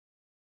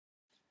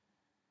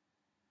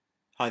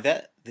Hi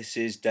there, this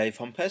is Dave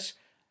Hompes,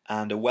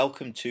 and a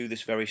welcome to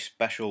this very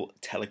special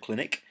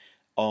teleclinic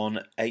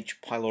on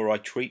H.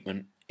 pylori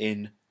treatment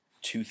in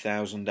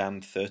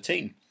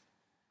 2013.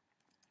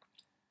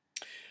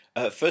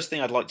 First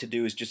thing I'd like to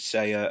do is just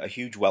say a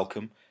huge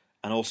welcome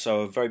and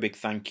also a very big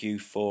thank you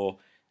for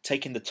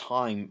taking the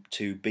time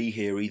to be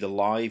here either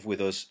live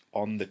with us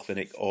on the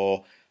clinic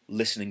or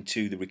listening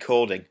to the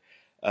recording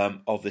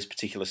of this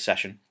particular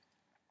session.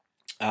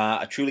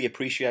 I truly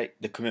appreciate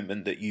the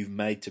commitment that you've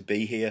made to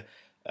be here.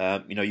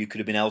 You could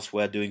have been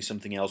elsewhere doing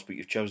something else, but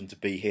you've chosen to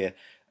be here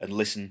and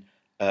listen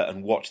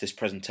and watch this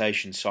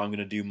presentation. So I'm going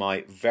to do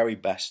my very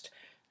best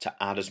to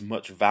add as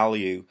much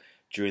value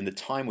during the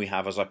time we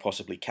have as I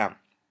possibly can.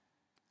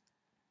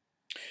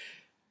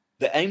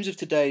 The aims of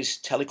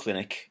today's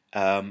teleclinic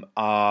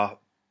are,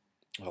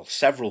 well,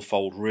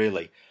 several-fold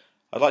really.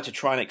 I'd like to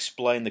try and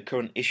explain the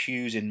current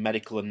issues in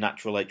medical and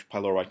natural H.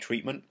 pylori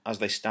treatment as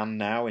they stand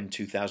now in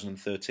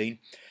 2013.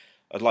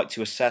 I'd like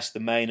to assess the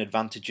main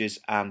advantages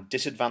and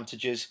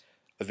disadvantages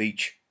of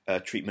each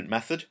treatment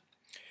method.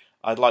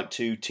 I'd like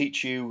to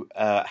teach you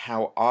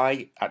how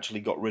I actually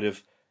got rid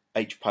of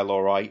H.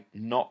 pylori,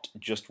 not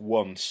just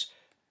once,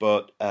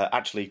 but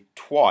actually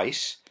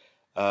twice.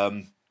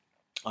 I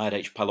had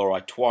H.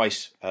 pylori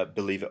twice,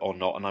 believe it or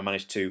not, and I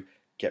managed to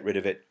get rid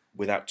of it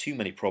without too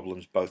many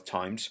problems both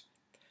times.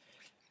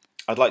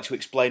 I'd like to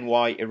explain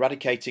why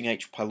eradicating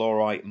H.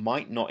 pylori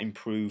might not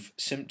improve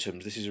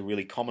symptoms. This is a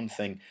really common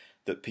thing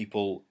that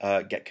people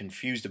get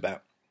confused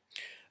about.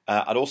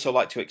 I'd also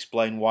like to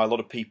explain why a lot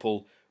of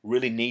people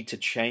really need to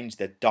change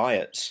their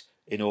diets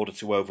in order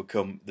to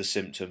overcome the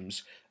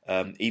symptoms.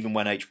 Even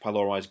when H.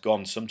 pylori is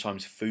gone,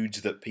 sometimes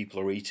foods that people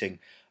are eating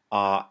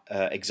are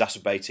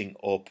exacerbating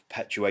or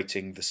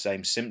perpetuating the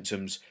same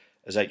symptoms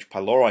as H.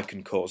 pylori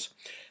can cause.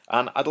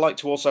 And I'd like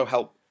to also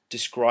help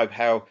describe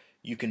how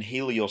you can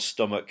heal your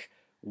stomach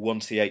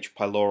once the H.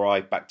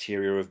 pylori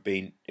bacteria have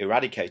been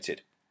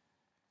eradicated.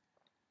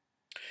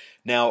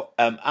 Now,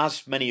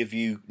 as many of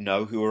you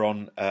know who are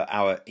on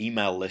our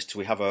email list,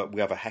 we have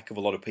a heck of a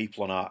lot of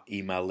people on our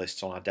email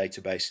lists on our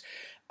database.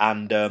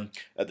 And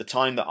at the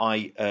time that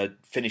I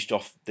finished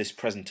off this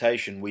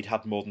presentation, we'd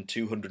had more than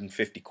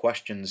 250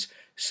 questions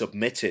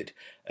submitted.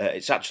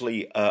 It's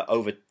actually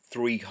over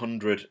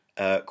 300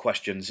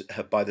 questions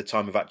by the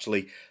time I've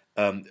actually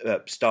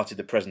started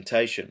the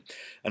presentation.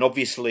 And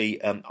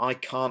obviously, I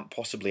can't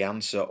possibly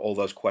answer all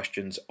those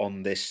questions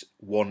on this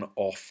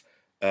one-off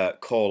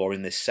call or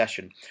in this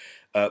session.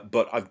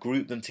 But I've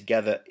grouped them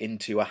together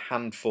into a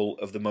handful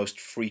of the most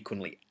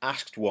frequently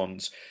asked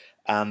ones,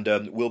 and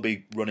we'll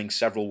be running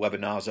several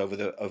webinars over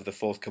the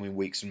forthcoming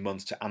weeks and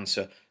months to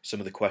answer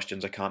some of the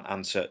questions I can't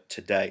answer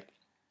today.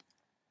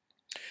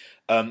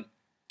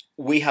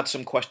 We had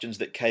some questions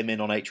that came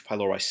in on H.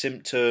 pylori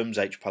symptoms,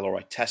 H.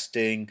 pylori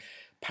testing,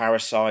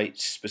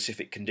 parasites,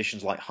 specific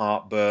conditions like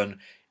heartburn,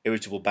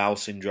 irritable bowel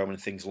syndrome and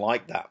things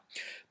like that.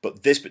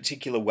 But this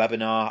particular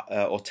webinar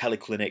or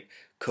teleclinic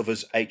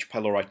covers H.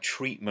 pylori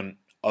treatment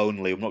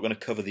only. I'm not going to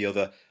cover the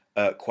other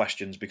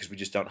questions because we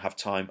just don't have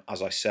time,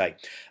 as I say.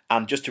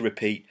 And just to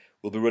repeat,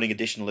 we'll be running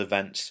additional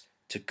events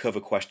to cover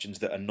questions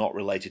that are not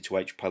related to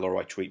H.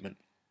 pylori treatment.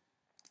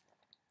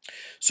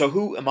 So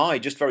who am I?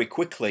 Just very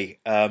quickly,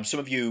 some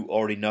of you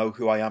already know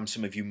who I am.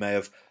 Some of you may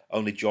have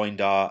only joined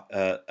our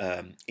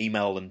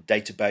email and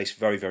database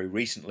very, very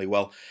recently.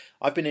 Well,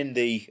 I've been in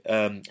the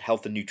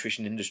health and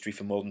nutrition industry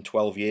for more than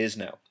 12 years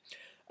now.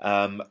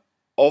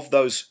 Of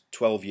those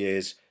 12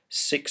 years,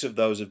 6 of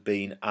those have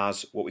been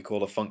as what we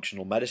call a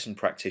functional medicine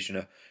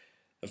practitioner.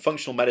 And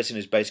functional medicine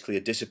is basically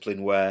a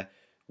discipline where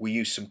we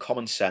use some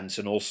common sense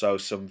and also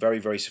some very,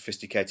 very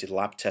sophisticated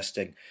lab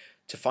testing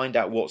to find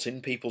out what's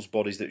in people's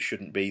bodies that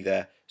shouldn't be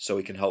there so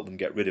we can help them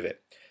get rid of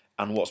it,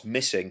 and what's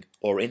missing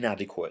or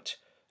inadequate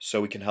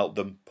so we can help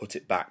them put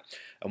it back.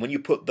 And when you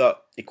put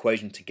that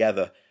equation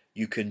together,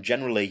 you can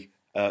generally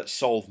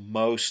solve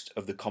most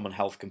of the common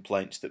health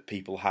complaints that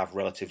people have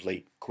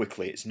relatively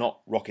quickly. It's not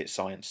rocket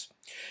science.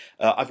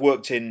 I've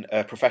worked in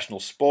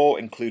professional sport,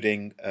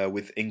 including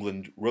with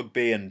England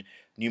rugby and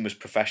numerous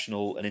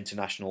professional and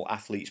international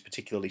athletes,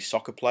 particularly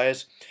soccer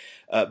players.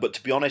 But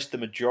to be honest, the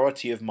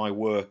majority of my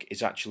work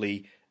is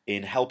actually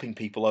in helping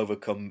people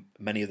overcome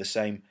many of the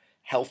same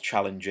health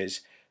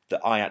challenges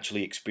that I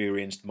actually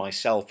experienced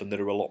myself and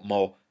that are a lot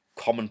more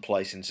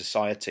commonplace in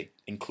society,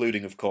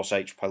 including, of course,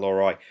 H.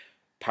 pylori,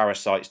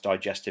 parasites,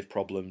 digestive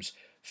problems,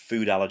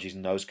 food allergies,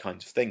 and those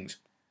kinds of things.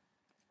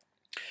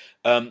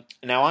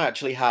 Now, I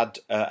actually had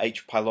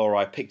H.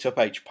 pylori, picked up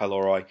H.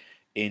 pylori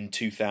in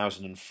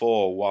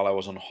 2004 while I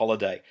was on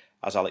holiday,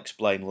 as I'll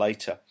explain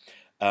later.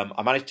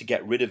 I managed to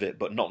get rid of it,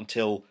 but not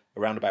until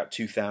around about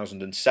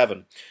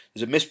 2007.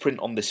 There's a misprint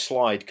on this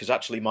slide because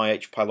actually my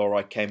H.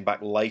 pylori came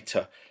back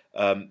later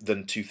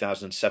than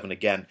 2007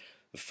 again.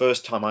 The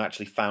first time I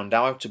actually found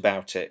out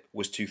about it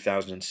was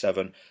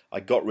 2007. I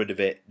got rid of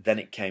it, then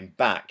it came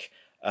back,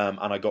 and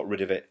I got rid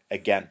of it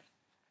again.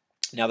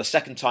 Now, the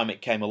second time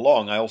it came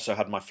along, I also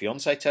had my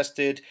fiancée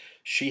tested.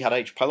 She had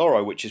H.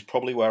 pylori, which is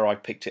probably where I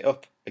picked it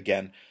up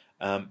again.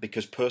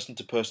 because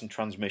person-to-person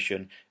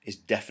transmission is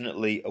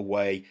definitely a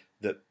way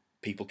that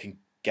people can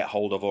get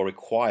hold of or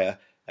acquire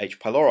H.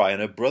 pylori,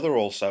 and her brother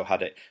also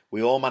had it.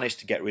 We all managed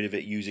to get rid of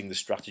it using the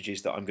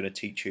strategies that I'm going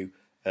to teach you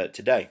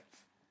today.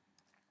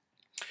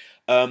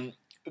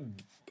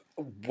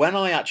 When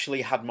I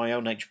actually had my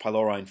own H.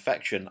 pylori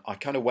infection, I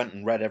kind of went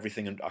and read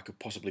everything I could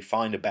possibly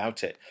find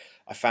about it.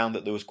 I found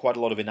that there was quite a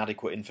lot of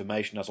inadequate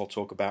information, as I'll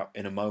talk about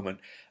in a moment.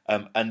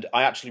 And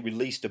I actually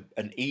released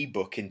an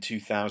e-book in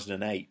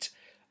 2008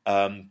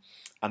 and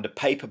a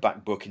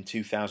paperback book in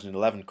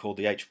 2011 called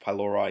The H.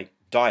 pylori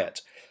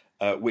Diet,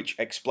 which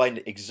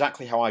explained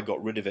exactly how I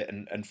got rid of it.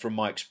 And from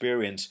my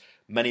experience,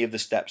 many of the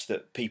steps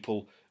that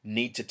people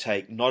need to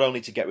take, not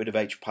only to get rid of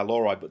H.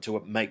 pylori, but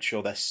to make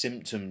sure their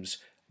symptoms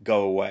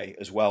go away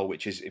as well,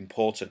 which is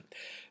important.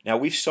 Now,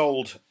 we've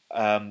sold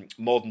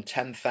more than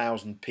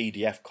 10,000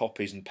 PDF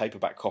copies and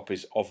paperback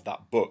copies of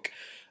that book.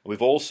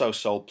 We've also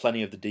sold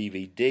plenty of the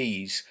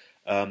DVDs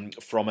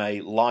from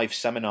a live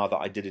seminar that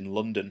I did in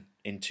London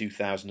in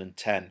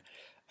 2010,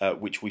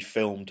 which we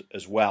filmed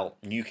as well.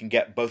 And you can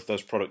get both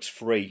those products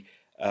free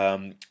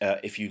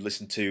if you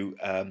listen to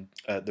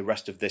the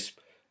rest of this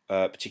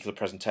particular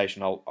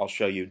presentation. I'll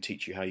show you and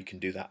teach you how you can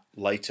do that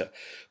later.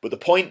 But the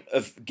point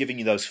of giving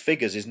you those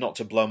figures is not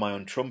to blow my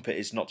own trumpet.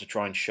 It's not to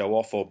try and show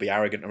off or be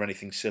arrogant or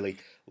anything silly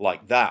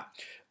like that.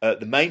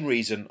 The main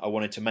reason I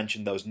wanted to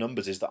mention those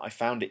numbers is that I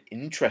found it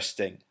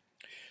interesting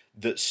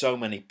that so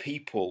many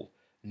people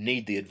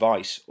need the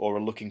advice or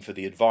are looking for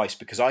the advice,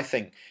 because I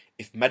think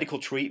if medical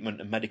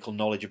treatment and medical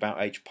knowledge about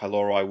H.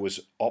 pylori was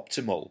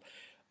optimal,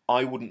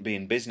 I wouldn't be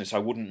in business. I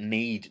wouldn't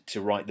need to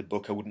write the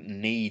book. I wouldn't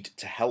need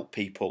to help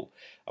people.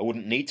 I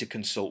wouldn't need to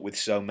consult with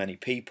so many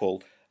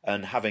people.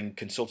 And having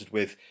consulted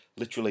with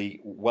literally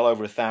well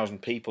over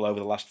 1,000 people over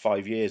the last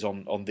 5 years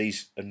on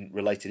these and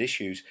related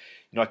issues,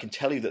 I can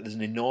tell you that there's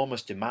an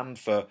enormous demand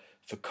for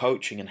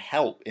coaching and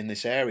help in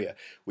this area,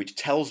 which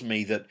tells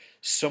me that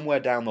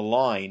somewhere down the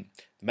line,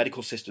 the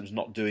medical system's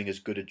not doing as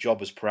good a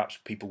job as perhaps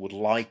people would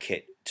like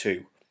it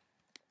to.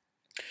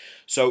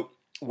 So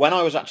when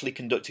I was actually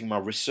conducting my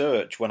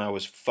research, when I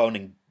was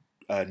phoning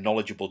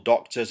knowledgeable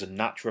doctors and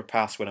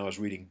naturopaths, when I was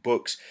reading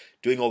books,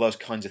 doing all those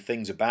kinds of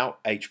things about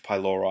H.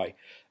 pylori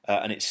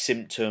and its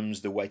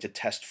symptoms, the way to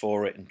test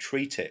for it and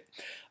treat it,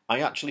 I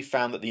actually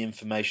found that the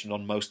information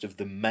on most of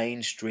the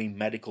mainstream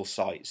medical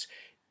sites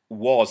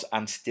was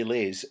and still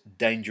is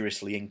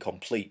dangerously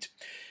incomplete.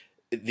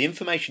 The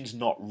information's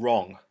not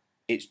wrong,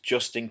 it's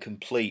just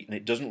incomplete, and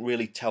it doesn't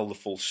really tell the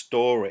full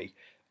story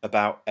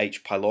about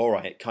H.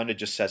 pylori. It kind of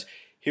just says,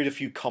 here are a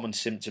few common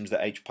symptoms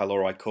that H.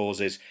 pylori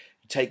causes.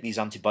 You take these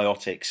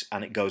antibiotics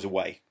and it goes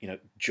away.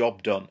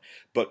 Job done.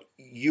 But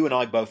you and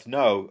I both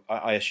know,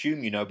 I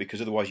assume you know,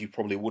 because otherwise you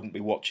probably wouldn't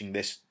be watching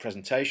this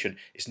presentation,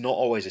 it's not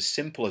always as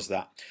simple as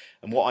that.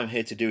 And what I'm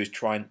here to do is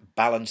try and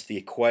balance the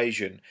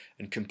equation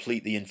and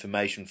complete the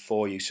information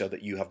for you so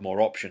that you have more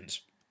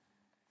options.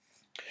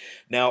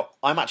 Now,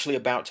 I'm actually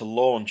about to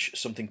launch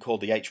something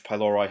called the H.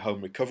 pylori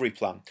Home Recovery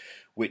Plan,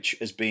 which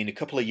has been a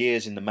couple of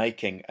years in the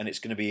making, and it's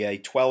going to be a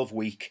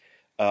 12-week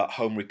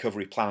home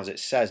recovery plan, as it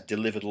says,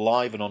 delivered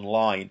live and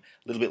online,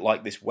 a little bit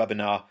like this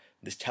webinar,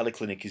 this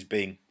teleclinic is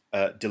being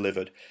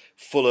delivered,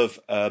 full of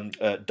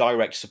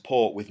direct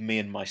support with me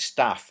and my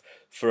staff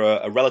for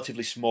a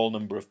relatively small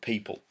number of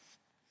people.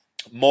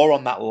 More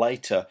on that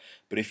later,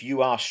 but if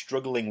you are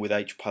struggling with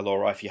H.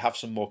 pylori, if you have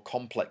some more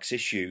complex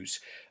issues,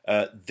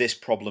 this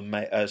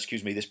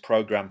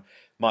program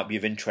might be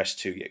of interest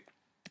to you.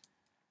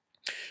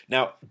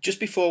 Now, just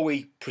before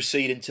we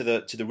proceed into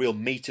the real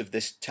meat of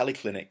this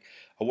teleclinic,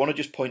 I want to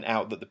just point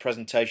out that the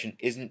presentation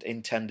isn't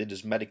intended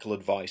as medical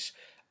advice,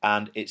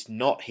 and it's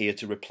not here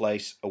to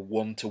replace a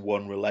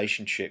one-to-one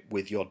relationship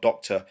with your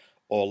doctor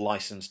or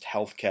licensed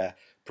healthcare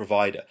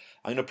provider.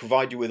 I'm going to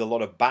provide you with a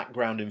lot of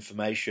background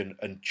information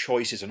and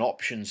choices and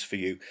options for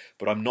you,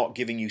 but I'm not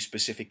giving you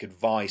specific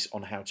advice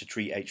on how to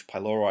treat H.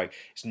 pylori.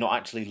 It's not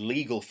actually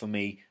legal for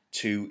me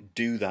to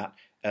do that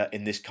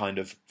in this kind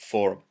of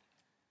forum.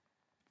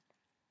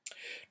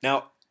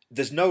 Now,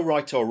 there's no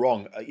right or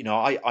wrong.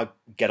 I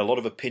get a lot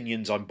of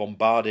opinions. I'm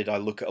bombarded. I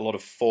look at a lot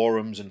of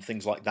forums and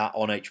things like that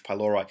on H.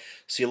 pylori.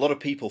 See a lot of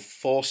people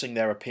forcing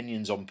their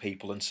opinions on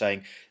people and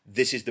saying,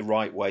 this is the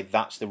right way,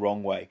 that's the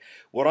wrong way.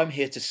 What I'm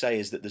here to say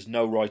is that there's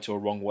no right or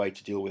wrong way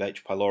to deal with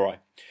H. pylori.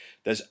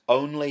 There's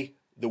only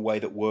the way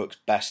that works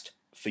best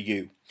for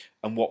you.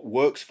 And what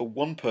works for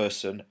one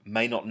person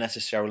may not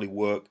necessarily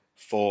work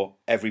for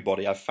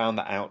everybody. I've found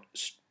that out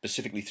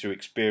specifically through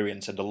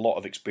experience, and a lot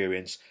of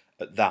experience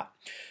at that.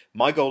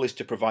 My goal is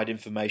to provide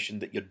information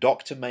that your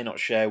doctor may not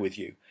share with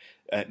you.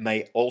 It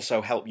may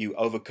also help you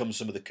overcome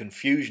some of the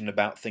confusion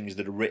about things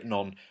that are written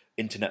on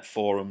internet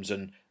forums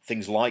and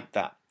things like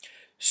that,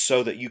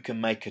 so that you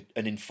can make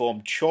an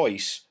informed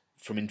choice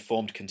from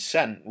informed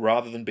consent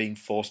rather than being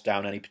forced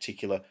down any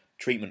particular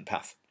treatment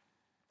path.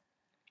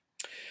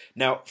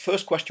 Now,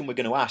 first question we're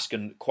going to ask,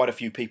 and quite a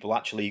few people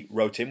actually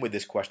wrote in with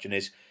this question,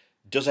 is,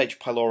 does H.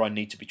 pylori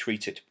need to be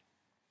treated?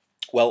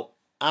 Well,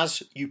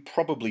 as you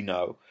probably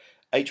know,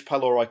 H.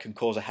 pylori can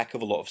cause a heck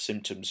of a lot of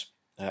symptoms.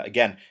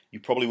 Again, you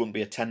probably wouldn't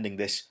be attending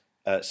this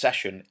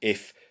session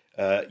if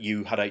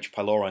you had H.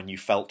 pylori and you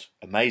felt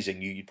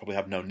amazing. You'd probably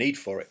have no need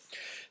for it.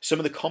 Some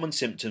of the common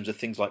symptoms are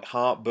things like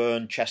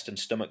heartburn, chest and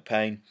stomach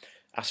pain,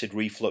 acid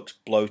reflux,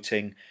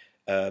 bloating,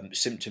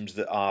 symptoms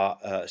that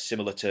are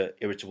similar to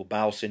irritable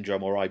bowel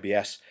syndrome or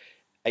IBS.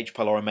 H.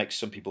 pylori makes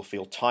some people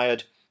feel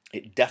tired.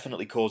 It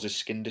definitely causes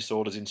skin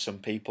disorders in some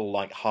people,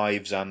 like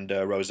hives and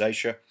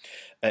rosacea.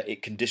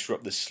 It can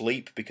disrupt the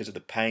sleep because of the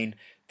pain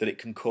that it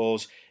can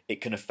cause.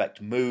 It can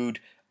affect mood,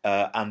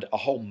 and a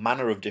whole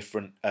manner of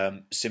different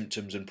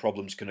symptoms and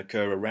problems can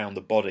occur around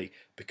the body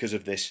because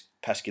of this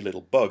pesky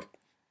little bug.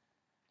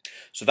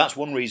 So that's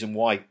one reason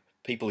why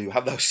people who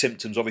have those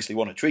symptoms obviously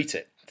want to treat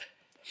it.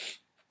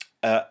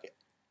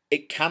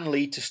 It can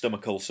lead to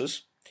stomach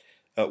ulcers.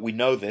 We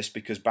know this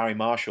because Barry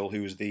Marshall,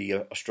 who was the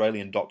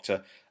Australian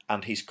doctor,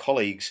 and his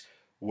colleagues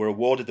were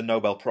awarded the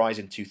Nobel Prize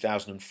in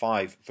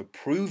 2005 for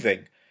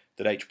proving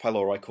that H.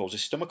 pylori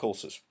causes stomach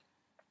ulcers.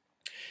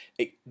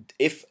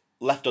 If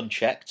left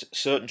unchecked,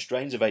 certain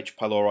strains of H.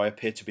 pylori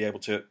appear to be able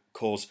to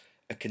cause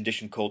a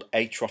condition called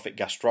atrophic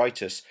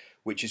gastritis,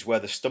 which is where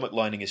the stomach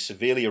lining is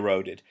severely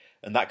eroded,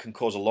 and that can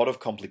cause a lot of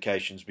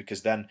complications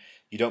because then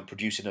you don't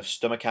produce enough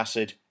stomach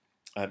acid,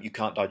 you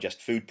can't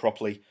digest food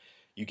properly,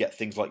 you get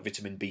things like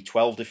vitamin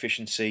B12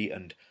 deficiency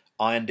and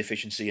iron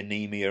deficiency,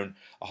 anemia, and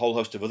a whole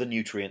host of other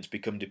nutrients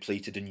become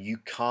depleted, and you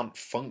can't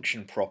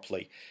function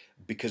properly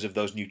because of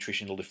those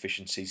nutritional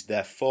deficiencies.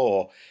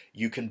 Therefore,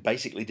 you can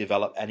basically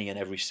develop any and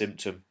every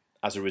symptom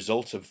as a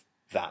result of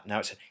that. Now,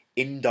 it's an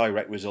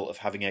indirect result of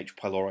having H.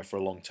 pylori for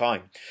a long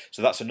time.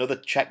 So that's another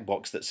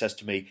checkbox that says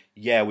to me,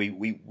 yeah,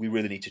 we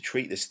really need to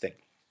treat this thing.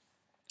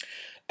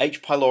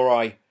 H.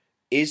 pylori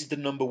is the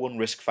 #1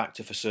 risk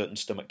factor for certain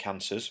stomach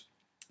cancers.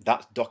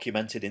 That's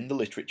documented in the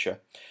literature.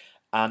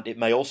 And it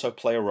may also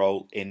play a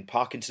role in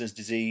Parkinson's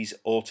disease,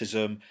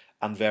 autism,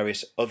 and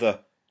various other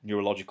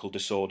neurological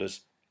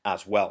disorders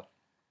as well.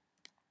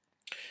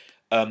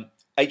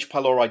 H.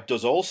 pylori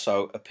does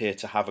also appear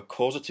to have a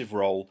causative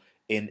role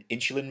in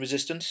insulin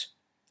resistance,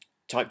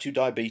 type 2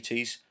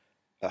 diabetes,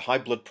 high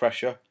blood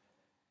pressure,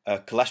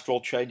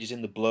 cholesterol changes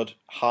in the blood,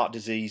 heart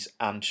disease,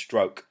 and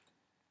stroke.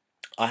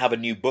 I have a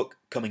new book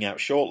coming out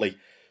shortly,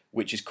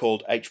 which is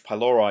called H.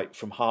 pylori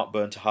From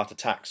Heartburn to Heart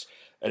Attacks,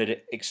 and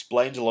it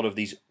explains a lot of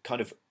these kind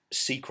of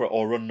secret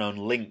or unknown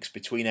links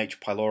between H.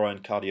 pylori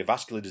and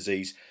cardiovascular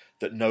disease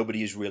that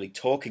nobody is really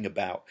talking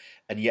about,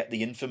 and yet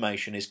the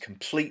information is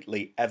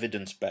completely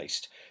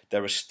evidence-based.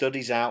 There are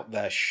studies out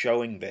there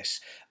showing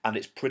this, and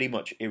it's pretty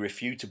much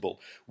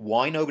irrefutable.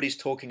 Why nobody's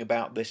talking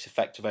about this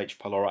effect of H.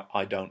 pylori,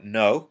 I don't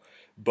know,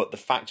 but the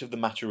fact of the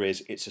matter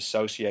is it's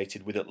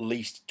associated with at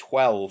least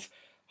 12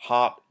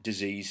 heart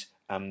disease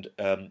and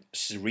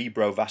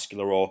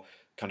cerebrovascular or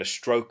kind of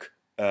stroke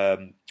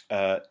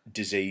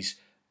disease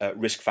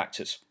risk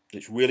factors.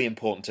 It's really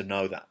important to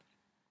know that.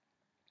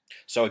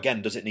 So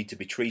again, does it need to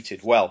be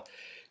treated? Well,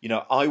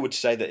 I would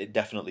say that it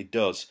definitely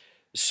does.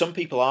 Some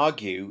people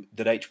argue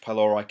that H.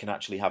 pylori can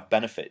actually have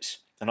benefits,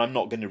 and I'm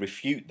not going to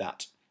refute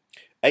that.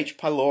 H.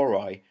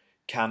 pylori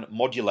can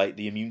modulate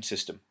the immune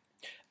system,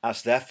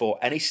 as therefore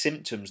any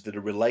symptoms that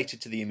are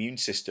related to the immune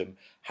system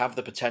have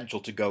the potential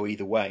to go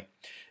either way.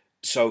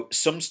 So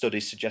some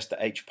studies suggest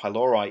that H.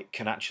 pylori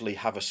can actually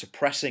have a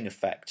suppressing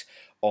effect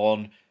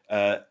on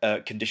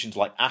conditions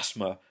like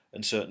asthma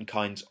and certain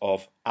kinds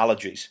of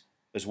allergies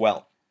as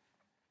well.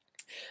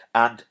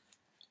 And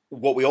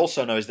what we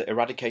also know is that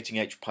eradicating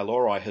H.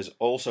 pylori has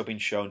also been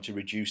shown to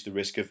reduce the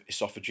risk of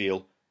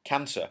esophageal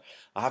cancer.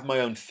 I have my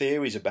own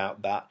theories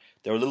about that.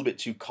 They're a little bit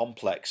too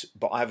complex,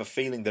 but I have a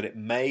feeling that it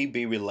may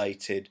be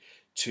related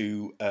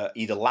to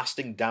either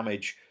lasting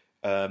damage,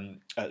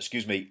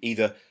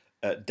 either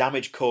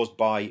damage caused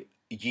by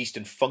yeast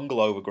and fungal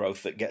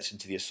overgrowth that gets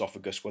into the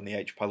esophagus when the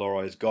H.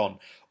 pylori is gone,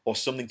 or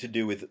something to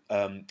do with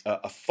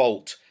a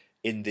fault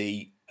in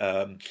the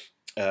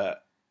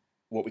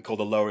what we call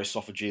the lower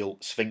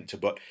esophageal sphincter,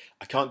 but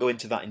I can't go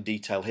into that in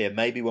detail here.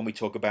 Maybe when we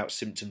talk about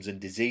symptoms and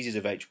diseases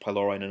of H.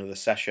 pylori in another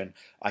session,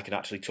 I can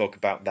actually talk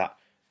about that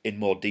in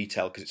more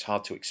detail because it's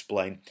hard to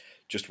explain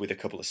just with a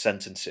couple of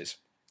sentences.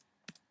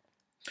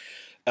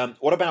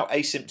 What about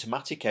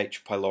asymptomatic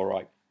H.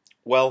 pylori?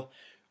 Well,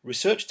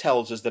 research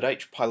tells us that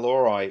H.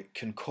 pylori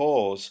can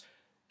cause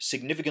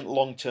significant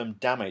long-term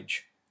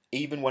damage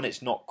even when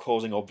it's not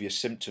causing obvious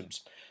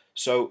symptoms.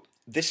 So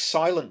this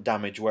silent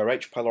damage where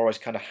H. pylori is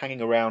kind of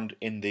hanging around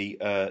in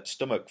the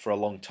stomach for a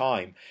long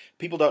time,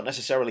 people don't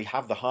necessarily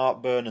have the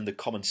heartburn and the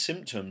common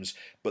symptoms,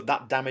 but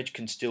that damage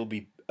can still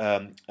be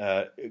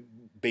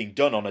being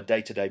done on a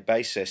day-to-day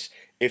basis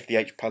if the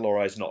H.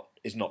 pylori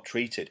is not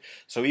treated.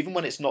 So even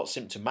when it's not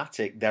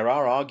symptomatic, there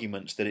are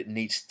arguments that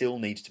it still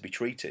needs to be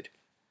treated.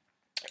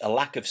 A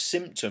lack of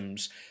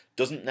symptoms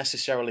doesn't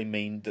necessarily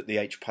mean that the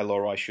H.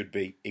 pylori should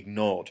be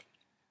ignored.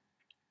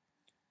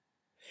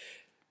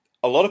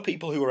 A lot of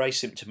people who are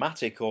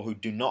asymptomatic or who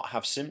do not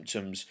have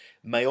symptoms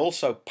may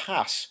also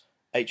pass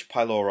H.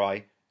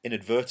 pylori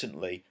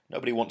inadvertently.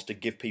 Nobody wants to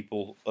give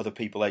other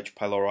people H.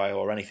 pylori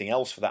or anything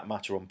else for that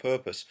matter on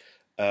purpose.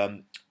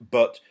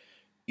 But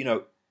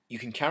you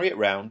can carry it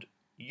around.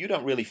 You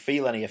don't really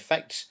feel any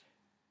effects.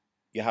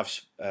 You have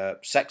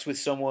sex with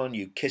someone,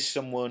 you kiss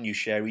someone, you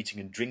share eating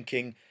and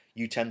drinking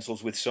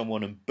utensils with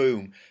someone, and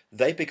boom,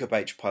 they pick up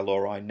H.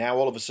 pylori. Now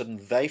all of a sudden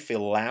they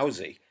feel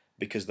lousy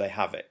because they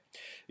have it.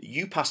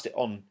 You passed it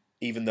on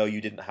even though you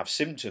didn't have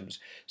symptoms.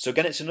 So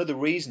again, it's another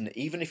reason,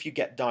 even if you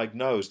get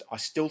diagnosed, I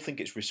still think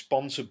it's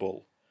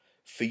responsible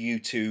for you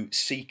to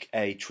seek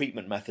a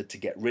treatment method to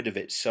get rid of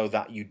it so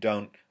that you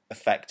don't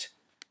affect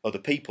other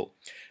people.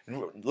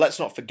 And let's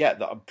not forget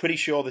that I'm pretty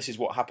sure this is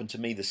what happened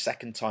to me the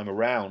second time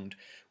around,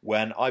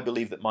 when I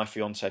believe that my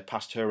fiance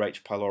passed her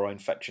H. pylori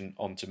infection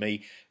on to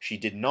me. She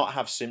did not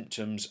have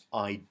symptoms,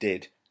 I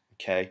did.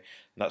 Okay, and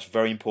that's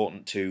very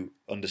important to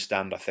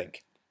understand, I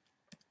think.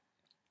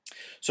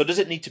 So does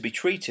it need to be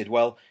treated?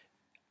 Well,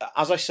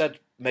 as I said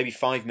maybe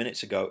 5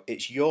 minutes ago,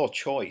 it's your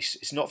choice.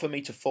 It's not for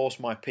me to force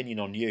my opinion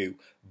on you,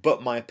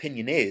 but my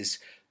opinion is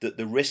that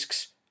the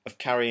risks of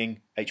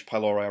carrying H.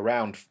 pylori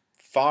around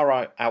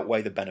far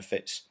outweigh the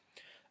benefits.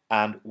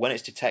 And when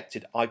it's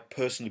detected, I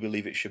personally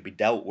believe it should be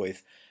dealt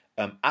with.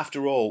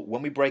 After all,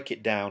 when we break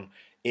it down,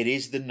 it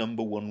is the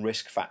 #1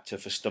 risk factor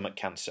for stomach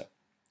cancer.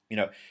 You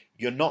know,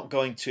 you're not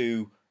going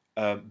to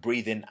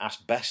breathe in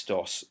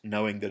asbestos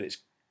knowing that it's,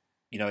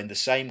 you know, in the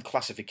same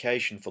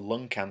classification for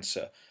lung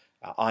cancer,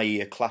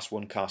 i.e. a class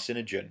 1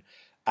 carcinogen,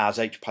 as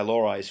H.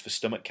 pylori is for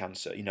stomach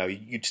cancer. You know,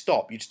 you'd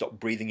stop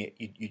breathing it.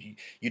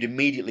 You'd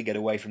immediately get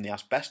away from the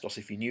asbestos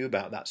if you knew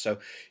about that. So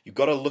you've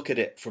got to look at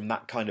it from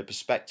that kind of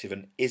perspective,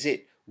 and is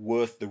it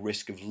worth the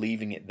risk of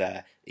leaving it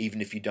there even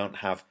if you don't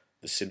have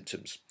the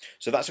symptoms?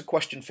 So that's a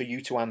question for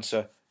you to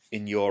answer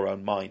in your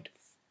own mind.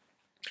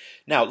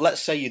 Now,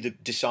 let's say you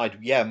decide,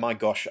 yeah, my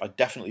gosh, I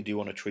definitely do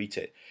want to treat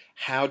it.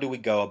 How do we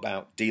go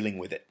about dealing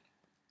with it?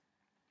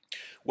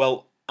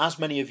 Well, as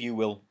many of you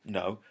will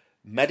know,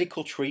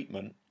 medical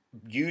treatment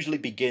usually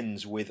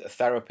begins with a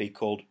therapy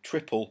called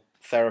triple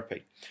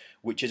therapy,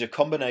 which is a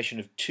combination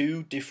of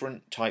 2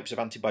 different types of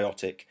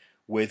antibiotic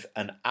with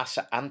an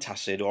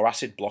antacid or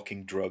acid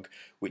blocking drug,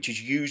 which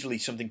is usually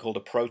something called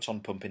a proton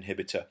pump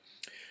inhibitor.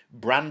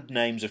 Brand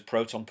names of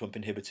proton pump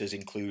inhibitors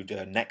include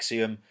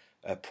Nexium,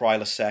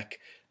 Prilosec.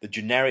 The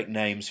generic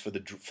names for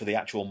the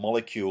actual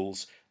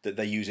molecules that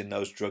they use in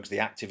those drugs, the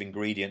active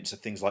ingredients, are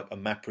things like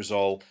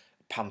omeprazole,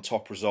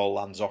 pantoprazole,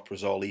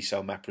 lansoprazole,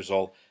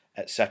 esomeprazole,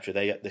 etc.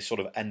 They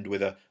sort of end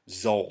with a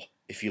zol,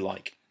 if you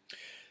like.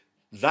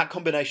 That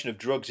combination of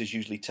drugs is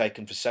usually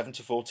taken for 7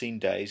 to 14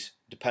 days,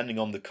 depending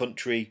on the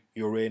country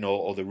you're in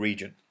or the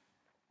region.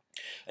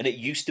 And it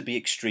used to be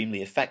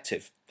extremely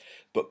effective.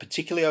 But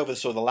particularly over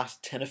sort of the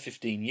last 10 or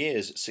 15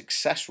 years,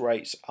 success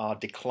rates are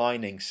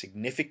declining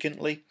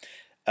significantly,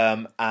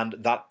 and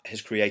that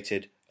has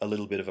created a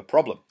little bit of a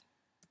problem.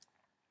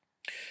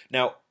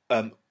 Now,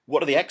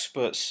 what do the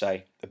experts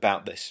say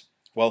about this?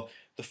 Well,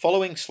 the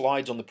following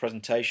slides on the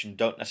presentation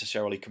don't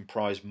necessarily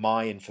comprise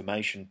my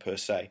information per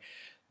se.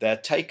 They're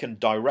taken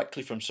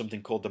directly from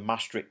something called the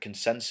Maastricht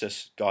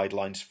Consensus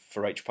Guidelines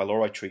for H.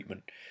 pylori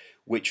treatment,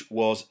 which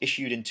was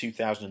issued in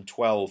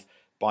 2012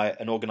 by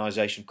an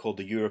organisation called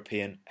the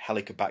European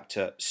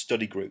Helicobacter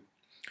Study Group.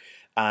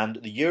 And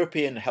the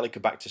European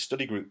Helicobacter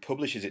Study Group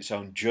publishes its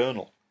own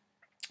journal.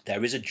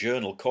 There is a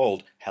journal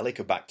called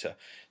Helicobacter.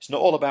 It's not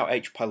all about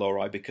H.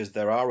 pylori because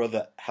there are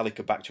other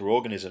Helicobacter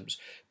organisms,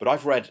 but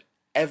I've read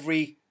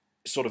every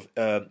sort of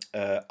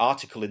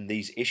article in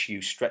these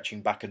issues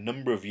stretching back a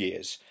number of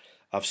years.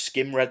 I've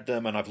skim read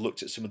them, and I've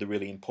looked at some of the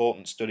really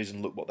important studies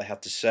and looked what they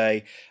had to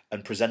say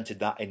and presented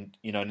that in,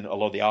 you know, in a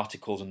lot of the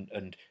articles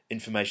and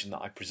information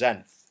that I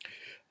present.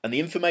 And the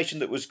information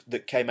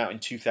that came out in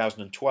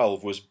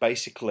 2012 was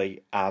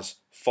basically as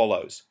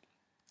follows.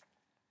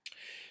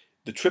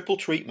 The triple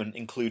treatment,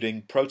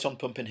 including proton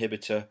pump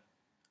inhibitor,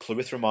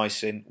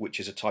 clarithromycin, which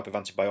is a type of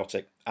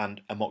antibiotic,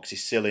 and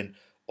amoxicillin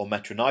or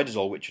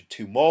metronidazole, which are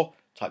 2 more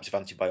types of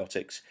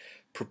antibiotics,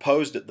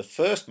 proposed at the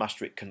first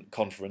Maastricht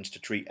conference to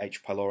treat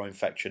H. pylori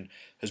infection,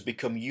 has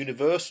become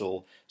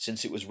universal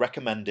since it was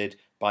recommended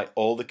by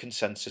all the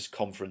consensus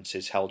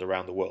conferences held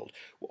around the world.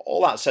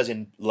 All that says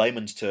in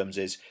layman's terms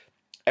is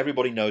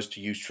everybody knows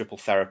to use triple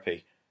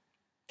therapy.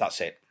 That's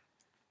it.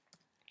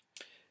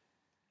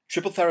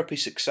 Triple therapy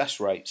success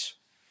rates.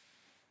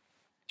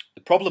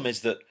 The problem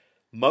is that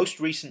most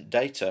recent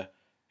data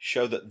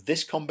show that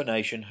this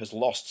combination has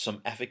lost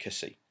some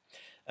efficacy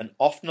and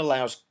often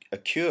allows a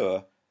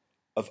cure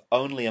of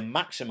only a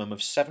maximum of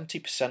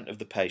 70% of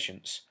the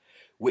patients,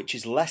 which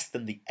is less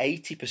than the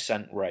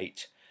 80%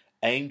 rate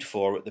aimed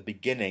for at the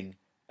beginning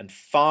and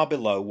far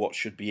below what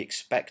should be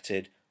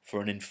expected for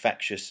an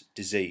infectious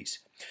disease.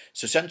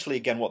 So essentially,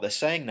 again, what they're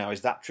saying now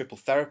is that triple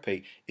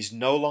therapy is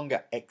no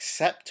longer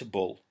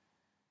acceptable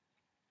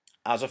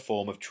as a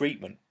form of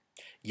treatment,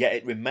 yet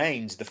it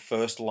remains the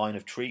first line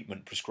of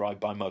treatment prescribed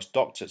by most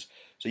doctors.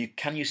 So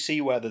can you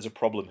see where there's a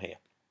problem here?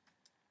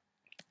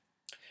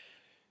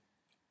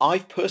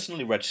 I've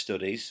personally read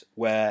studies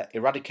where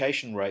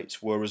eradication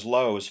rates were as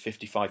low as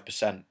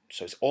 55%,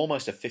 so it's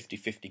almost a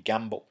 50-50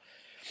 gamble.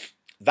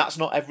 That's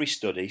not every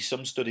study.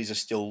 Some studies are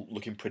still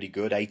looking pretty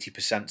good,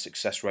 80%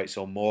 success rates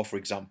or more, for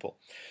example.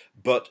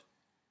 But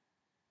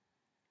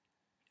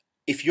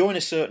If you're in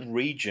a certain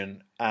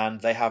region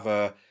and they have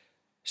a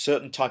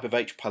certain type of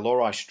H.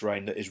 pylori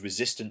strain that is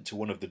resistant to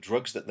one of the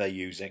drugs that they're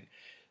using,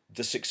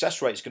 the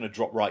success rate is going to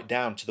drop right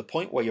down to the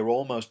point where you're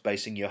almost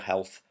basing your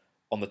health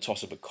on the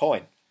toss of a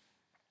coin.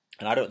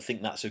 And I don't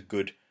think that's a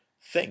good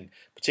thing,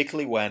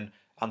 particularly when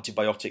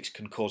antibiotics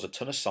can cause a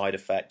ton of side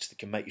effects that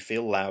can make you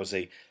feel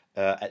lousy,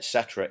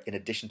 etc., in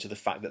addition to the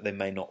fact that they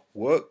may not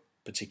work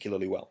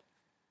particularly well.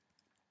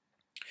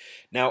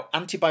 Now,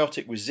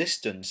 antibiotic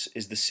resistance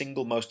is the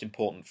single most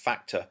important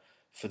factor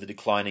for the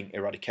declining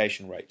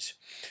eradication rates.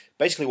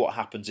 Basically what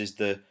happens is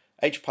the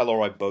H.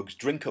 pylori bugs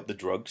drink up the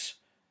drugs,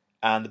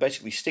 and they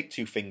basically stick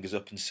two fingers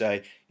up and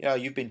say, you know,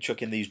 you've been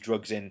chucking these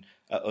drugs in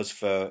at us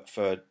for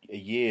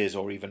years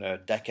or even a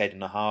decade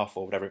and a half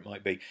or whatever it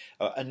might be,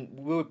 and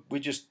we're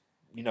just,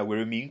 you know, we're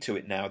immune to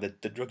it now.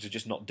 The drugs are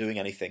just not doing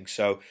anything,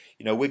 so,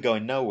 you know, we're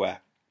going nowhere.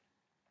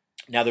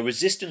 Now, the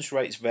resistance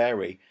rates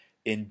vary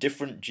in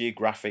different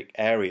geographic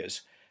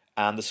areas,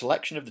 and the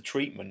selection of the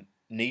treatment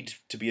needs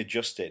to be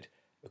adjusted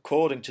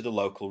according to the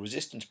local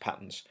resistance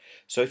patterns.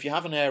 So if you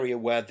have an area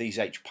where these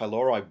H.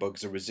 pylori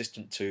bugs are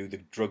resistant to the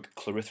drug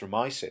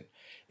clarithromycin,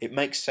 it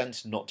makes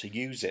sense not to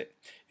use it.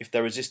 If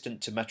they're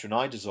resistant to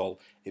metronidazole,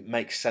 it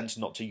makes sense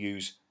not to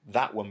use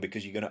that one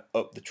because you're going to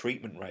up the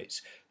treatment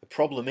rates. The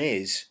problem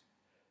is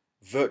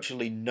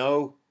virtually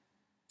no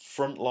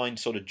frontline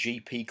sort of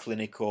GP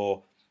clinic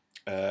or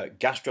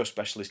gastro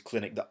specialist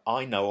clinic that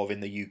I know of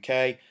in the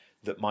UK,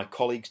 that my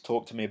colleagues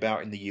talk to me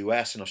about in the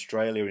US and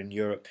Australia and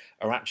Europe,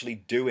 are actually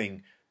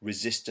doing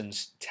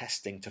resistance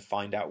testing to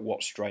find out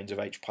what strains of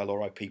H.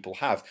 pylori people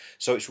have.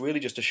 So it's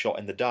really just a shot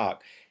in the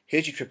dark.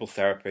 Here's your triple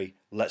therapy,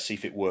 let's see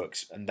if it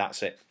works, and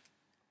that's it.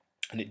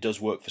 And it does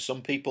work for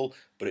some people,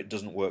 but it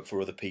doesn't work for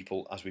other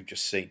people, as we've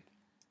just seen.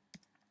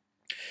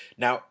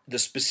 Now, the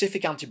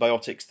specific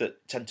antibiotics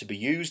that tend to be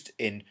used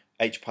in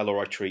H.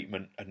 pylori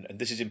treatment, and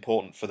this is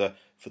important for the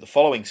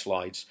following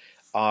slides,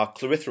 are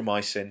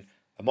clarithromycin,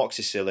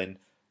 amoxicillin,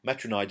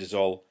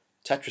 metronidazole,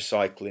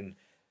 tetracycline,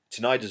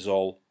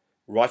 tinidazole,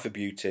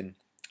 rifabutin,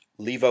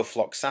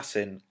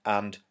 levofloxacin,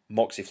 and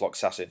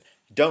moxifloxacin.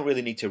 You don't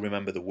really need to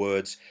remember the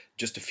words,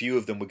 just a few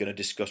of them we're going to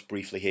discuss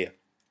briefly here.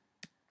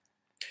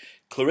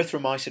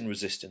 Clarithromycin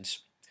resistance.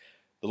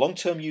 The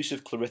long-term use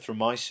of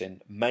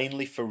clarithromycin,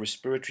 mainly for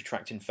respiratory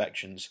tract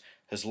infections,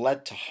 has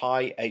led to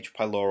high H.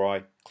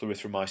 pylori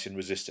clarithromycin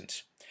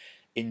resistance.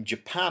 In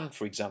Japan,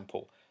 for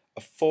example,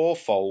 a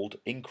four-fold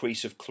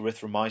increase of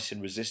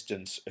clarithromycin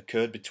resistance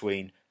occurred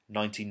between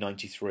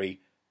 1993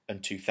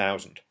 and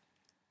 2000.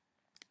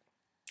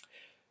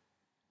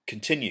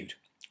 Continued.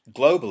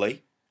 Globally,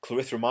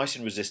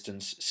 clarithromycin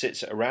resistance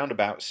sits at around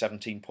about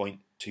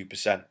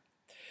 17.2%.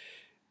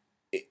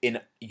 In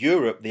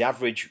Europe, the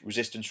average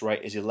resistance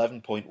rate is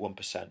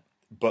 11.1%,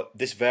 but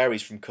this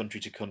varies from country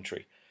to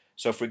country.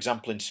 So, for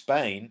example, in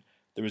Spain,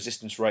 the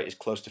resistance rate is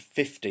close to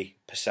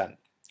 50%,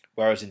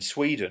 whereas in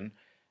Sweden,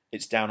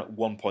 it's down at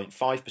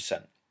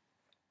 1.5%.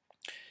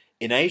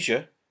 In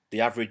Asia,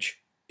 the average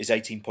is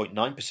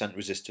 18.9%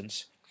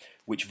 resistance,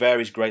 which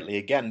varies greatly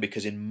again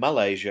because in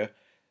Malaysia,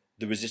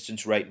 the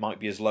resistance rate might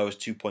be as low as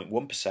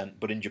 2.1%,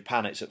 but in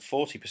Japan, it's at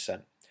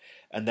 40%.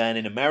 And then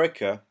in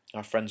America,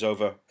 our friends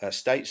over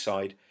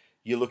stateside,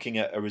 you're looking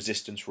at a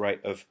resistance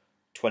rate of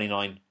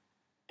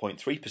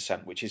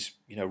 29.3%, which is,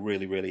 you know,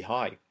 really, really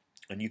high.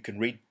 And you can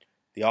read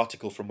the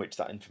article from which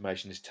that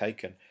information is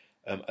taken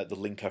at the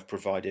link I've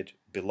provided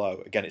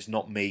below. Again, it's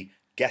not me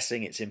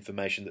guessing, it's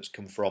information that's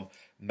come from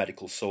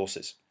medical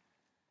sources.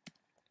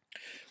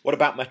 What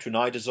about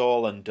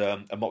metronidazole and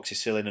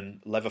amoxicillin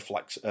and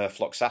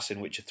levofloxacin,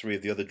 which are three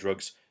of the other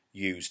drugs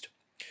used?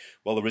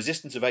 Well, the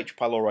resistance of H.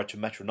 pylori to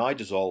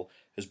metronidazole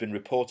has been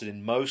reported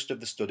in most of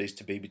the studies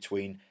to be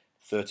between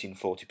 30 and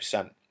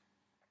 40%.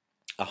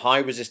 A high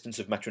resistance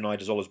of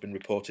metronidazole has been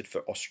reported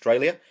for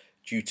Australia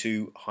due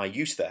to high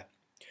use there.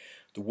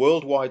 The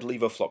worldwide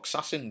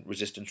levofloxacin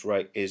resistance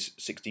rate is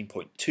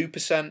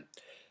 16.2%.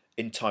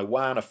 In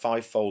Taiwan, a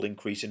five-fold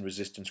increase in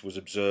resistance was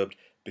observed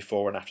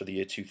before and after the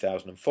year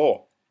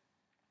 2004.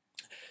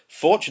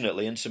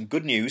 Fortunately, and some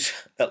good news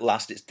at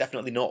last, it's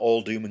definitely not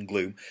all doom and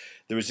gloom.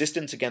 The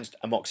resistance against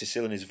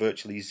amoxicillin is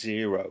virtually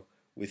zero,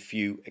 with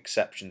few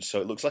exceptions.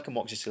 So it looks like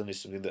amoxicillin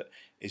is something that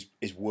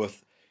is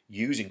worth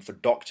using for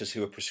doctors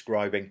who are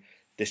prescribing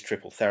this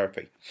triple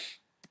therapy.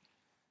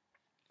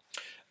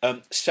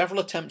 Several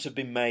attempts have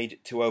been made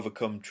to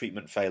overcome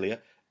treatment failure,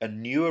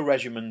 and newer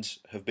regimens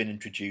have been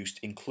introduced,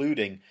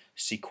 including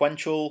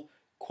sequential,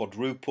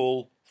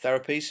 quadruple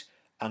therapies,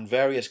 and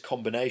various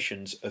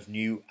combinations of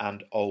new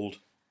and old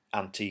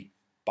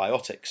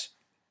antibiotics.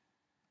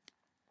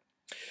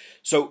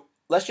 So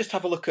let's just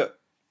have a look at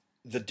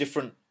the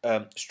different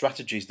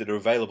strategies that are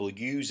available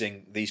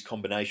using these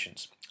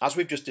combinations. As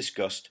we've just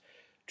discussed,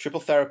 triple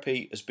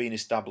therapy has been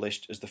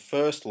established as the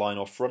first line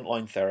or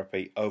frontline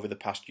therapy over the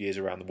past years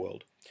around the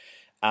world.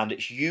 And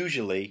it's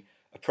usually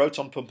a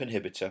proton pump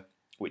inhibitor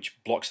which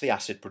blocks the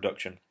acid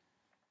production.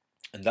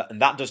 And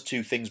that does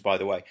two things, by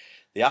the way.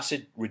 The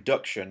acid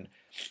reduction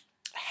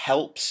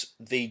helps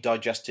the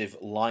digestive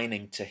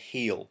lining to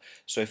heal.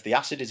 So if the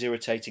acid is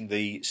irritating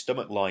the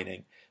stomach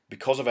lining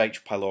because of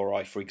H.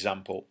 pylori, for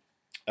example,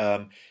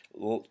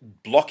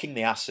 blocking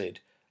the acid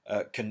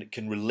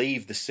can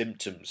relieve the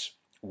symptoms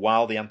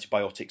while the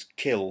antibiotics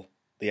kill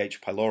the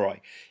H.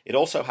 pylori. It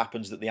also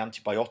happens that the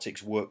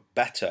antibiotics work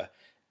better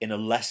in a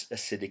less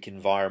acidic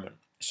environment,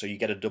 so you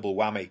get a double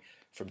whammy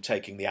from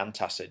taking the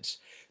antacids.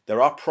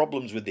 There are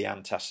problems with the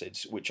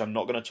antacids, which I'm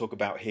not going to talk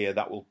about here.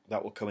 That will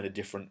come in a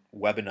different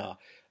webinar.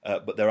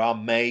 But there are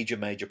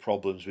major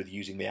problems with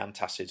using the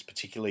antacids,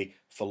 particularly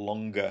for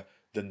longer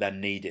than they're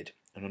needed.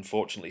 And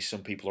unfortunately,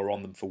 some people are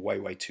on them for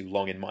way too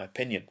long, in my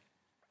opinion.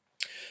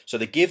 So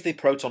they give the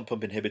proton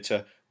pump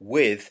inhibitor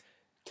with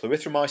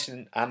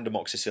clarithromycin and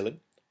amoxicillin,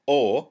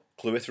 or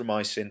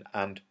clarithromycin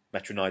and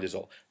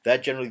metronidazole. They're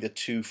generally the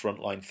two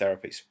frontline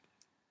therapies.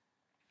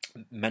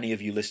 Many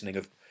of you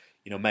listening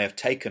may have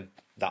taken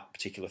that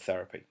particular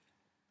therapy.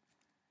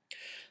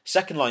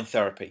 Second line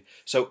therapy.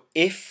 So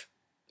if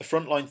the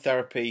frontline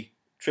therapy,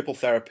 triple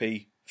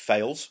therapy,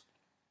 fails,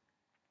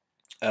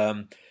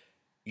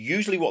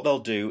 usually what they'll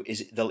do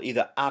is they'll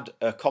either add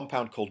a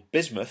compound called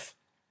bismuth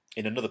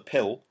in another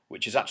pill,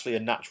 which is actually a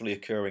naturally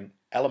occurring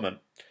element,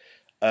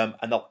 and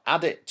they'll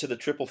add it to the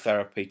triple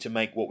therapy to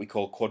make what we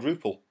call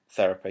quadruple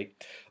therapy,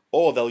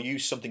 or they'll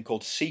use something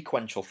called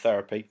sequential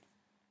therapy,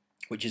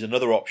 which is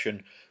another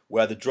option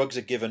where the drugs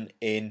are given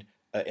in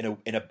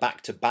a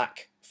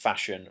back-to-back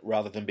fashion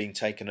rather than being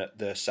taken at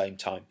the same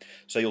time.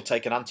 So you'll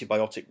take an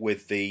antibiotic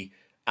with the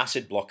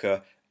acid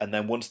blocker, and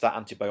then once that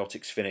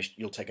antibiotic's finished,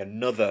 you'll take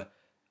another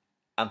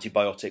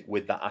antibiotic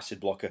with that acid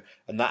blocker,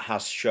 and that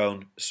has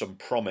shown some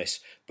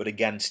promise. But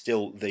again,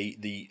 still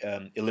the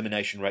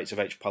elimination rates of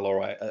H.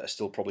 pylori are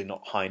still probably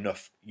not high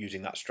enough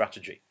using that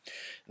strategy.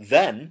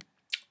 Then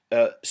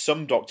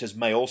some doctors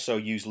may also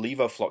use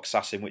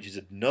levofloxacin, which is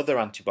another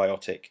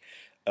antibiotic,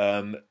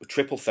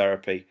 triple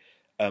therapy,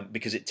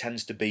 because it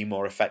tends to be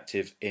more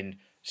effective in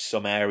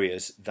some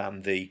areas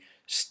than the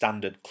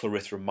standard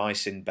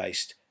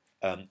clarithromycin-based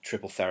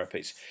triple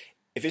therapies.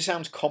 If it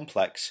sounds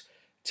complex,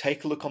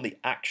 take a look on the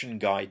action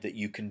guide that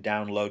you can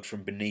download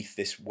from beneath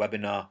this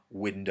webinar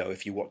window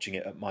if you're watching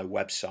it at my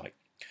website,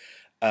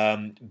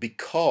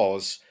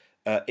 because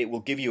it will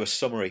give you a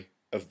summary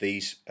of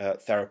these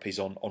therapies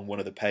on one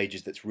of the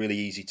pages that's really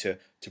easy to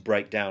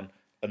break down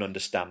and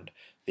understand.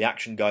 The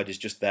action guide is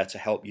just there to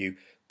help you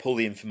pull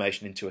the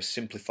information into a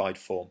simplified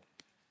form.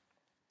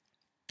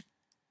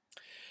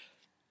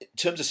 In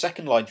terms of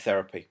second line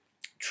therapy,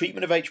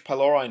 treatment of H.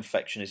 pylori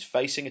infection is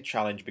facing a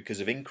challenge because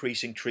of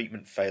increasing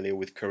treatment failure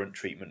with current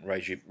treatment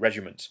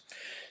regimens.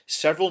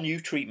 Several new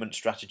treatment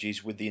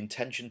strategies with the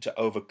intention to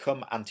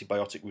overcome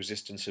antibiotic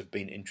resistance have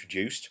been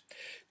introduced.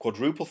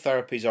 Quadruple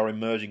therapies are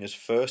emerging as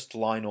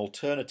first-line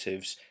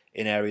alternatives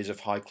in areas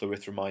of high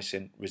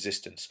clarithromycin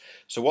resistance.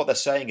 So what they're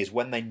saying is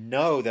when they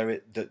know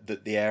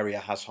that the area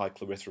has high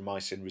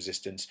clarithromycin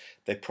resistance,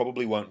 they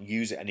probably won't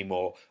use it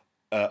anymore,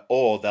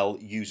 or they'll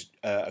use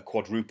a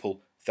quadruple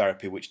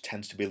therapy, which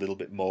tends to be a little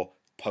bit more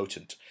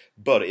potent.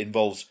 But it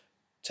involves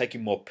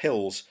taking more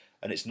pills,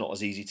 and it's not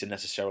as easy to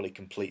necessarily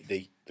complete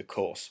the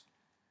course.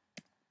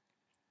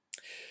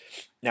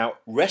 Now,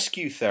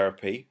 rescue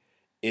therapy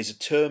is a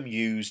term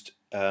used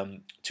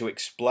to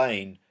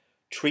explain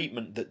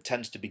treatment that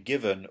tends to be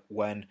given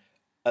when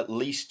at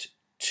least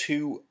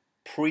two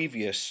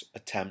previous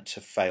attempts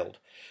have failed.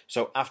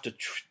 So after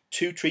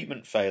two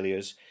treatment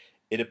failures,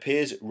 it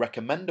appears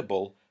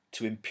recommendable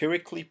to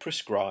empirically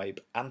prescribe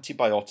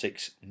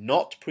antibiotics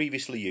not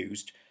previously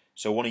used,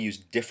 so want to use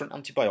different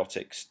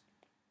antibiotics,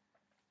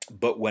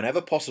 but whenever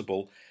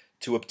possible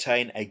to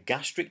obtain a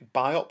gastric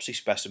biopsy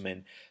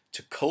specimen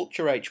to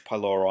culture H.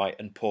 pylori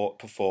and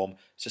perform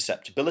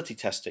susceptibility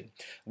testing.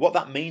 What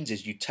that means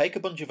is you take a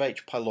bunch of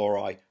H.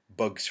 pylori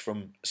bugs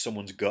from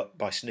someone's gut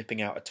by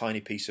snipping out a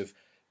tiny piece of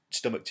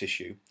stomach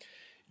tissue,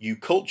 you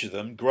culture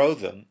them, grow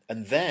them,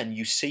 and then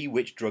you see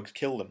which drugs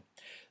kill them.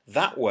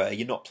 That way,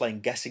 you're not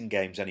playing guessing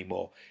games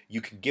anymore.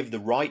 You can give the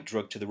right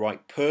drug to the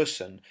right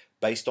person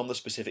based on the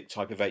specific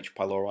type of H.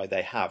 pylori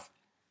they have.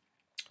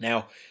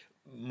 Now,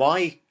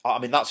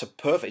 that's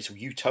it's a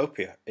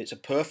utopia. It's a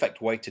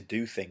perfect way to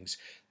do things.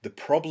 The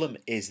problem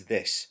is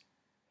this.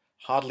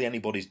 Hardly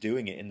anybody's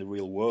doing it in the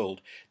real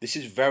world. This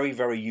is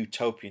very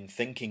utopian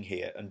thinking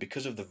here, and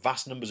because of the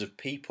vast numbers of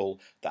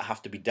people that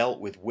have to be dealt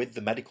with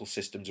the medical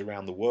systems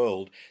around the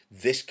world,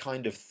 this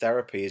kind of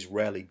therapy is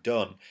rarely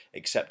done,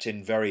 except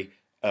in very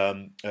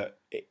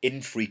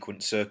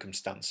infrequent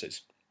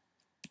circumstances.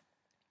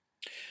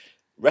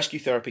 Rescue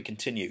therapy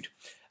continued.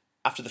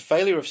 After the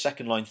failure of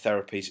second-line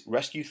therapies,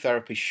 rescue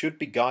therapy should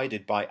be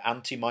guided by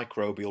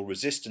antimicrobial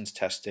resistance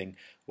testing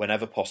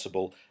whenever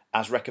possible,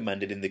 as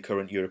recommended in the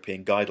current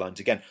European guidelines.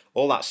 Again,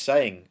 all that's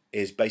saying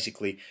is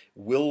basically,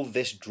 will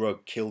this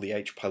drug kill the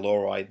H.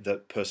 pylori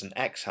that person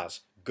X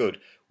has? Good.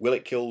 Will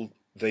it kill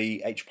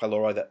the H.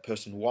 pylori that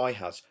person Y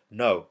has?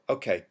 No.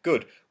 Okay,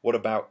 good. What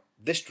about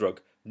this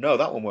drug? No,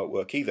 that one won't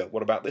work either.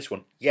 What about this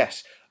one?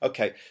 Yes.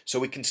 Okay, so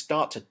we can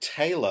start to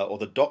tailor, or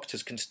the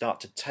doctors can start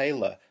to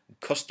tailor and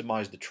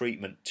customize the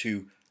treatment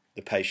to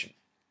the patient.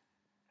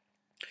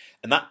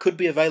 And that could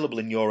be available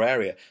in your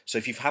area. So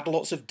if you've had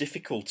lots of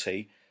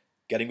difficulty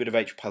getting rid of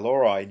H.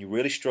 pylori and you're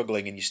really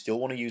struggling and you still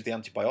want to use the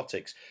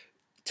antibiotics,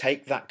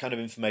 take that kind of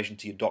information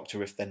to your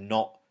doctor if they're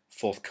not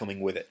forthcoming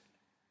with it.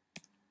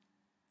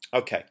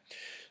 Okay,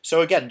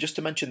 so again, just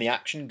to mention the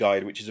action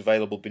guide, which is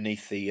available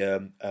beneath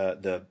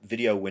the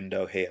video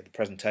window here, the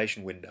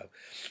presentation window,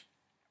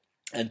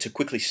 and to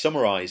quickly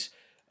summarize,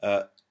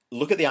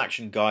 look at the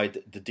action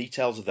guide, the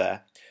details are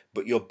there,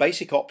 but your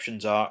basic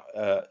options are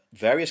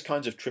various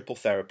kinds of triple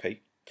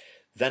therapy.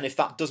 Then if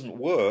that doesn't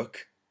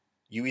work,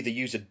 you either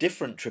use a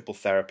different triple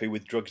therapy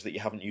with drugs that you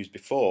haven't used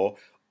before,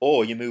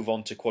 or you move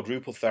on to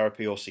quadruple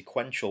therapy or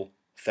sequential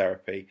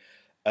therapy,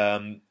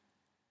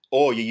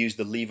 or you use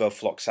the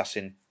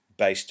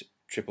levofloxacin-based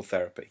triple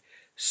therapy.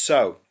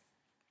 So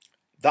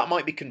that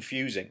might be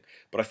confusing,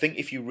 but I think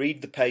if you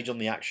read the page on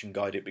the action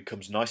guide, it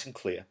becomes nice and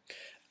clear.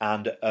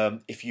 And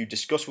if you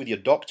discuss with your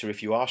doctor,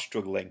 if you are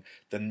struggling,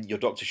 then your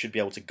doctor should be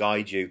able to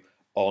guide you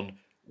on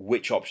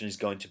which option is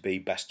going to be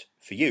best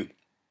for you.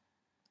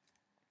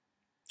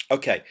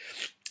 Okay,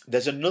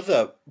 there's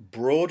another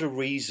broader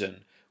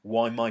reason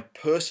why my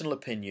personal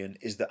opinion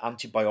is that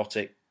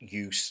antibiotic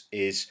use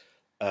is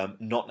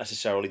not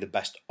necessarily the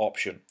best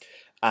option.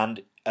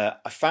 And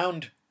I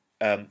found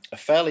a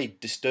fairly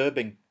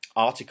disturbing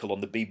article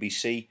on the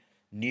BBC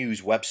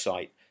News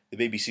website. The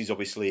BBC is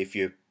obviously, if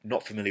you're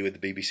not familiar with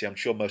the BBC, I'm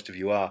sure most of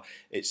you are,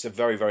 it's a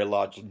very, very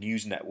large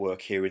news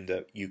network here in the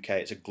UK.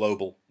 It's a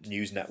global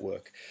news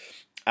network.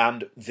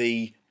 And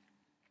the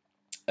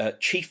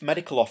Chief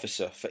Medical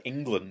Officer for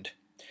England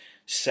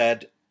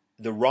said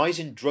the rise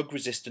in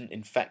drug-resistant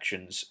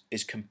infections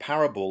is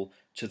comparable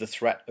to the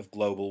threat of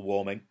global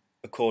warming,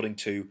 according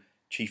to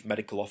Chief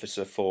Medical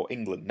Officer for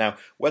England. Now,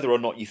 whether or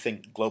not you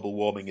think global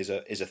warming is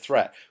a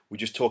threat, we're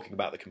just talking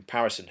about the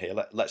comparison here.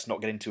 Let's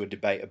not get into a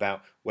debate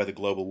about whether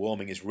global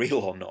warming is real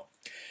or not.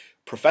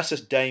 Professor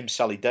Dame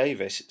Sally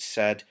Davis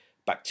said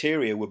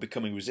bacteria were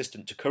becoming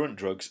resistant to current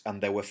drugs and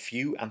there were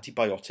few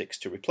antibiotics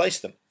to replace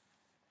them.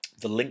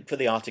 The link for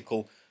the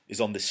article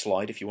is on this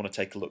slide if you want to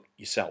take a look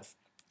yourself.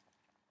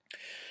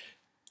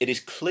 It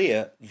is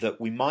clear that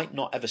we might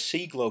not ever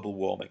see global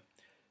warming.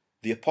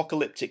 The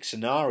apocalyptic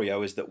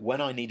scenario is that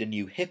when I need a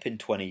new hip in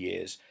 20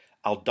 years,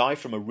 I'll die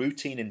from a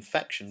routine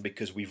infection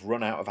because we've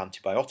run out of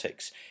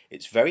antibiotics.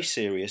 It's very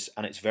serious,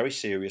 and it's very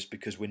serious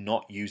because we're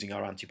not using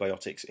our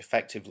antibiotics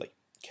effectively.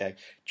 Okay,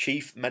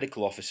 Chief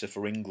Medical Officer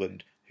for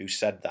England who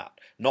said that,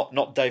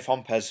 not Dave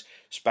Hompes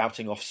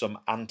spouting off some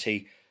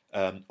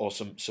or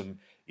some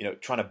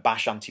trying to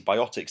bash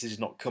antibiotics. This is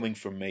not coming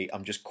from me.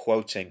 I'm just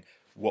quoting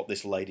what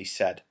this lady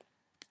said.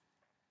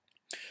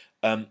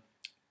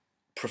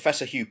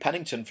 Professor Hugh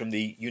Pennington from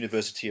the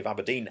University of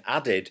Aberdeen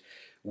added,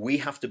 "We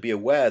have to be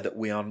aware that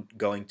we aren't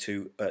going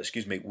to.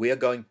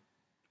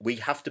 We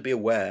have to be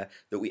aware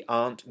that we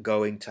aren't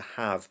going to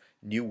have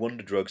new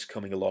wonder drugs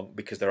coming along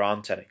because there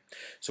aren't any."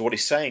 So what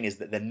he's saying is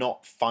that they're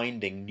not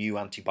finding new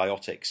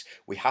antibiotics.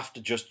 We have to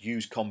just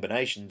use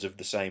combinations of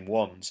the same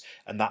ones,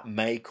 and that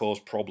may cause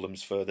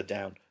problems further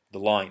down the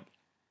line.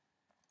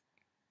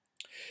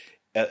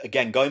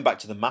 Again, going back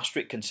to the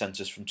Maastricht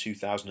Consensus from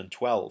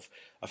 2012,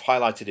 I've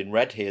highlighted in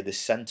red here this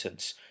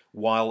sentence: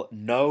 while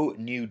no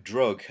new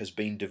drug has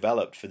been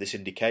developed for this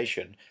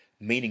indication,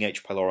 meaning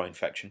H. pylori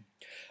infection,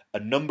 a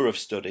number of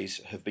studies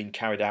have been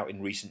carried out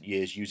in recent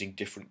years using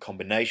different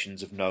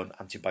combinations of known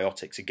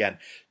antibiotics. Again,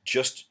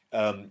 just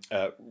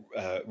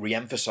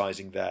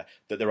re-emphasizing there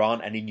that there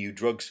aren't any new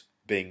drugs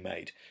being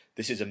made.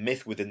 This is a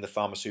myth within the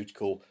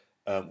pharmaceutical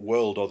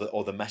world,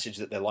 or the message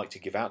that they like to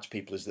give out to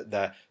people is that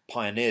they're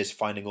pioneers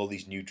finding all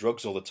these new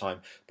drugs all the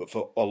time. But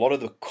for a lot of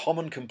the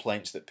common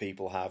complaints that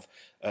people have,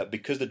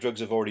 because the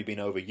drugs have already been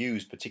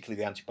overused,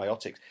 particularly the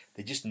antibiotics,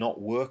 they're just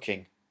not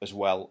working as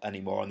well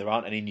anymore, and there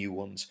aren't any new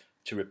ones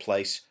to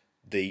replace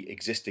the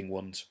existing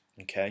ones.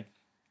 Okay.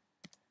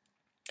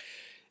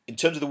 In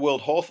terms of the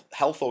World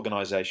Health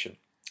Organization,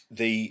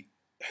 the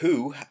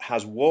WHO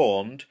has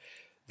warned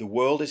the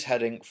world is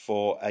heading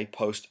for a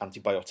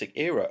post-antibiotic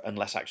era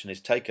unless action is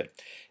taken.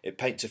 It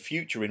paints a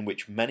future in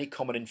which many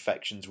common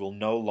infections will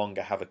no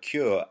longer have a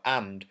cure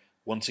and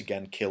once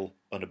again kill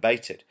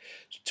unabated.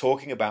 So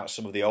talking about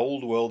some of the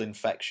old world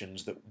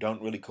infections that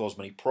don't really cause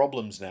many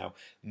problems now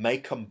may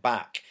come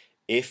back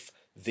if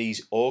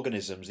these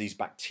organisms, these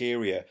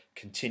bacteria,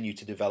 continue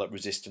to develop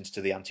resistance to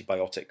the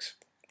antibiotics.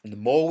 And the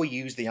more we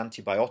use the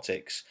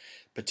antibiotics,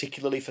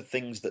 particularly for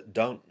things that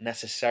don't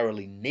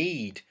necessarily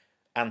need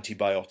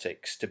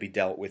antibiotics to be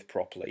dealt with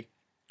properly,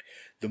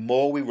 the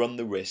more we run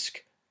the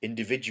risk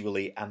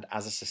individually and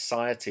as a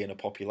society and a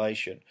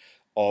population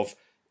of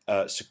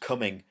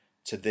succumbing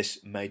to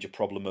this major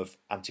problem of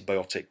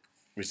antibiotic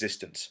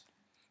resistance.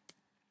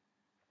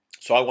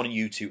 So I want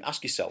you to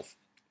ask yourself,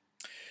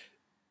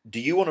 do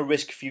you want to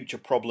risk future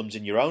problems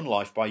in your own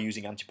life by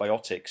using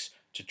antibiotics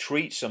to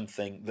treat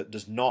something that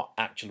does not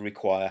actually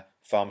require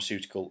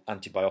pharmaceutical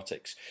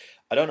antibiotics?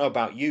 I don't know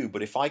about you,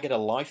 but if I get a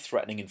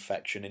life-threatening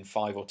infection in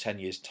 5 or 10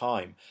 years'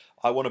 time,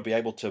 I want to be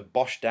able to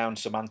bosh down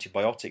some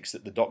antibiotics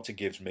that the doctor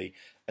gives me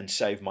and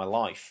save my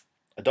life.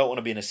 I don't want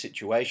to be in a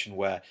situation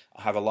where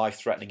I have a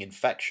life-threatening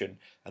infection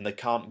and they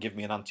can't give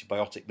me an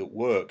antibiotic that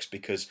works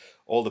because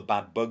all the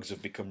bad bugs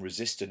have become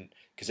resistant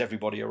because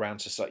everybody around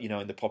society,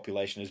 in the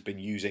population has been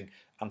using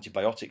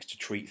antibiotics to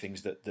treat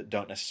things that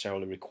don't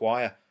necessarily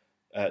require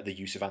the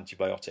use of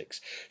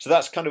antibiotics. So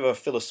that's kind of a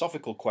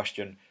philosophical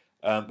question,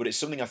 but it's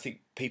something I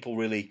think people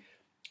really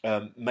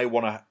may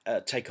want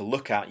to take a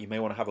look at. You may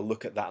want to have a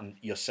look at that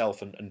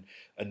yourself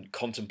and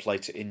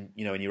contemplate it in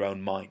your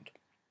own mind.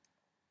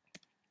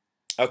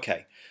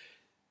 Okay,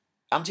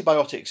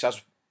 antibiotics,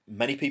 as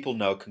many people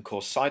know, can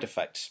cause side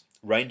effects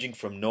ranging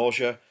from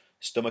nausea,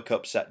 stomach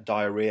upset,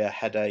 diarrhea,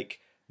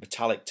 headache,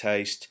 metallic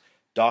taste,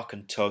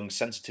 darkened tongue,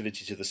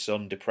 sensitivity to the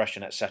sun,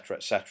 depression, etc.,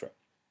 etc.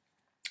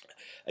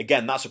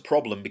 Again, that's a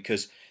problem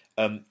because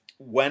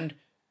when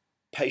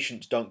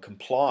patients don't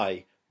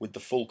comply with the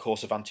full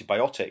course of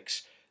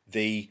antibiotics,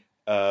 the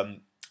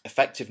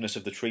effectiveness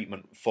of the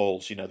treatment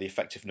falls, the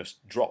effectiveness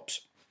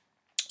drops.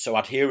 So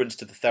adherence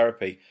to the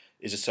therapy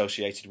is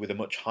associated with a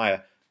much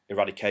higher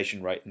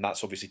eradication rate, and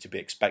that's obviously to be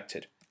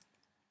expected.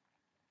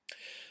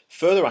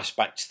 Further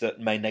aspects that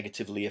may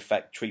negatively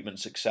affect treatment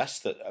success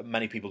that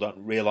many people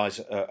don't realise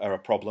are a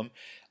problem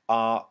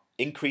are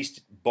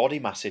increased body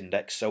mass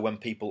index, so when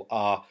people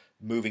are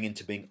moving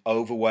into being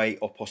overweight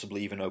or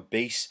possibly even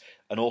obese,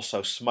 and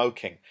also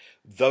smoking.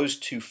 Those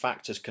two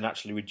factors can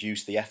actually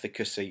reduce the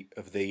efficacy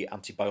of the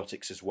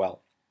antibiotics as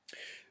well.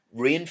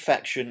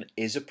 Reinfection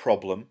is a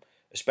problem,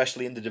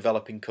 especially in the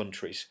developing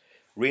countries.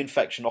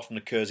 Reinfection often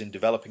occurs in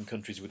developing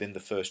countries within the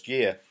first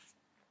year.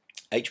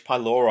 H.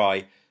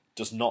 pylori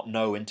does not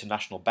know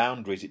international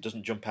boundaries. It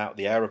doesn't jump out of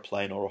the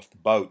aeroplane or off the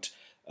boat.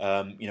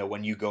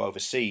 When you go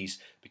overseas,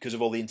 because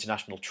of all the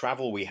international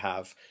travel we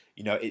have,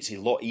 it's a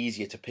lot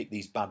easier to pick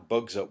these bad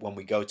bugs up when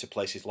we go to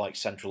places like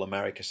Central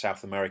America,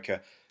 South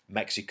America,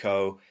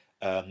 Mexico,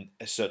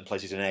 certain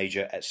places in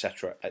Asia,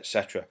 etc.,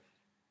 etc.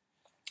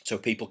 So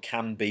people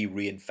can be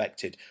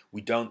reinfected.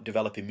 We don't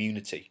develop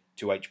immunity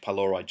to H.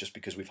 pylori just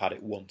because we've had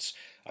it once.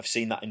 I've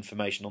seen that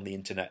information on the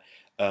internet.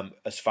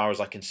 As far as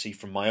I can see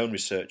from my own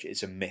research,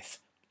 it's a myth.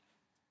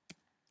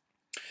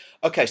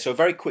 Okay, so a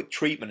very quick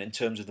treatment in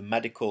terms of the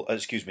medical,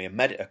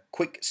 a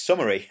quick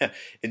summary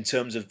in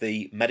terms of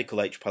the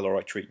medical H.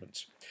 pylori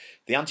treatments.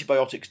 The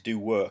antibiotics do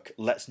work.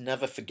 Let's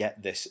never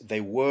forget this. They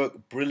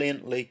work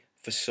brilliantly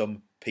for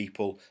some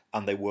people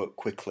and they work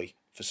quickly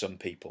for some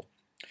people.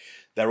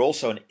 They're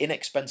also an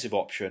inexpensive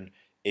option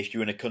if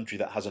you're in a country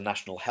that has a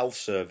national health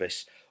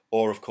service,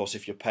 or of course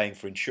if you're paying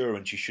for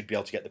insurance, you should be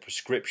able to get the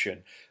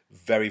prescription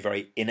very,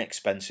 very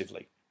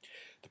inexpensively.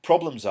 The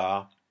problems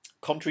are,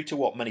 contrary to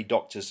what many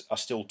doctors are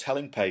still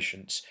telling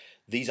patients,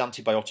 these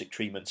antibiotic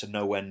treatments are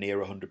nowhere near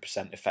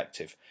 100%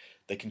 effective.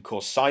 They can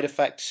cause side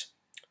effects.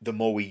 The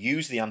more we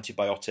use the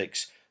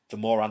antibiotics, the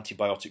more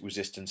antibiotic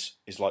resistance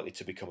is likely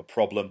to become a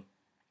problem.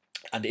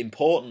 And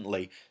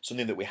importantly,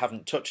 something that we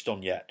haven't touched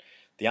on yet,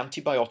 the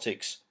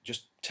antibiotics,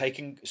 just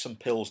taking some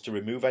pills to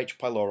remove H.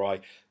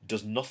 pylori,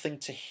 does nothing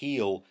to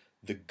heal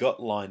the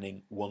gut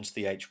lining once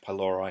the H.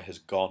 pylori has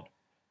gone.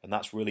 And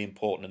that's really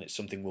important, and it's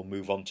something we'll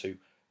move on to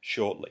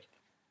shortly.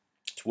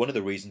 It's one of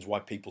the reasons why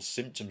people's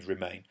symptoms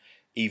remain,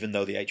 even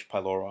though the H.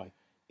 pylori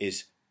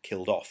is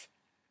killed off.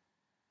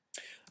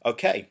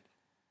 Okay,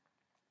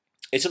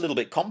 it's a little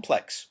bit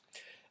complex.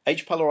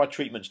 H. pylori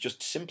treatment's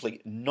just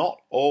simply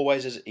not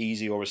always as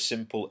easy or as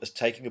simple as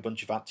taking a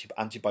bunch of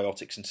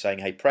antibiotics and saying,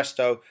 hey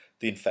presto,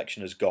 the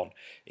infection has gone.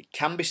 It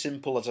can be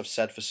simple, as I've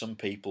said, for some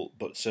people,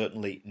 but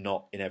certainly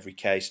not in every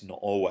case, not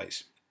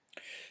always.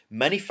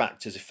 Many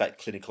factors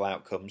affect clinical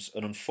outcomes,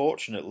 and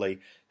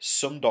unfortunately,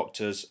 some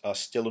doctors are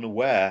still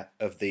unaware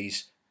of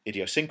these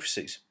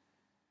idiosyncrasies.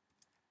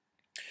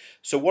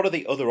 So what are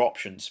the other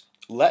options?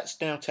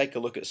 Let's now take a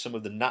look at some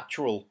of the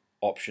natural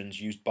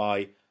options used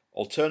by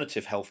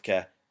alternative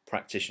healthcare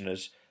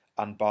practitioners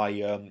and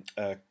by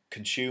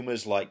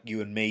consumers like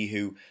you and me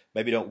who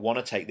maybe don't want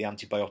to take the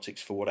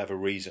antibiotics for whatever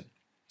reason.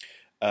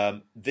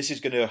 This is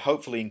going to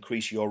hopefully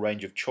increase your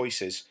range of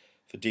choices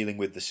for dealing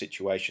with the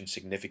situation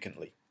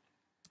significantly.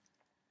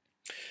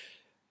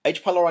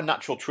 H. pylori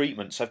natural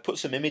treatments, I've put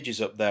some images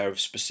up there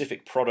of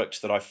specific products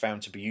that I've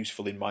found to be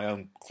useful in my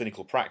own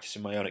clinical practice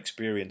and my own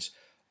experience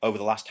over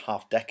the last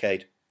half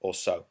decade or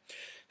so.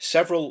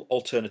 Several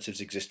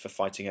alternatives exist for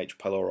fighting H.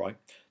 pylori.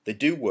 They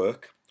do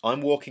work.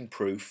 I'm walking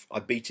proof. I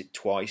beat it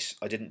twice.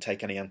 I didn't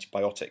take any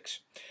antibiotics.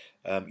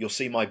 You'll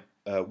see one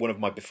of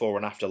my before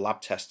and after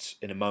lab tests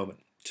in a moment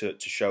to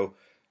show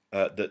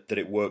that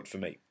it worked for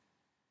me.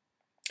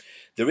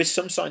 There is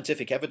some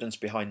scientific evidence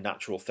behind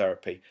natural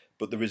therapy,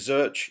 but the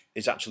research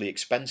is actually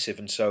expensive,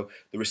 and so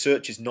the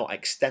research is not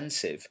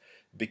extensive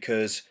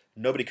because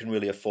nobody can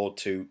really afford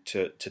to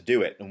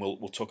do it, and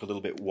we'll talk a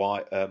little bit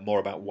more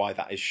about why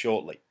that is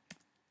shortly.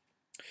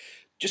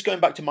 Just going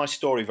back to my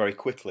story very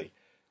quickly,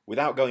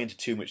 without going into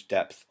too much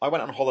depth, I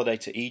went on holiday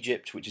to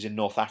Egypt, which is in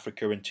North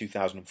Africa, in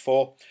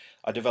 2004.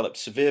 I developed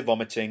severe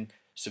vomiting,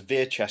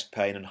 severe chest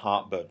pain and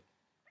heartburn.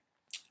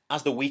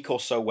 As the week or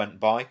so went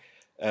by,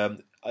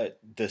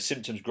 the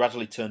symptoms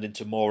gradually turned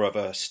into more of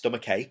a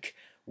stomach ache,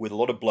 with a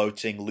lot of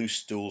bloating, loose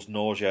stools,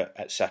 nausea,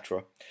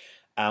 etc.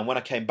 And when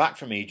I came back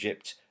from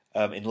Egypt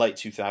in late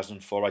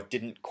 2004, I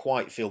didn't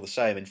quite feel the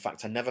same. In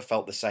fact, I never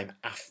felt the same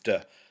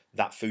after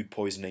that food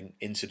poisoning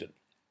incident.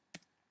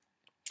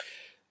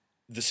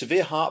 The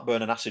severe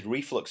heartburn and acid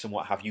reflux and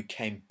what have you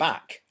came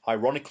back,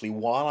 ironically,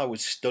 while I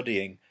was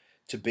studying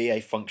to be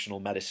a functional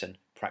medicine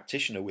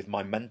practitioner with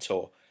my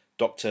mentor,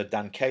 Dr.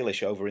 Dan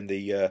Kalish, over in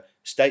the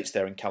States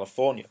there in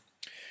California.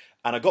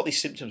 And I got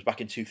these symptoms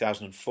back in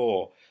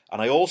 2004,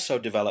 and I also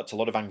developed a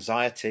lot of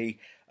anxiety.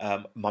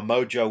 My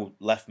mojo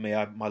left me,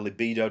 my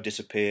libido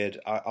disappeared,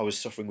 I was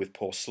suffering with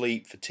poor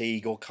sleep,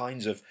 fatigue, all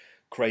kinds of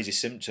crazy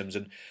symptoms,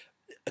 and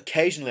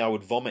occasionally I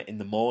would vomit in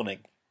the morning,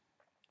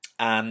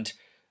 and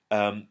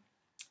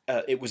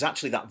it was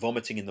actually that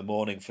vomiting in the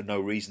morning for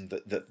no reason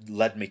that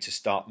led me to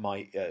start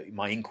my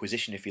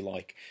inquisition, if you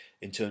like,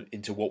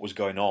 into what was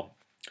going on.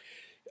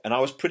 And I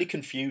was pretty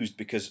confused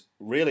because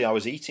really I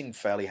was eating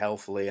fairly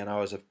healthily and I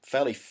was a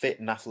fairly fit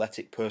and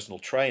athletic personal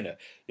trainer.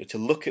 You know, to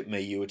look at me,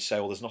 you would say,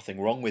 well, there's nothing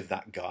wrong with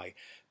that guy.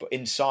 But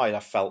inside I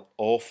felt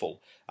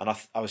awful. And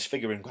I was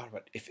figuring, God,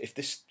 if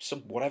this,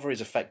 whatever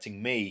is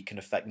affecting me can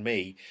affect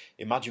me,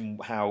 imagine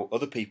how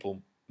other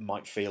people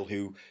might feel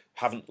who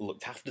haven't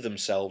looked after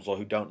themselves or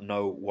who don't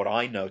know what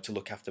I know to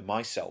look after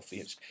myself.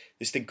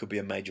 This thing could be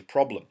a major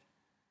problem.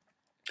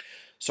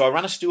 So I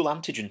ran a stool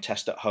antigen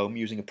test at home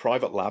using a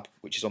private lab,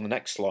 which is on the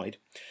next slide.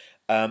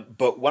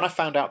 But when I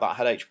found out that I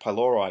had H.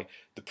 pylori,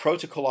 the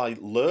protocol I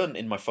learned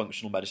in my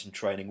functional medicine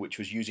training, which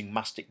was using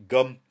mastic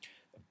gum,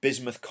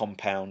 bismuth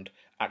compound,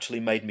 actually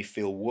made me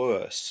feel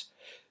worse.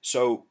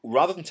 So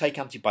rather than take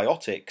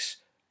antibiotics,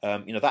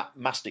 that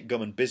mastic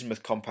gum and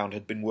bismuth compound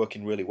had been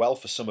working really well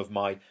for some of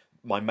my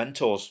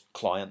mentor's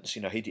clients.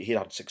 He'd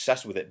had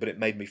success with it, but it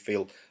made me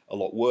feel a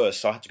lot worse.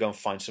 So I had to go and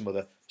find some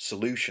other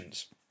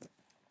solutions.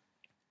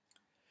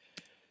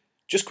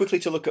 Just quickly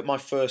to look at my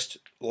first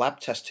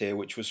lab test here,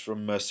 which was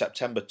from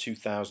September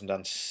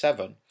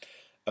 2007.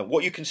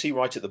 What you can see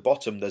right at the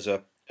bottom, there's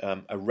a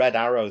red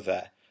arrow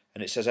there,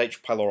 and it says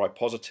H. pylori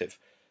positive.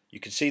 You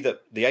can see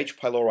that the H.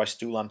 pylori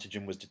stool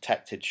antigen was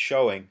detected,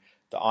 showing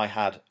that I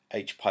had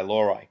H.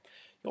 pylori.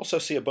 You also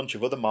see a bunch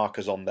of other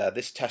markers on there.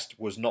 This test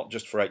was not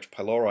just for H.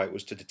 pylori, it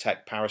was to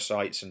detect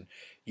parasites and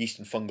yeast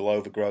and fungal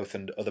overgrowth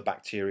and other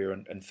bacteria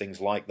and things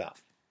like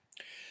that.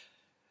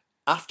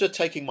 After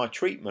taking my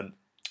treatment,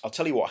 I'll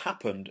tell you what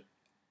happened.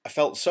 I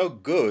felt so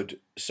good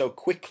so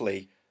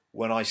quickly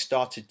when I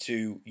started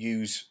to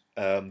use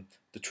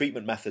the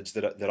treatment methods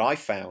that I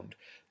found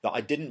that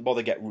I didn't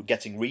bother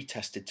getting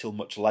retested till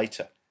much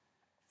later.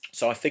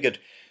 So I figured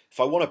if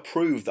I want to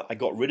prove that I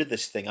got rid of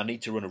this thing, I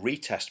need to run a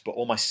retest, but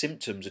all my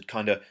symptoms had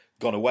kind of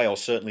gone away, or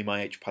certainly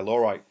my H.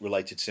 pylori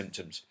related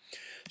symptoms.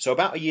 So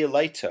about a year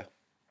later,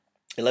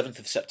 11th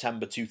of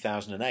September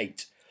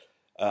 2008,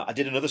 I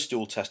did another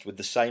stool test with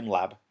the same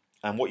lab,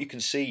 and what you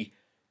can see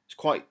is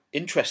quite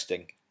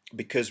interesting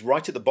because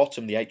right at the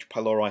bottom the H.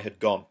 pylori had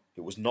gone.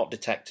 It was not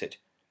detected.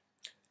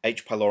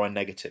 H. pylori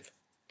negative,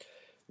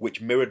 which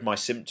mirrored my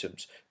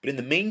symptoms. But in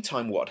the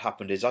meantime, what had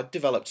happened is I'd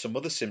developed some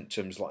other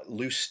symptoms like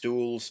loose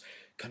stools,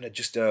 kind of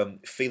just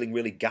feeling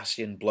really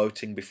gassy and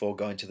bloating before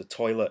going to the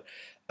toilet,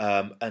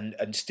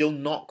 and still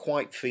not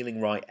quite feeling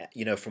right,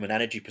 from an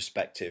energy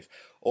perspective.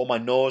 All my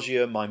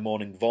nausea, my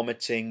morning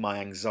vomiting, my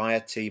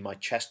anxiety, my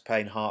chest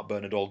pain,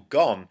 heartburn had all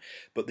gone,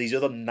 but these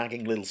other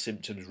nagging little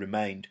symptoms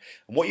remained.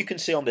 And what you can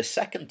see on this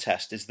second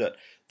test is that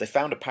they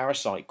found a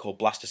parasite called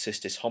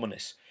Blastocystis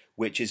hominis,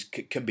 which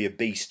can be a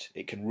beast.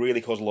 It can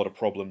really cause a lot of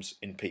problems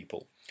in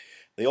people.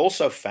 They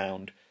also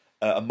found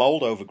a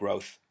mold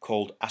overgrowth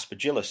called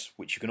Aspergillus,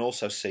 which you can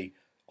also see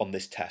on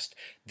this test.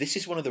 This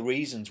is one of the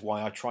reasons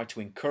why I try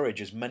to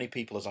encourage as many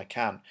people as I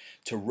can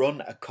to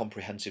run a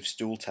comprehensive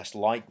stool test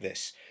like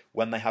this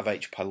when they have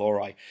H.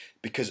 pylori,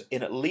 because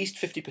in at least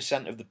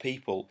 50% of the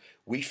people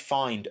we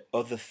find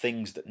other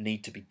things that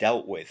need to be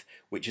dealt with,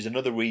 which is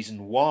another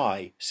reason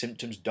why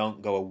symptoms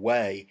don't go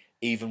away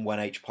even when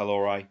H.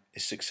 pylori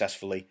is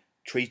successfully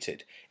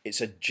treated. It's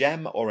a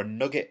gem or a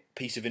nugget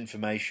piece of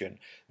information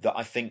that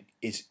I think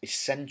is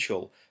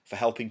essential for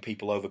helping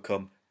people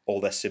overcome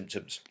all their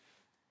symptoms.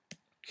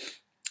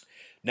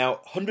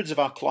 Now, hundreds of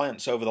our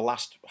clients over the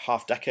last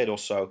half decade or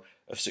so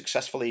have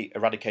successfully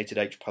eradicated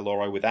H.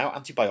 pylori without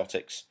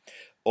antibiotics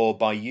or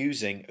by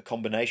using a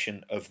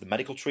combination of the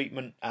medical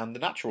treatment and the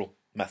natural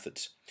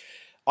methods.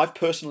 I've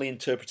personally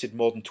interpreted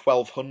more than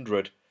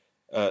 1,200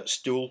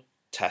 stool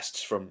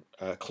tests from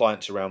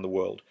clients around the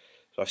world.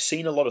 So I've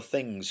seen a lot of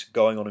things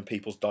going on in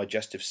people's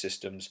digestive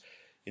systems.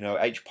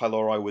 H.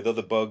 pylori with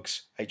other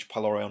bugs, H.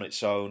 pylori on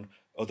its own,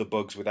 other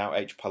bugs without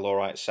H.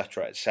 pylori,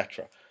 etc.,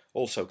 etc.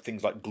 Also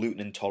things like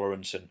gluten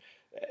intolerance and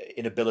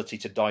inability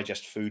to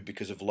digest food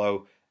because of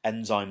low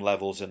enzyme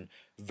levels and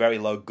very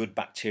low good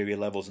bacteria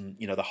levels, and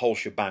the whole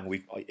shebang.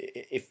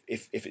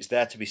 If it's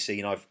there to be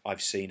seen,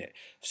 I've seen it.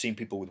 I've seen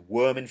people with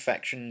worm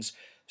infections,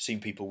 seen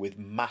people with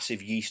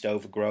massive yeast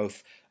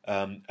overgrowth.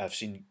 I've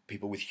seen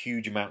people with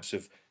huge amounts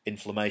of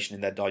inflammation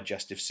in their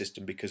digestive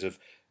system because of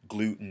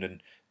gluten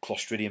and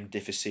Clostridium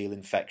difficile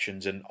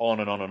infections, and on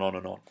and on and on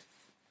and on.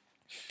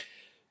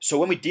 So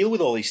when we deal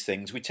with all these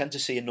things, we tend to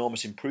see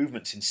enormous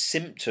improvements in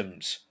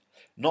symptoms,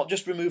 not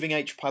just removing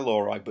H.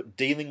 pylori, but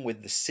dealing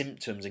with the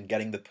symptoms and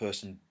getting the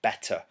person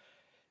better.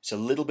 It's a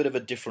little bit of a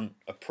different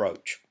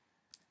approach.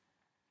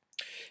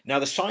 Now,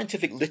 the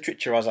scientific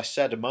literature, as I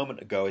said a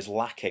moment ago, is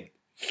lacking.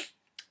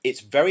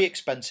 It's very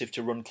expensive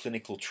to run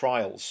clinical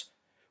trials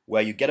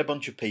where you get a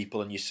bunch of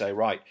people and you say,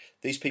 right,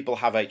 these people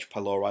have H.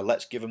 pylori,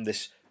 let's give them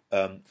this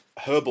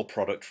herbal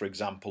product, for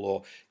example,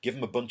 or give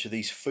them a bunch of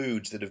these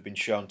foods that have been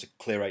shown to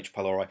clear H.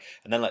 pylori,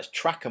 and then let's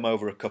track them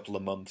over a couple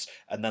of months,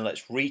 and then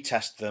let's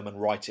retest them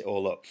and write it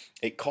all up.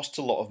 It costs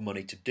a lot of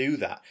money to do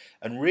that.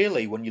 And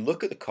really, when you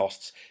look at the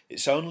costs,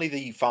 it's only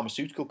the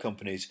pharmaceutical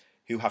companies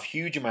who have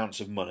huge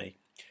amounts of money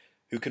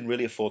who can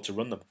really afford to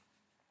run them.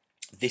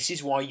 This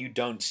is why you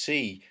don't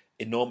see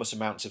enormous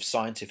amounts of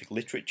scientific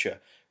literature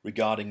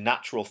regarding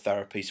natural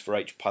therapies for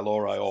H.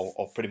 pylori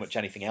or pretty much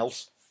anything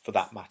else for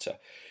that matter.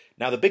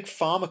 Now, the big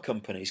pharma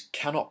companies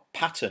cannot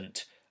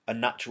patent a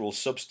natural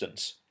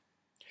substance.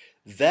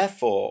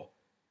 Therefore,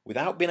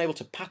 without being able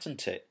to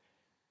patent it,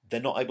 they're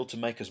not able to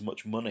make as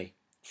much money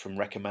from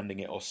recommending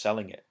it or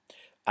selling it.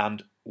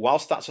 And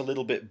whilst that's a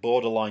little bit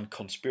borderline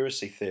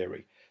conspiracy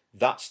theory,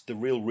 that's the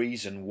real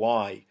reason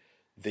why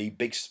the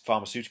big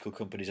pharmaceutical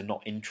companies are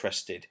not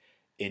interested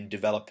in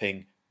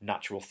developing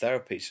natural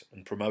therapies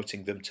and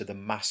promoting them to the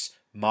mass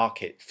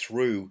market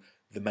through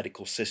the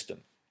medical system.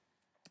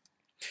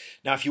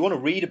 Now, if you want to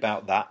read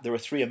about that, there are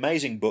 3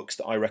 amazing books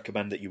that I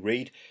recommend that you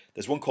read.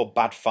 There's one called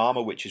Bad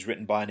Pharma, which is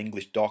written by an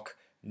English doc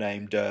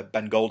named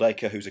Ben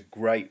Goldacre, who's a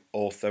great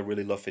author,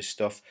 really love his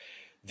stuff.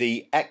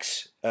 The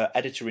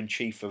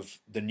ex-editor-in-chief of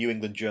the New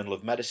England Journal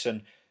of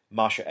Medicine,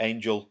 Marsha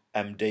Angel,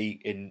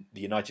 MD, in the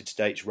United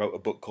States, wrote a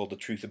book called The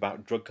Truth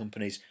About Drug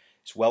Companies.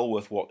 It's well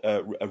worth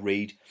a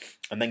read.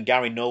 And then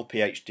Gary Null,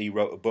 PhD,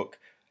 wrote a book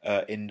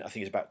in, I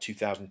think it's about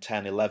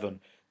 2010-11,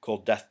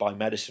 called Death by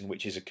Medicine,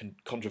 which is a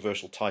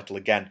controversial title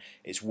again.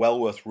 It's well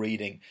worth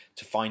reading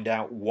to find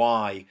out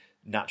why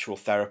natural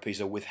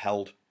therapies are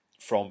withheld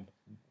from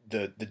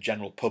the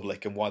general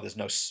public and why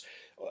there's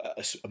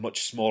a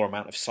much smaller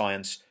amount of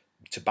science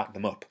to back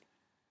them up.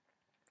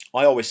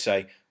 I always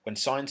say, when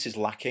science is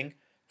lacking,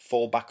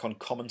 fall back on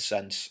common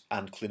sense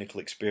and clinical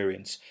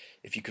experience.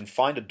 If you can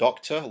find a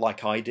doctor,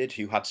 like I did,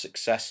 who had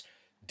success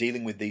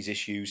dealing with these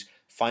issues,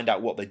 find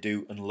out what they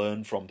do and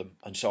learn from them.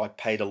 And so I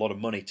paid a lot of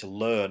money to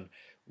learn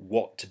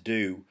what to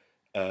do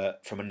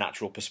from a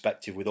natural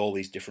perspective with all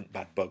these different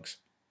bad bugs.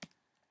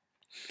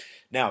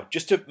 Now,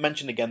 just to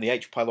mention again the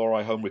H.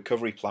 pylori home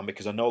recovery plan,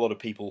 because I know a lot of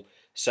people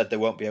said they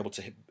won't be able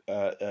to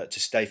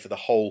stay for the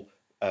whole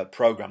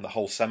program, the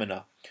whole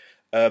seminar.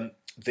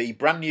 The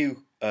brand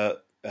new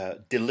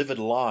delivered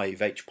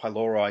live H.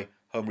 pylori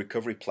home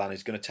recovery plan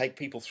is going to take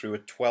people through a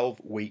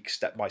 12-week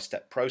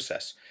step-by-step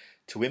process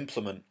to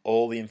implement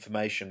all the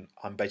information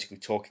I'm basically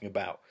talking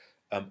about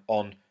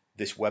on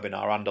this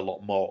webinar and a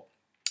lot more.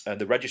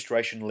 The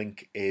registration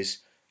link is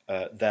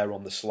there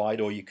on the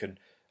slide, or you can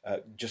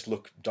just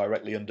look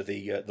directly under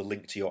the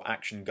link to your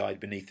action guide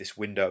beneath this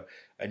window,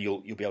 and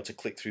you'll be able to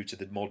click through to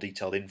the more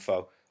detailed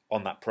info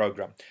on that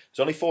program.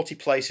 There's only 40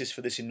 places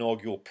for this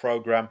inaugural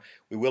program.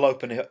 We will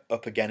open it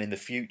up again in the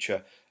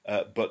future,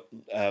 but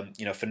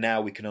for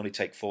now we can only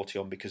take 40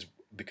 on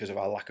because of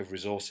our lack of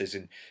resources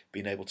in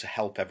being able to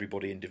help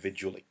everybody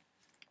individually.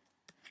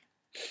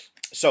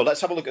 So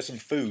let's have a look at some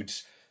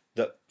foods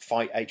that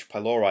fight H.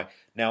 pylori.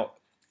 Now,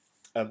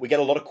 we get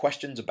a lot of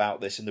questions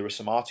about this, and there are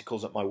some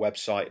articles at my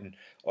website and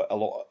a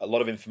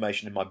lot of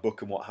information in my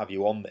book and what have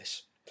you on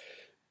this.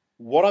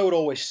 What I would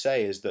always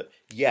say is that,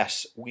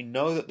 yes, we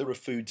know that there are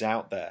foods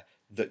out there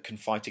that can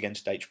fight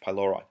against H.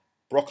 pylori.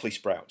 Broccoli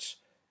sprouts,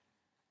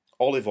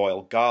 olive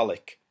oil,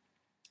 garlic,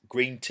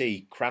 green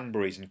tea,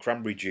 cranberries and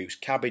cranberry juice,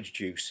 cabbage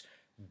juice,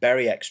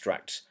 berry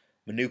extracts,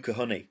 manuka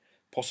honey,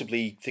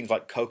 possibly things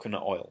like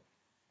coconut oil.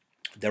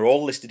 They're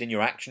all listed in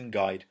your action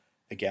guide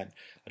again.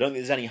 I don't think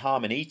there's any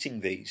harm in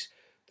eating these.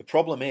 The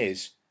problem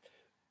is,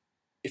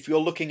 if you're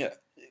looking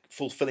at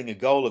fulfilling a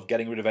goal of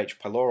getting rid of H.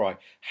 pylori,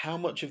 how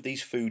much of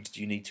these foods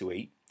do you need to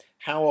eat?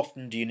 How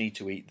often do you need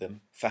to eat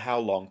them? For how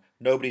long?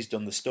 Nobody's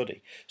done the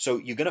study. So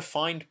you're going to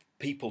find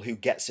people who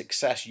get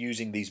success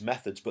using these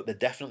methods, but they're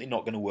definitely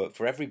not going to work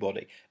for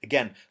everybody.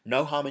 Again,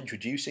 no harm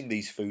introducing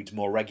these foods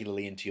more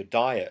regularly into your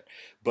diet,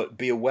 but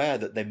be aware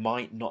that they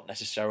might not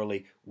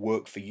necessarily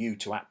work for you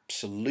to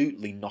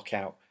absolutely knock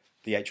out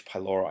the H.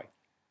 pylori.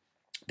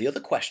 The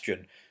other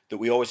question that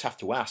we always have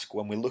to ask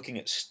when we're looking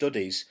at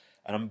studies,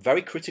 and I'm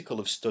very critical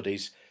of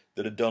studies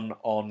that are done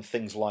on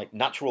things like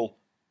natural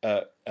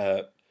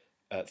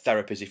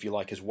therapies, if you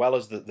like, as well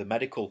as the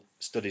medical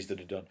studies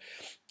that are done.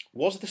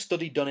 Was the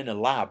study done in a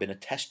lab, in a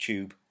test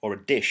tube or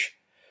a dish,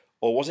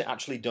 or was it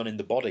actually done in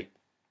the body?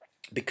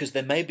 Because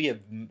there may be a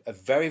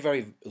very,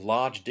 very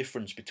large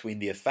difference between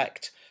the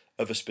effect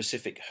of a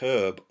specific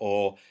herb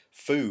or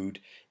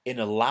food in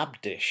a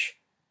lab dish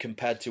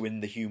compared to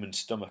in the human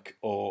stomach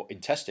or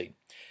intestine.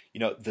 You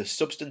know, the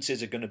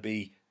substances are going to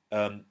be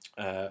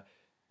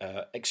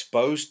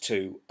exposed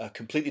to a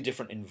completely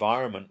different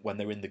environment when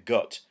they're in the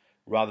gut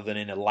rather than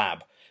in a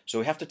lab. So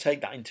we have to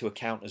take that into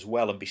account as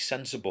well and be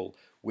sensible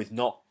with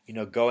not,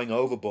 going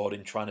overboard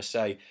in trying to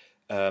say,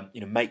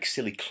 make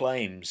silly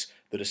claims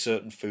that a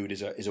certain food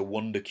is a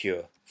wonder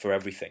cure for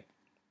everything.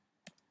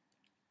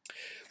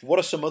 What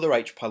are some other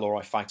H.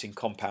 pylori fighting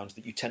compounds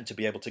that you tend to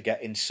be able to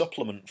get in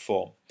supplement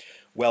form?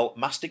 Well,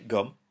 mastic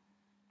gum.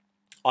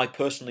 I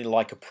personally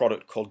like a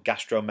product called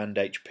GastroMend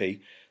HP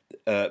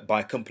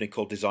by a company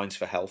called Designs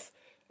for Health.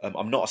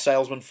 I'm not a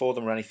salesman for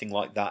them or anything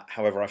like that.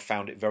 However, I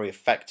found it very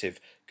effective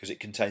because it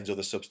contains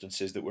other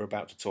substances that we're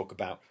about to talk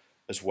about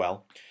as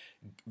well.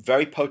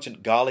 Very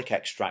potent garlic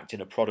extract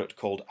in a product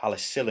called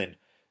alicillin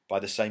by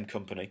the same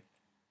company.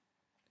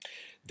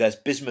 There's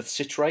bismuth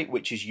citrate,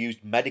 which is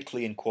used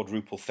medically in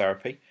quadruple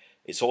therapy.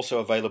 It's also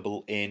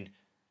available in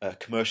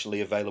commercially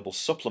available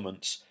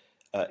supplements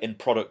in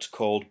products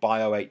called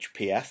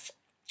BioHPF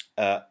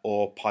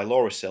or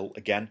Pylori.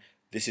 Again,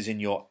 this is in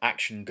your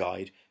action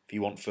guide if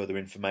you want further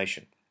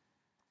information.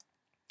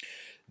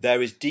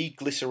 There is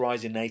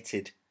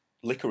deglycerinated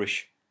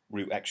licorice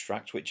root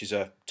extract, which is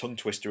a tongue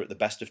twister at the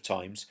best of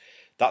times.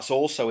 That's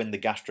also in the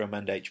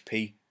GastroMend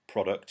HP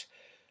product.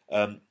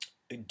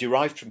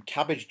 Derived from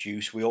cabbage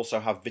juice, we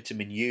also have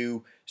vitamin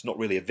U. It's not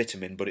really a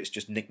vitamin, but it's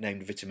just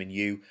nicknamed vitamin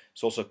U.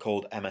 It's also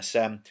called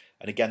MSM,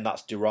 and again,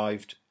 that's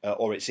derived,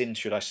 or it's in,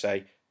 should I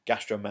say,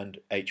 GastroMend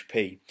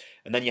HP.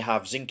 And then you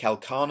have zinc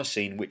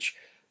L-carnosine, which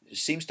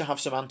seems to have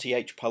some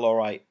anti-H.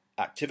 pylori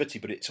activity,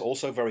 but it's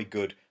also very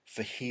good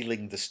for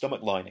healing the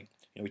stomach lining.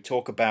 We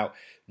talk about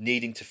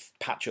needing to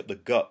patch up the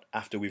gut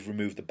after we've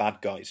removed the bad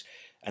guys,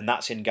 and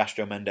that's in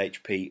GastroMend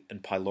HP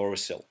and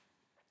Pylori.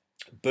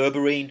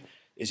 Berberine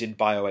is in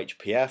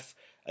BioHPF,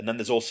 and then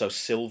there's also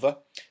silver.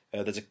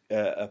 There's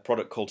a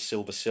product called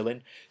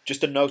silvercillin.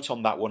 Just a note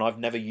on that one, I've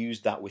never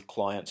used that with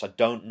clients. I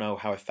don't know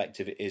how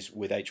effective it is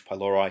with H.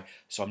 pylori,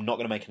 so I'm not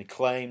going to make any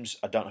claims.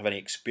 I don't have any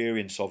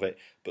experience of it,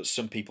 but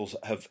some people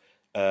have,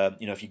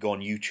 if you go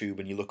on YouTube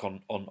and you look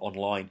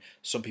online,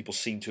 some people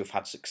seem to have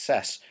had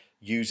success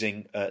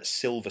using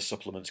silver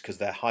supplements because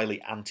they're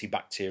highly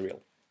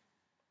antibacterial.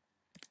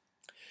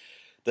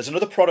 There's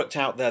another product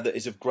out there that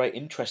is of great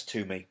interest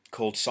to me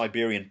called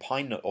Siberian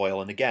pine nut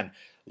oil, and again,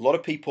 a lot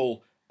of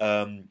people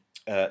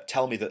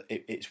tell me that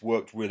it's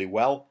worked really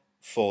well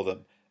for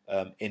them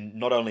in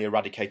not only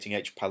eradicating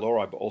H.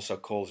 pylori but also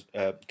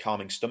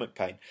calming stomach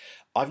pain.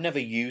 I've never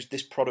used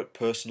this product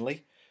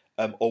personally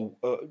or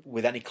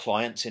with any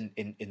clients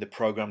in the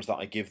programs that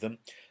I give them.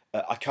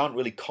 I can't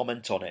really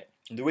comment on it.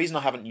 And the reason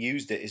I haven't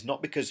used it is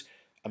not because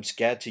I'm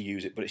scared to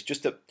use it, but it's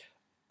just that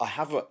I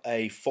have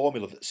a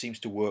formula that seems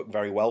to work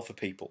very well for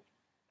people.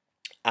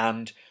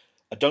 And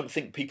I don't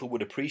think people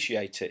would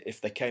appreciate it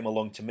if they came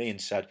along to me and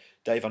said,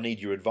 Dave, I need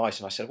your advice.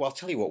 And I said, well, I'll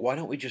tell you what, why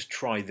don't we just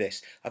try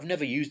this? I've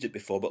never used it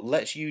before, but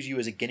let's use you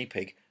as a guinea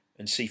pig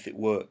and see if it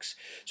works.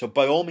 So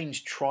by all means,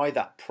 try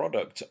that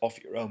product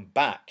off your own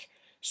back,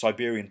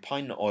 Siberian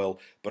pine nut oil.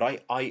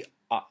 But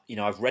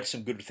I've read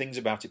some good things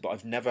about it, but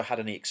I've never had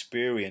any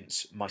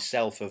experience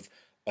myself of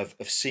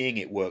seeing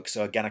it work.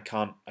 So again, I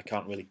can't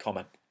really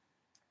comment.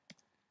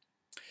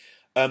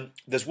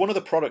 There's one other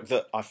product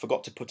that I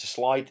forgot to put a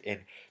slide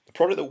in. The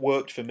product that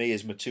worked for me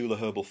is Matula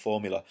Herbal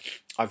Formula.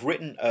 I've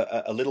written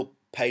a little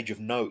page of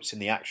notes in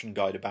the action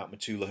guide about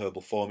Matula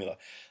Herbal Formula.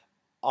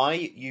 I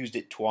used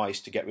it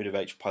twice to get rid of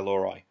H.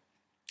 pylori.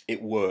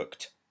 It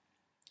worked.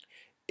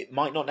 It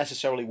might not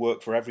necessarily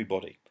work for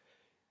everybody.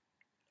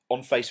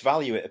 On face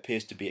value, it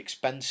appears to be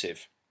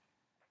expensive.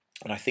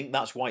 And I think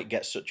that's why it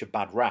gets such a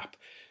bad rap.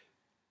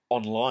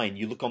 Online,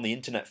 you look on the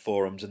internet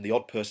forums and the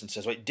odd person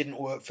says, well, it didn't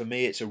work for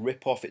me, it's a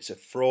rip-off, it's a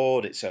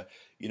fraud, it's a,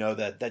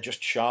 they're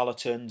just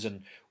charlatans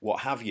and what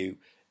have you.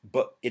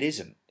 But it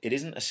isn't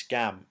a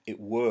scam. It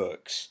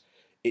works.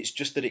 It's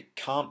just that it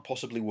can't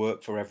possibly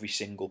work for every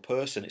single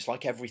person. It's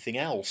like everything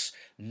else.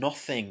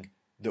 Nothing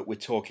that we're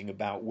talking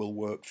about will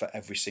work for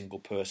every single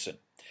person.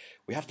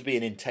 We have to be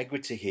in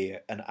integrity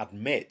here and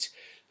admit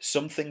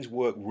some things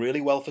work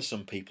really well for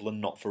some people and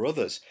not for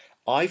others.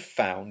 I've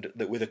found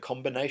that with a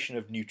combination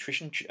of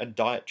nutrition and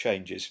diet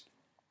changes,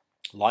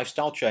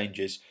 lifestyle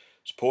changes,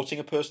 supporting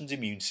a person's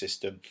immune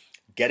system,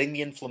 getting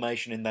the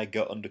inflammation in their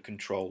gut under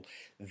control,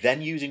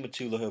 then using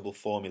Matula Herbal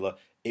Formula,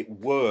 it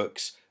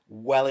works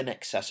well in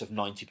excess of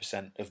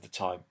 90% of the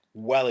time.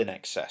 Well in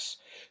excess.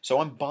 So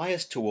I'm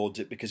biased towards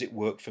it because it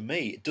worked for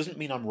me. It doesn't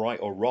mean I'm right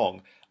or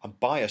wrong. I'm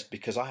biased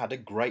because I had a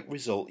great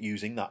result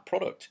using that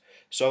product.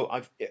 So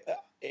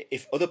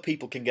if other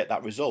people can get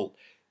that result,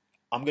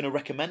 I'm going to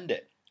recommend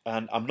it.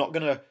 And I'm not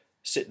going to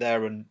sit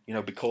there and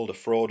be called a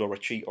fraud or a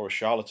cheat or a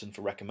charlatan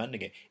for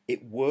recommending it.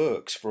 It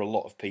works for a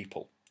lot of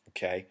people,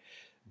 okay?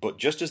 But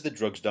just as the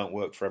drugs don't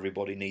work for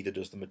everybody, neither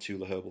does the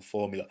Matula Herbal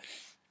Formula.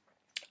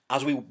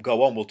 As we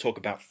go on, we'll talk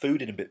about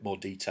food in a bit more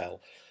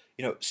detail.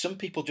 Some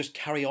people just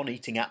carry on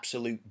eating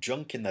absolute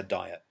junk in their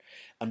diet.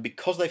 And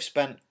because they've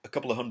spent a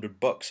couple of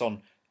 $100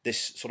 on this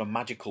sort of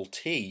magical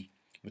tea,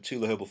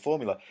 Matula Herbal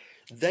Formula,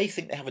 they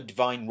think they have a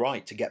divine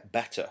right to get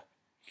better,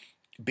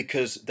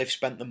 because they've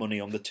spent the money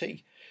on the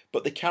tea.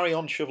 But they carry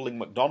on shoveling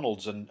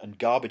McDonald's and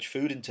garbage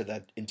food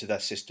into their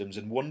systems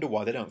and wonder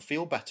why they don't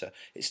feel better.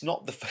 It's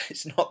not the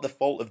it's not the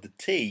fault of the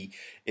tea.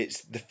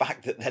 It's the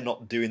fact that they're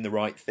not doing the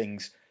right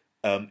things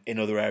in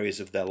other areas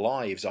of their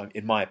lives,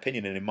 in my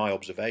opinion and in my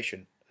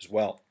observation as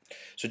well.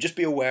 So just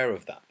be aware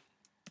of that.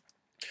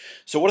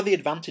 So what are the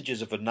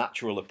advantages of a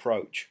natural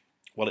approach?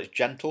 Well, it's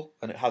gentle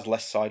and it has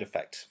less side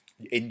effects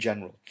in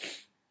general.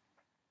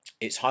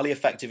 It's highly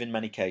effective in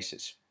many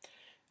cases.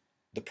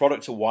 The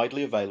products are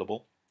widely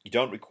available. You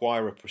don't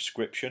require a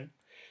prescription.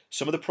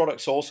 Some of the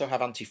products also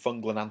have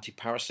antifungal and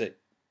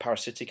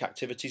antiparasitic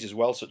activities as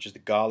well, such as the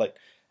garlic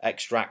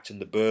extract and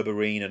the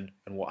berberine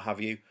and what have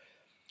you.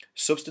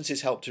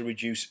 Substances help to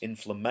reduce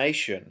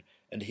inflammation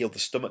and heal the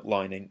stomach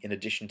lining in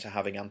addition to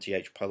having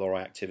anti-H.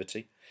 pylori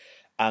activity.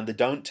 And they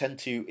don't tend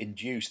to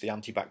induce the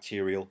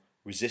antibacterial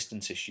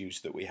resistance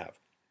issues that we have.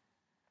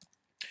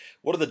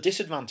 What are the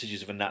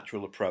disadvantages of a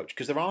natural approach?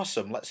 Because there are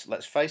some.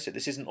 Let's face it.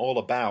 This isn't all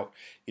about,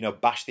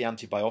 bash the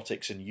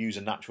antibiotics and use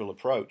a natural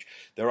approach.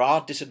 There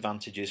are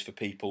disadvantages for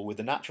people with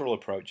the natural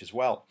approach as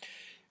well,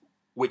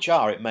 which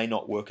are it may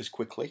not work as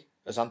quickly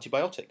as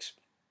antibiotics.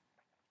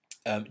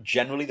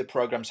 Generally, the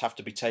programs have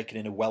to be taken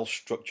in a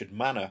well-structured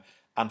manner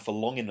and for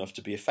long enough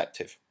to be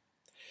effective.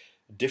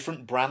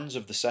 Different brands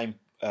of the same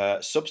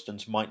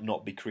substance might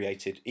not be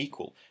created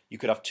equal. You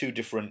could have two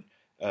different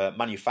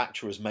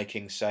manufacturers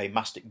making, say,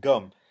 mastic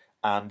gum,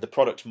 and the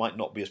products might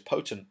not be as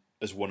potent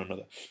as one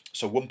another.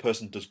 So one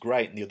person does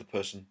great and the other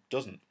person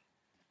doesn't.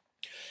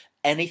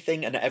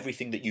 Anything and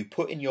everything that you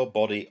put in your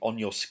body, on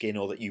your skin,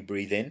 or that you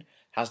breathe in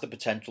has the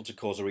potential to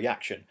cause a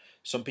reaction.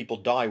 Some people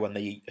die when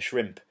they eat a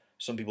shrimp.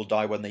 Some people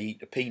die when they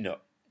eat a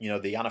peanut.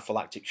 The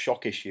anaphylactic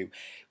shock issue.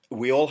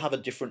 We all have a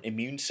different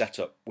immune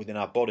setup within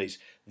our bodies.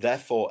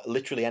 Therefore,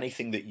 literally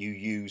anything that you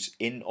use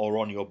in or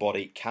on your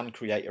body can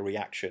create a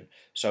reaction.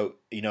 So,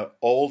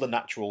 all the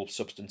natural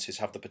substances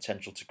have the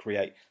potential to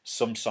create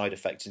some side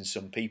effects in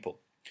some people.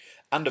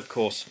 And of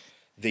course,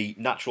 the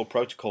natural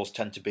protocols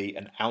tend to be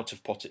an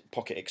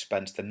out-of-pocket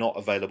expense. They're not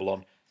available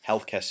on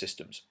healthcare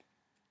systems.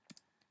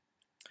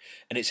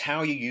 And it's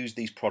how you use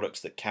these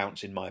products that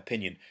counts, in my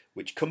opinion.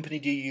 Which company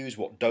do you use?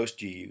 What dose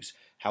do you use?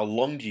 How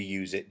long do you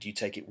use it? Do you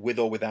take it with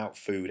or without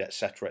food,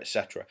 etc.,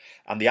 etc.?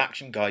 And the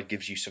action guide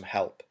gives you some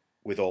help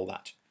with all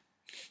that.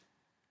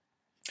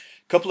 A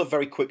couple of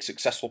very quick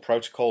successful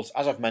protocols.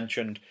 As I've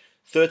mentioned,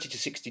 30 to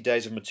 60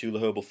 days of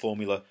Matula Herbal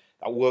Formula.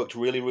 That worked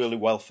really, really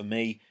well for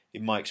me.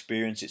 In my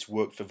experience, it's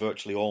worked for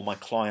virtually all my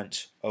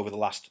clients over the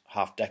last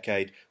half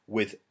decade,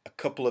 with a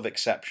couple of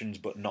exceptions,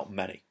 but not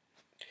many.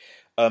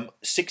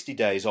 60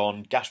 days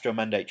on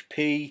Gastromend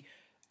HP,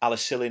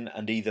 alicillin,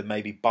 and either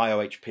maybe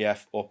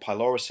Bio-HPF or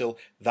Pylorosil.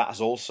 That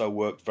has also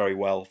worked very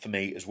well for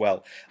me as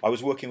well. I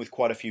was working with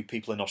quite a few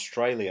people in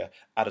Australia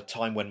at a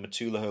time when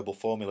Matula Herbal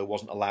Formula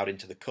wasn't allowed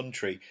into the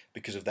country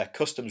because of their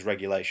customs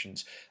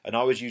regulations, and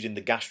I was using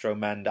the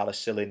Gastromend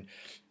alicillin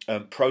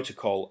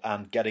protocol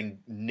and getting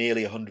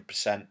nearly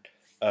 100%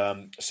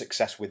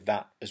 success with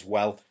that as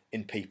well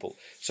in people.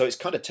 So it's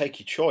kind of take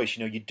your choice.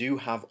 You do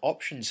have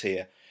options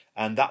here,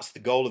 and that's the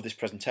goal of this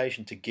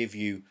presentation, to give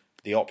you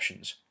the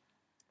options.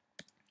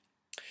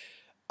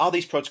 Are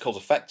these protocols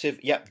effective?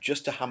 Yep,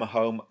 just to hammer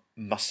home,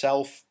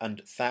 myself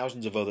and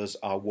thousands of others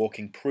are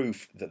walking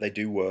proof that they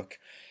do work.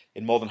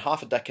 In more than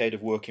half a decade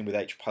of working with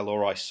H.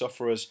 pylori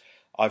sufferers,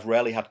 I've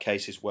rarely had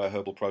cases where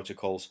herbal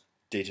protocols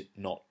did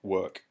not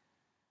work.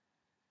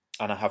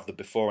 And I have the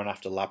before and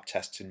after lab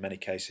tests in many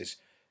cases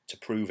to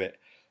prove it,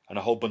 and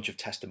a whole bunch of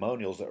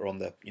testimonials that are on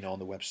the on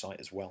the website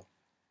as well.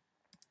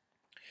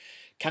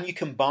 Can you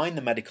combine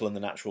the medical and the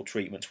natural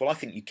treatments? Well, I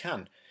think you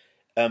can.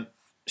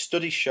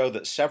 Studies show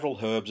that several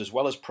herbs as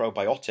well as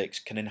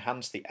probiotics can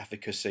enhance the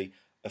efficacy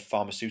of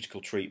pharmaceutical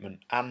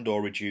treatment and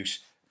or reduce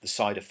the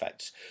side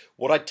effects.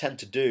 What I tend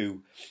to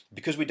do,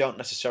 because we don't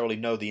necessarily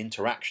know the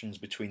interactions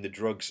between the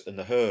drugs and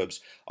the herbs,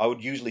 I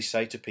would usually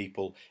say to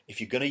people, if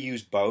you're going to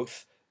use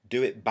both,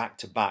 do it back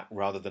to back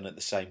rather than at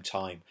the same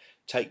time.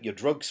 Take your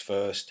drugs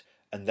first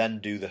and then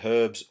do the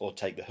herbs, or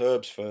take the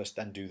herbs first,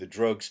 then do the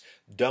drugs.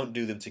 Don't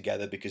do them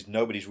together, because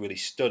nobody's really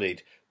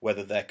studied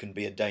whether there can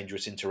be a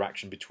dangerous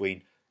interaction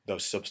between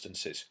those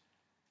substances.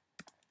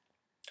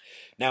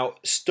 Now,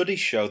 studies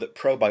show that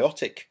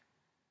probiotic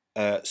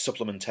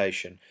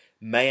supplementation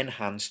may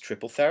enhance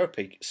triple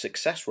therapy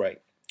success rate.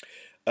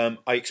 I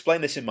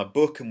explain this in my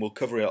book, and we'll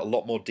cover it a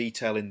lot more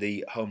detail in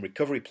the home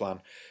recovery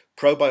plan.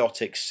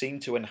 Probiotics seem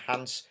to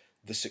enhance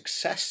the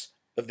success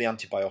of the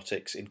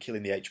antibiotics in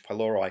killing the H.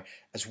 pylori,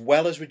 as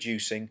well as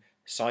reducing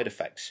side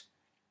effects.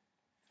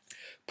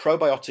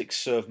 Probiotics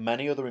serve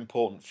many other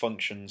important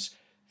functions,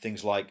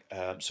 things like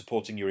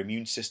supporting your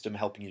immune system,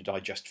 helping you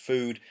digest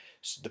food.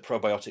 The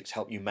probiotics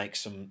help you make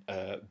some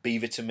B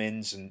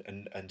vitamins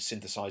and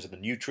synthesize other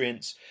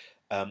nutrients.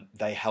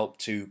 They help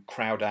to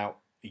crowd out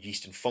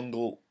yeast and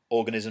fungal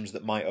organisms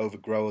that might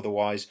overgrow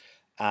otherwise,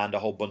 and a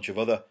whole bunch of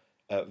other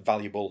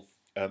valuable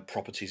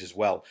properties as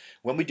well.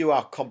 When we do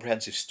our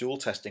comprehensive stool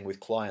testing with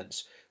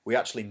clients, we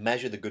actually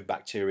measure the good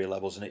bacteria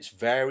levels, and it's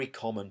very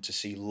common to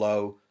see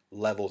low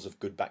levels of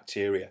good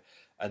bacteria.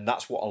 and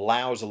that's what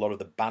allows a lot of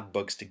the bad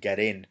bugs to get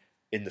in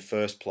the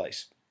first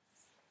place.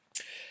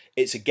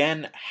 It's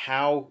again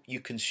how you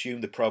consume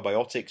the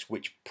probiotics.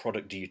 Which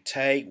product do you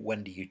take?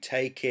 When do you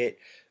take it?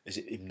 Is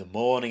it in the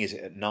morning? Is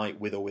it at night,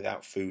 with or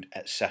without food,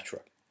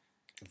 etc.?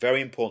 Very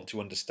important to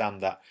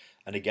understand that.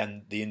 And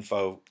again, the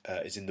info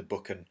is in the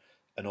book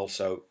and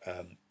also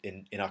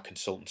in our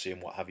consultancy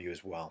and what have you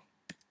as well.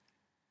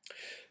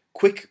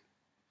 Quick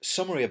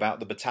summary about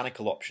the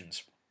botanical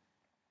options.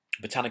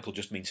 Botanical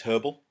just means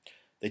herbal.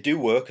 They do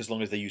work as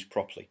long as they're used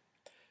properly.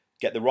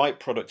 Get the right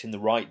product in the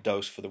right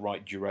dose for the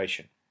right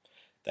duration.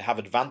 They have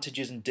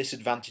advantages and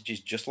disadvantages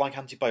just like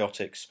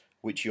antibiotics,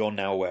 which you're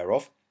now aware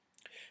of.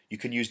 You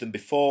can use them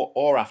before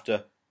or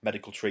after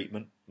medical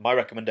treatment. My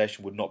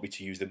recommendation would not be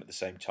to use them at the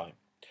same time.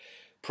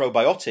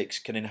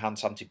 Probiotics can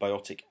enhance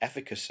antibiotic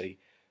efficacy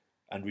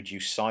and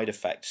reduce side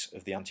effects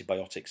of the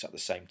antibiotics at the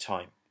same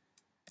time.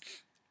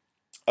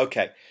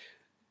 Okay,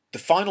 the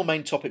final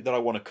main topic that I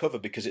want to cover,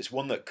 because it's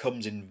one that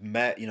comes in,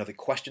 the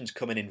questions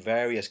come in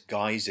various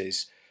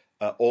guises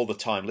all the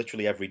time,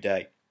 literally every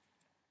day.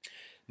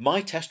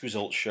 My test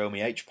results show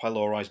me H.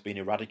 pylori has been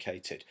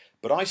eradicated,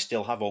 but I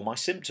still have all my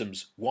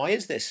symptoms. Why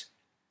is this?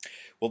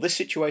 Well, this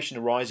situation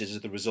arises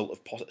as the result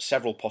of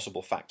several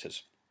possible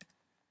factors.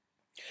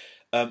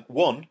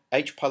 One,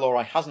 H.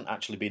 pylori hasn't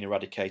actually been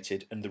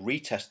eradicated and the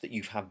retest that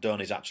you've had done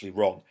is actually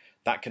wrong.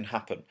 That can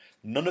happen.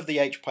 None of the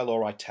H.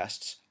 pylori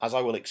tests, as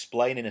I will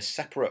explain in a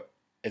separate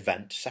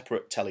event,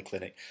 separate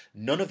teleclinic,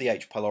 none of the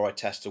H. pylori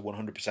tests are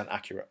 100%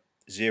 accurate.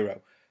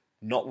 Zero.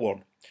 Not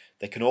one.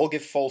 They can all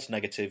give false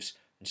negatives,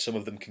 and some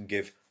of them can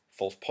give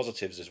false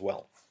positives as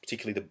well,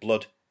 particularly the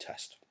blood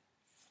test.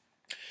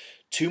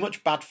 Too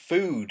much bad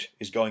food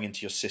is going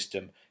into your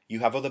system.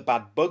 You have other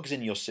bad bugs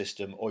in your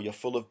system, or you're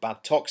full of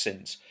bad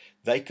toxins.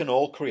 They can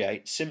all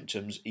create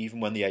symptoms even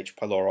when the H.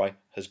 pylori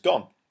has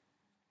gone.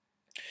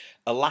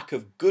 A lack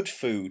of good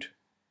food,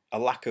 a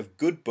lack of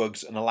good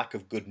bugs, and a lack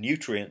of good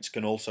nutrients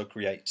can also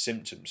create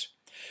symptoms.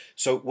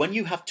 So when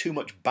you have too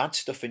much bad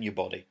stuff in your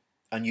body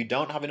and you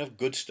don't have enough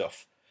good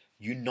stuff,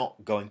 you're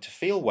not going to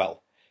feel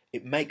well.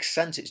 It makes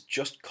sense, it's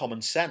just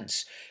common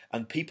sense.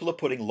 And people are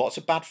putting lots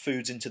of bad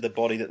foods into the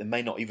body that they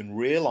may not even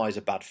realise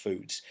are bad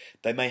foods.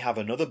 They may have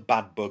another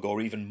bad bug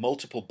or even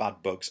multiple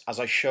bad bugs. As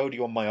I showed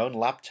you on my own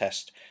lab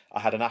test,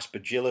 I had an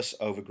aspergillus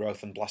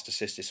overgrowth and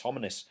blastocystis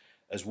hominis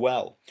as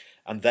well.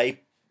 And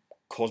they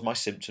caused my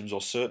symptoms, or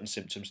certain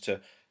symptoms,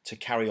 to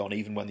carry on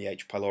even when the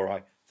H.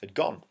 pylori had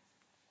gone.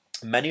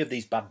 Many of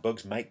these bad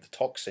bugs make the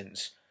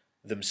toxins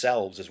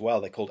themselves as well.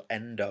 They're called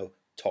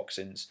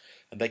endotoxins,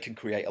 and they can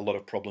create a lot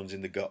of problems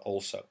in the gut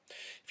also.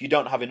 If you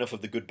don't have enough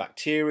of the good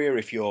bacteria,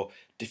 if you're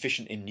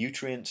deficient in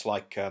nutrients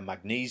like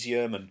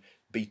magnesium and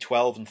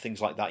B12 and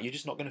things like that, you're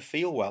just not going to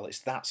feel well.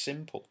 It's that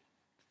simple.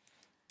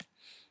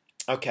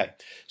 Okay,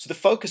 so the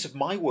focus of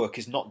my work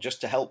is not just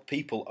to help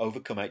people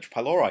overcome H.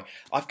 pylori.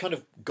 I've kind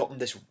of gotten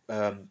this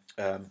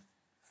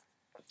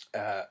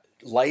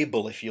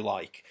label, if you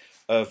like,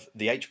 of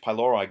the H.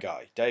 pylori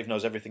guy. Dave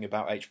knows everything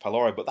about H.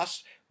 pylori, but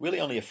that's really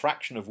only a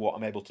fraction of what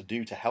I'm able to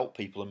do to help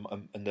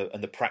people and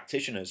the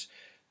practitioners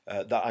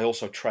that I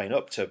also train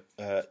up to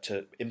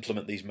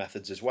implement these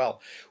methods as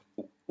well.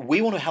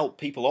 We want to help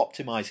people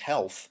optimize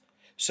health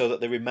so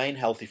that they remain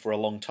healthy for a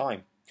long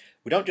time.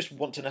 We don't just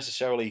want to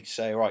necessarily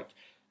say, all right,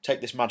 take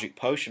this magic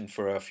potion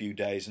for a few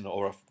days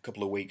or a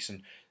couple of weeks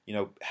and,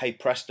 hey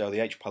presto,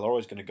 the H. pylori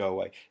is going to go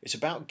away. It's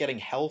about getting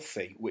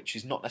healthy, which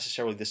is not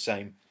necessarily the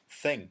same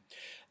thing.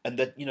 And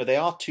that, they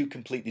are two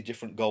completely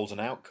different goals and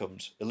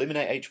outcomes.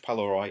 Eliminate H.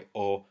 pylori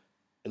or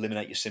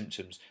eliminate your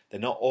symptoms. They're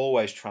not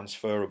always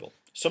transferable.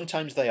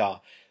 Sometimes they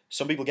are.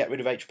 Some people get rid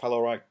of H.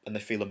 pylori and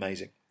they feel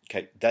amazing.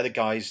 Okay, they're the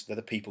guys, they're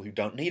the people who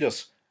don't need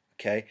us.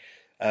 Okay,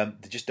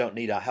 they just don't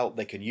need our help.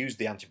 They can use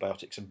the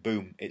antibiotics and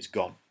boom, it's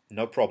gone.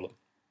 No problem.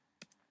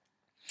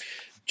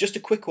 Just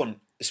a quick one,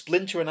 a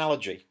splinter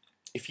analogy.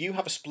 If you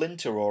have a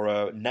splinter or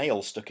a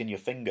nail stuck in your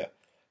finger,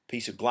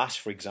 piece of glass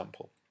for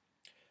example,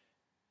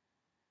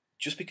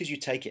 just because you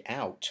take it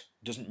out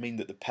doesn't mean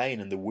that the pain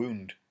and the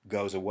wound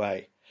goes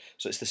away.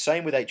 So it's the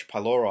same with H.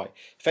 pylori.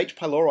 If H.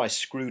 pylori is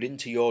screwed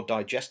into your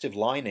digestive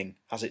lining,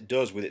 as it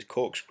does with its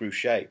corkscrew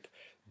shape,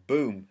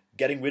 boom,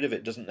 getting rid of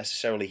it doesn't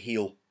necessarily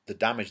heal the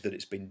damage that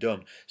it's been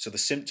done. So the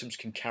symptoms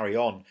can carry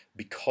on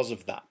because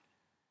of that.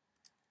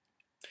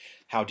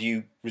 How do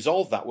you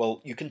resolve that?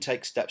 Well, you can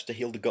take steps to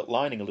heal the gut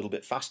lining a little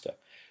bit faster.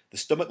 The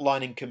stomach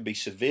lining can be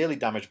severely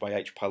damaged by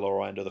H.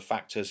 pylori and other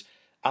factors.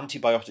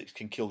 Antibiotics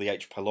can kill the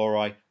H.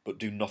 pylori but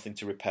do nothing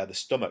to repair the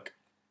stomach.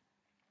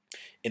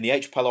 In the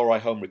H.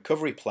 pylori home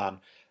recovery plan,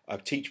 I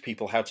teach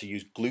people how to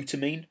use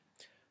glutamine,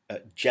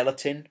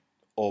 gelatin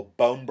or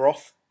bone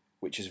broth,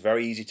 which is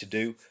very easy to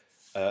do,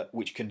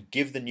 which can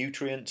give the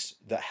nutrients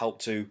that help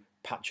to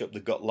patch up the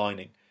gut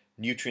lining.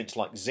 Nutrients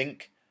like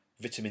zinc,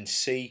 vitamin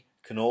C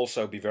can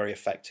also be very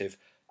effective,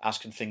 as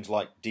can things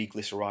like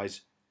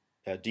deglycerinated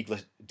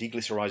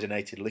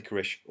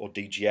licorice or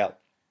DGL.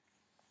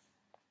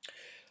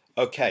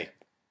 Okay,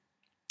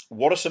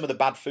 what are some of the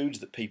bad foods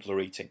that people are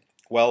eating?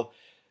 Well,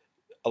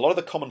 a lot of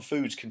the common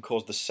foods can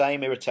cause the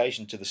same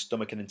irritation to the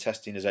stomach and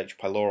intestine as H.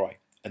 pylori.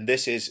 And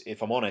this is,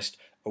 if I'm honest,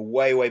 a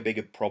way, way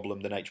bigger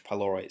problem than H.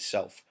 pylori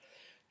itself.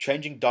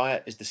 Changing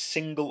diet is the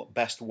single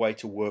best way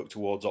to work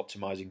towards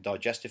optimizing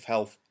digestive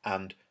health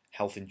and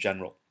health in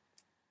general.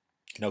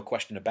 No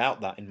question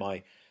about that. In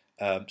my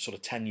sort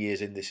of 10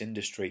 years in this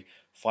industry,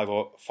 five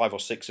or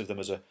six of them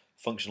as a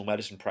functional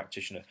medicine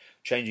practitioner,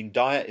 changing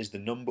diet is the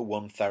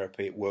 #1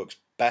 therapy. It works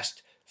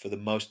best for the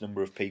most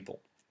number of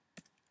people.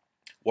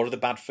 What are the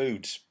bad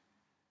foods?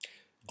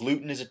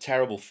 Gluten is a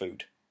terrible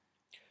food,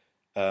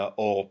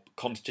 or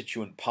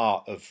constituent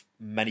part of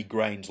many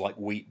grains like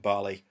wheat,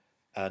 barley,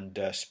 and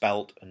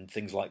spelt and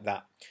things like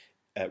that.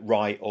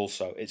 Rye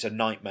also. It's a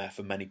nightmare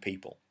for many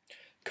people.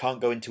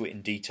 Can't go into it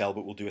in detail,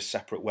 but we'll do a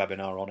separate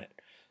webinar on it.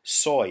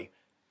 Soy,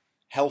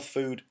 health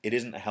food. It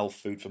isn't a health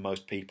food for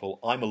most people.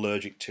 I'm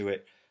allergic to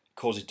it. It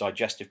causes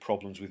digestive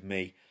problems with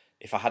me.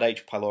 If I had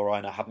H. pylori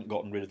and I hadn't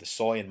gotten rid of the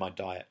soy in my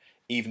diet,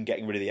 even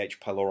getting rid of the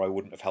H. pylori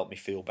wouldn't have helped me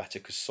feel better,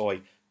 because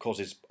soy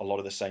causes a lot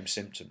of the same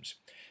symptoms.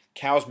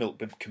 Cow's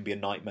milk can be a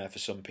nightmare for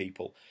some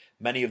people.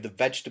 Many of the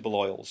vegetable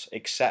oils,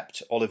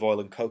 except olive oil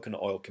and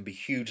coconut oil, can be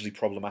hugely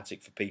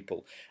problematic for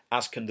people,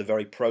 as can the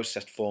very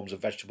processed forms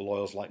of vegetable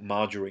oils like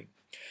margarine.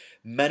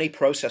 Many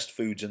processed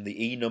foods and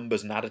the E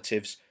numbers and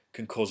additives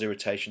can cause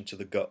irritation to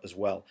the gut as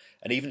well.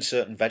 And even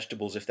certain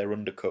vegetables, if they're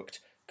undercooked,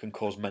 can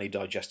cause many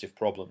digestive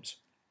problems.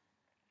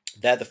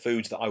 They're the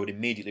foods that I would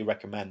immediately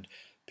recommend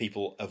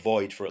people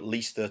avoid for at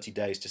least 30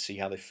 days to see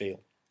how they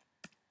feel.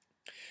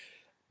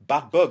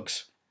 Bad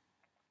bugs.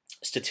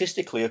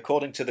 Statistically,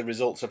 according to the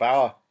results of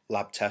our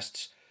lab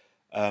tests,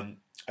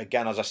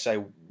 again, as I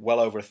say, well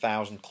over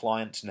 1,000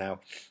 clients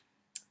now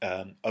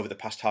over the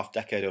past half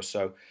decade or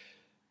so,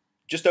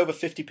 just over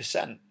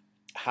 50%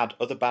 had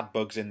other bad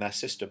bugs in their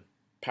system.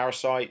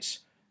 Parasites,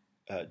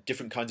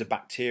 different kinds of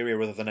bacteria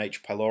other than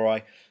H.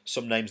 pylori,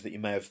 some names that you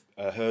may have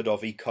heard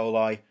of: E.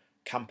 coli,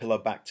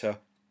 Campylobacter,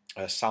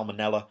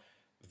 Salmonella,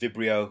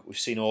 Vibrio. We've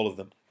seen all of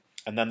them.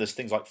 And then there's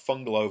things like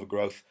fungal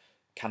overgrowth,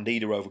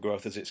 Candida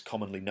overgrowth as it's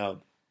commonly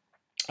known.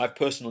 I've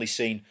personally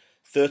seen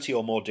 30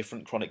 or more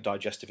different chronic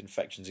digestive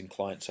infections in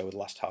clients over the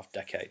last half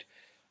decade.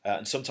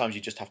 And sometimes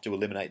you just have to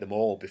eliminate them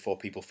all before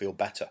people feel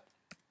better.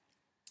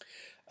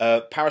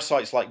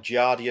 Parasites like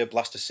Giardia,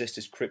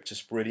 Blastocystis,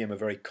 Cryptosporidium are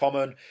very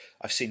common.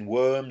 I've seen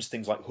worms,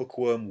 things like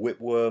hookworm,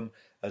 whipworm.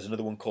 There's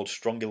another one called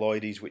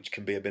Strongyloides, which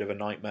can be a bit of a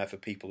nightmare for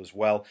people as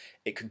well.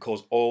 It can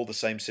cause all the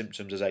same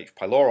symptoms as H.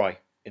 pylori,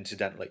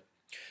 incidentally.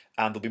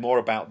 And there'll be more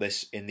about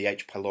this in the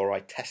H.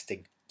 pylori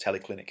testing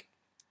teleclinic.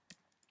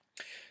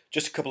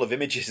 Just a couple of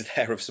images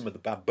there of some of the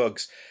bad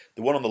bugs.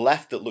 The one on the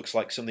left that looks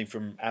like something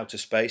from outer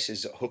space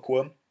is a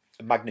hookworm,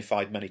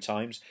 magnified many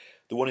times.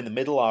 The one in the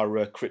middle are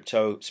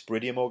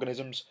Cryptosporidium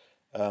organisms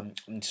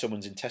in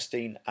someone's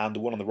intestine, and the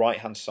one on the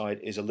right-hand side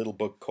is a little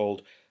bug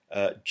called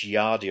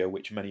Giardia,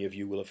 which many of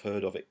you will have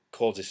heard of. It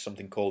causes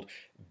something called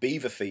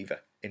beaver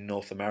fever in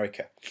North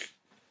America.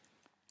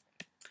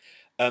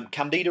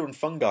 Candida and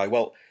fungi.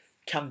 Well,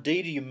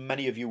 Candida,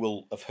 many of you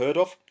will have heard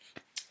of.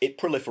 It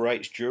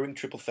proliferates during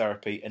triple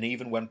therapy and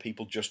even when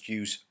people just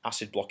use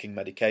acid-blocking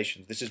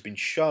medications. This has been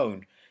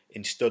shown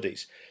in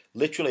studies.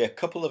 Literally a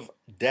couple of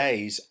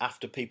days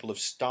after people have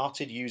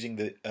started using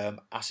the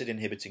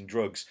acid-inhibiting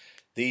drugs,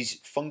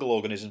 these fungal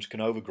organisms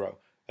can overgrow.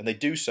 And they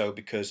do so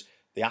because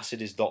the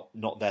acid is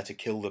not there to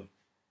kill them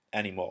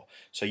anymore.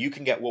 So you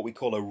can get what we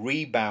call a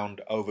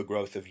rebound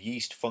overgrowth of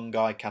yeast,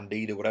 fungi,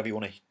 candida, whatever you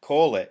want to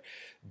call it,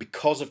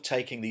 because of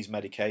taking these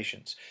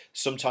medications.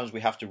 Sometimes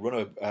we have to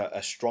run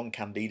a strong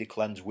candida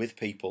cleanse with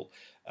people,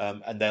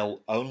 and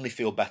they'll only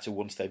feel better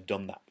once they've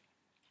done that.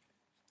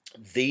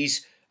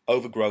 These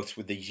overgrowths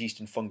with these yeast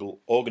and fungal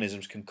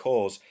organisms can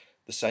cause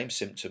the same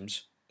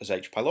symptoms as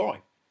H.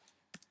 pylori.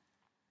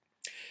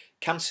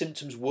 Can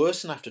symptoms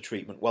worsen after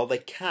treatment? Well, they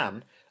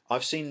can.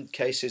 I've seen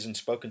cases and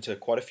spoken to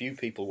quite a few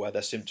people where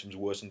their symptoms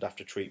worsened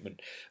after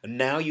treatment. And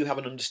now you have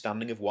an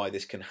understanding of why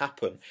this can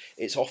happen.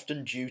 It's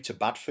often due to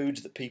bad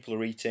foods that people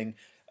are eating,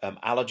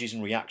 allergies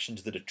and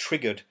reactions that are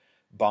triggered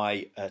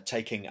by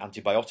taking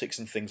antibiotics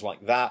and things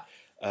like that,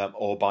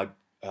 or by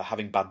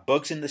having bad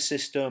bugs in the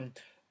system,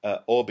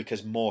 or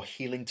because more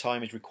healing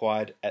time is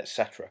required,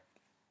 etc.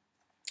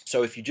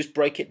 So if you just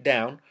break it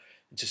down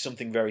into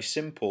something very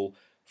simple: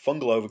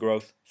 fungal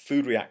overgrowth,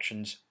 food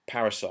reactions,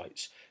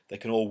 parasites. They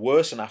can all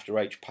worsen after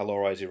H.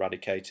 pylori is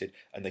eradicated,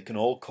 and they can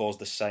all cause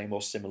the same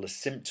or similar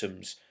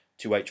symptoms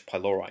to H.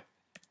 pylori.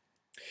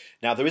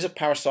 Now, there is a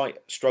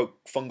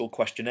parasite/fungal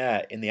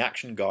questionnaire in the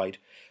action guide.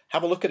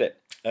 Have a look at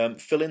it.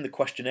 Fill in the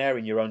questionnaire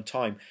in your own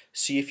time.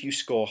 See if you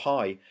score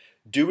high.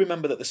 Do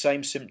remember that the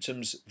same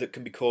symptoms that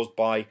can be caused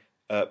by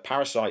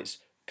parasites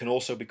can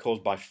also be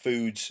caused by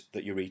foods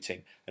that you're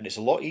eating. And it's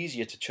a lot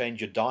easier to change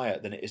your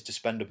diet than it is to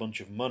spend a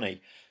bunch of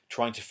money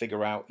trying to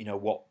figure out,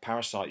 what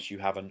parasites you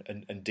have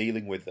and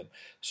dealing with them.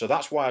 So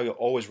that's why I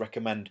always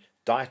recommend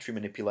dietary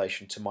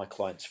manipulation to my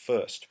clients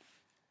first.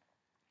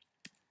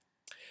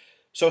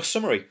 So a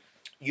summary: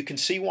 you can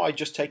see why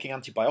just taking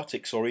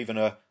antibiotics or even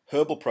a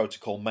herbal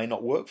protocol may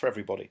not work for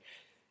everybody.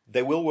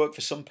 They will work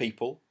for some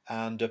people,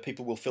 and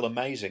people will feel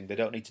amazing. They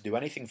don't need to do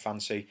anything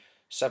fancy.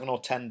 7 or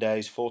 10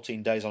 days,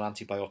 14 days on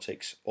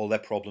antibiotics, all their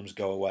problems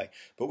go away.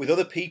 But with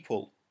other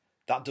people,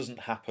 that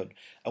doesn't happen.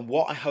 And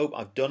what I hope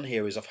I've done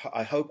here is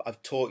I hope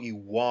I've taught you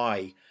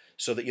why,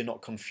 so that you're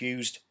not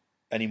confused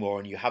anymore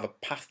and you have a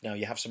path now,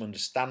 you have some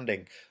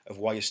understanding of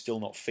why you're still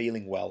not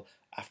feeling well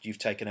after you've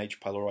taken H.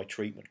 pylori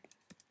treatment.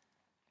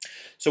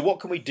 So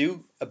what can we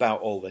do about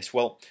all this?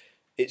 Well,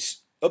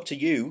 it's up to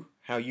you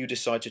how you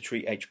decide to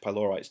treat H.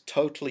 pylori. It's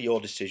totally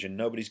your decision.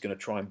 Nobody's going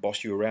to try and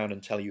boss you around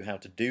and tell you how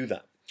to do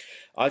that.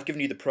 I've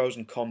given you the pros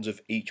and cons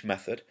of each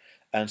method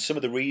and some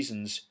of the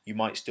reasons you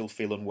might still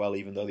feel unwell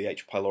even though the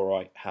H.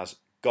 pylori has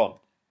gone.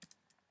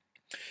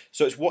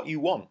 So it's what you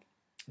want.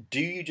 Do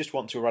you just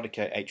want to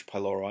eradicate H.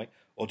 pylori,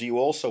 or do you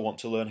also want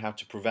to learn how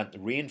to prevent the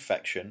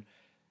reinfection,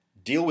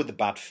 deal with the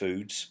bad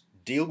foods,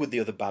 deal with the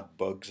other bad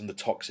bugs and the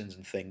toxins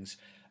and things,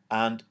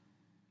 and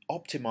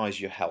optimize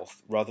your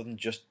health rather than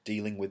just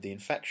dealing with the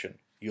infection?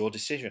 Your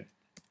decision.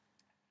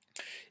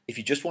 If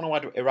you just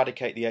want to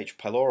eradicate the H.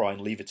 pylori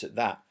and leave it at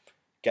that,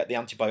 get the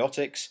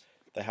antibiotics.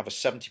 They have a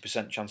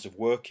 70% chance of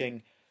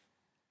working.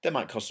 They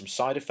might cause some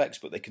side effects,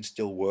 but they can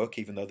still work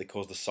even though they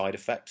cause the side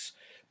effects.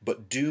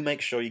 But do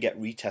make sure you get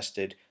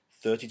retested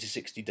 30 to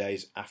 60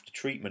 days after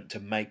treatment to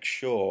make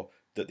sure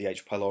that the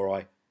H.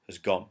 pylori has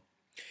gone.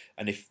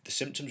 And if the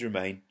symptoms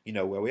remain, you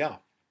know where we are.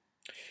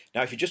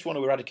 Now, if you just want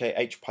to eradicate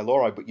H.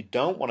 pylori but you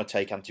don't want to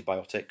take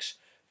antibiotics,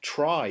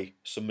 try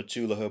some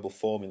Matula herbal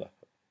formula.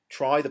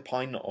 Try the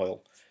pine nut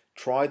oil.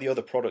 Try the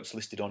other products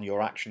listed on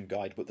your action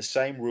guide, but the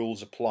same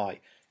rules apply.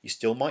 You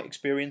still might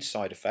experience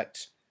side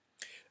effects.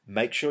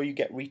 Make sure you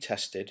get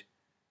retested,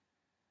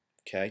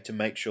 okay, to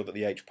make sure that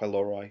the H.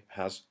 pylori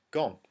has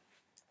gone.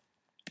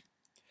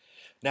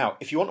 Now,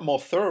 if you want a more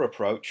thorough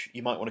approach,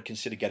 you might want to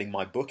consider getting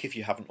my book if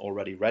you haven't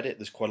already read it.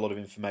 There's quite a lot of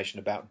information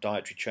about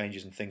dietary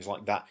changes and things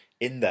like that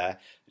in there.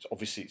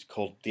 It's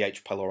called the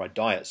H. pylori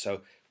diet,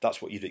 so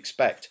that's what you'd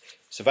expect.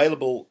 It's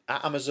available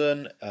at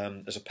Amazon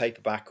as a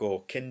paperback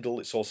or Kindle.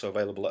 It's also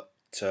available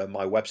at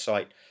my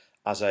website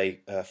as a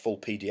full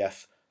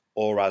PDF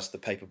or as the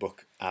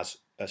paperback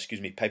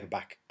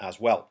as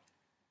well.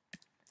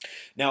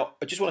 Now,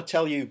 I just want to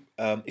tell you,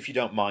 if you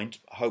don't mind,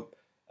 I hope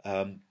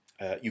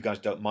you guys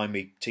don't mind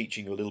me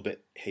teaching you a little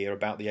bit here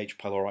about the H.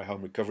 pylori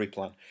home recovery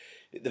plan.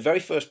 The very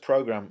first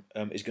program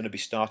is going to be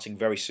starting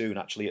very soon,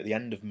 actually at the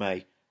end of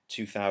May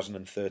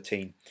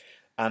 2013,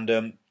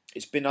 and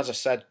it's been, as I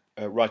said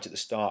right at the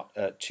start,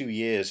 2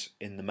 years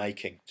in the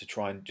making to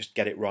try and just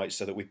get it right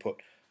so that we put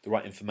the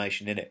right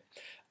information in it.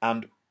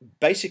 And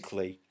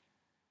basically,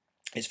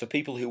 it's for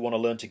people who want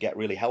to learn to get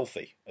really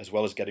healthy as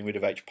well as getting rid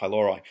of H.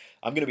 pylori.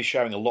 I'm going to be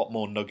sharing a lot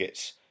more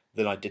nuggets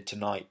than I did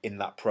tonight in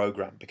that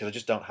program because I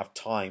just don't have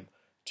time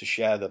to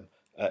share them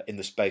in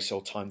the space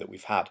or time that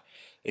we've had.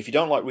 If you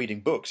don't like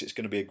reading books, it's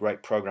going to be a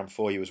great program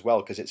for you as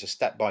well because it's a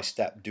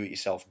step-by-step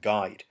do-it-yourself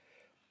guide.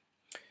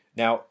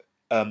 Now,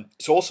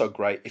 it's also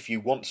great if you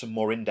want some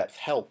more in-depth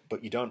help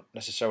but you don't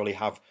necessarily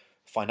have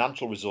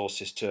financial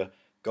resources to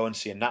go and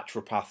see a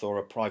naturopath or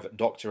a private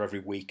doctor every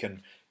week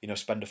and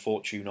spend a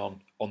fortune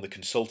on the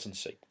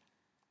consultancy.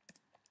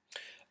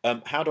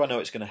 How do I know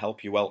it's going to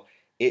help you? Well,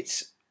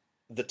 it's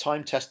the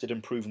time-tested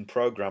and proven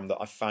program that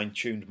I've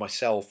fine-tuned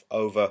myself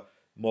over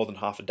more than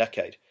half a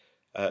decade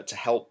to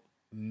help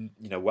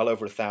well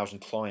over 1,000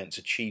 clients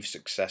achieve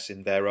success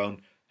in their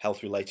own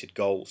health-related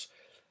goals.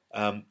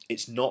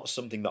 It's not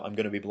something that I'm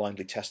going to be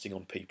blindly testing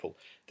on people.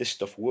 This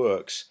stuff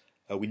works.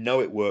 We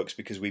know it works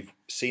because we've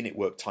seen it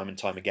work time and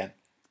time again.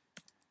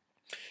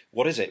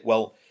 What is it?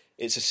 Well,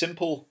 it's a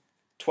simple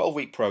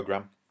 12-week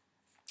program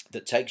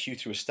that takes you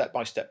through a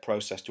step-by-step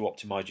process to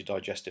optimize your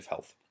digestive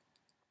health.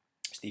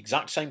 It's the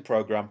exact same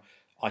program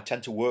I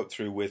tend to work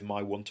through with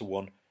my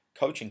one-to-one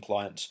coaching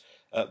clients,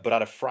 but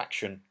at a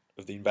fraction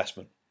of the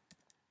investment.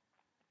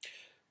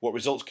 What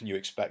results can you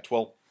expect?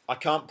 Well, I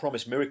can't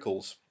promise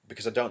miracles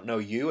because I don't know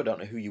you, I don't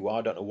know who you are,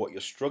 I don't know what you're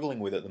struggling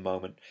with at the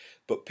moment,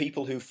 but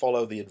people who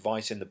follow the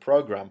advice in the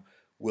program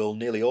will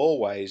nearly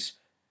always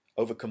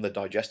overcome their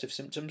digestive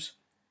symptoms,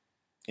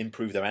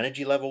 improve their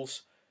energy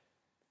levels,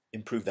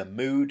 improve their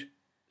mood,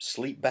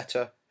 sleep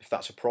better if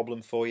that's a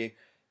problem for you,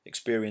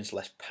 experience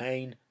less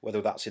pain,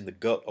 whether that's in the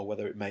gut or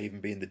whether it may even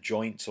be in the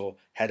joints or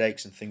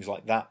headaches and things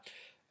like that,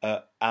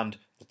 and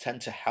will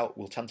tend to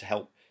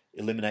help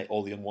eliminate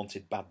all the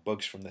unwanted bad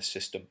bugs from their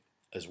system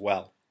as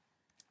well.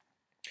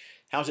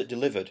 How's it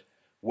delivered?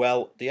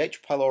 Well, the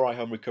H. pylori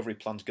home recovery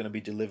plan is going to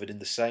be delivered in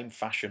the same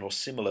fashion or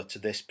similar to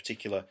this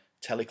particular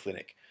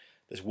teleclinic.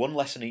 There's one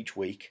lesson each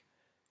week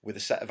with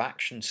a set of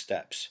action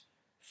steps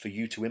for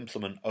you to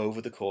implement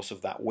over the course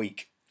of that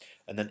week.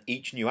 And then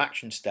each new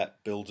action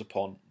step builds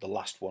upon the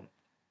last one.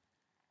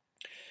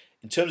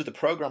 In terms of the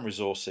program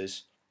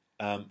resources,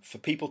 for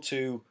people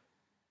to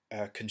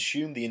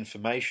consume the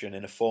information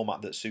in a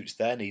format that suits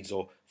their needs,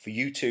 or for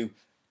you to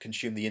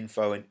consume the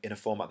info in a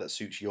format that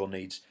suits your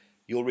needs,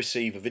 you'll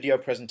receive a video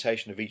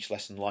presentation of each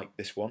lesson like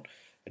this one,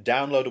 a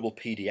downloadable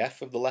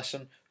PDF of the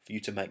lesson for you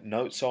to make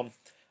notes on,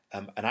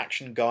 an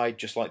action guide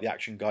just like the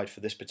action guide for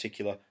this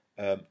particular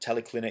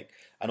teleclinic,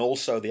 and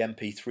also the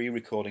MP3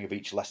 recording of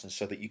each lesson,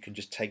 so that you can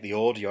just take the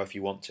audio if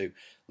you want to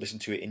listen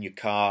to it in your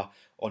car,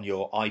 on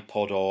your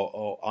iPod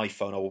or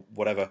iPhone or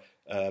whatever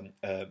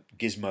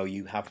gizmo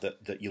you have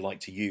that you like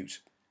to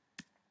use.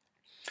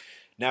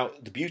 Now,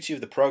 the beauty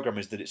of the program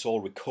is that it's all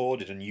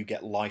recorded and you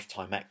get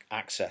lifetime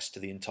access to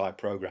the entire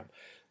program.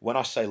 When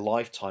I say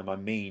lifetime, I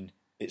mean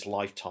it's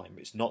lifetime.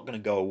 It's not going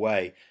to go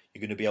away.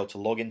 You're going to be able to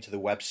log into the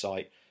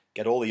website,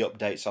 get all the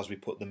updates as we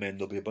put them in.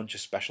 There'll be a bunch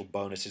of special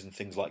bonuses and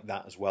things like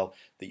that as well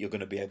that you're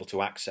going to be able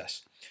to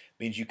access.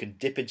 It means you can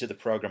dip into the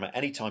program at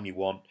any time you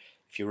want.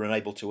 If you're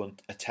unable to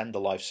attend the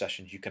live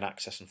sessions, you can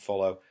access and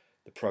follow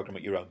the program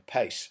at your own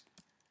pace.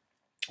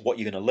 What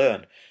you're going to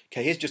learn.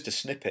 Okay, here's just a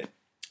snippet.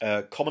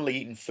 Commonly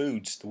eaten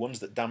foods, the ones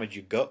that damage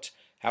your gut,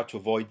 how to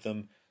avoid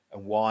them,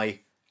 and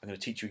why. I'm going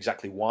to teach you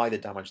exactly why they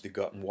damage the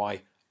gut and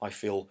why I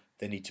feel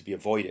they need to be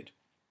avoided.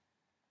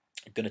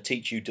 I'm going to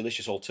teach you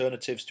delicious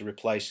alternatives to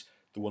replace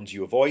the ones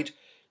you avoid.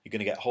 You're going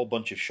to get a whole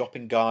bunch of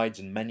shopping guides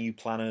and menu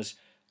planners,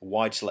 a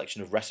wide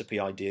selection of recipe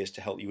ideas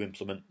to help you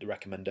implement the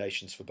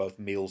recommendations for both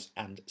meals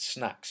and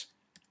snacks.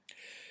 I'm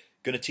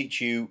going to teach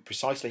you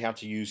precisely how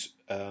to use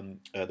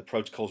the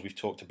protocols we've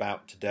talked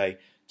about today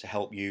to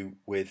help you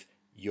with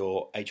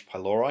your H.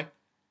 pylori.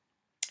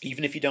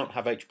 Even if you don't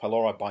have H.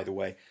 pylori, by the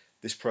way,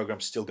 this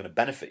program's still going to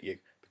benefit you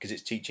because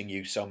it's teaching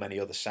you so many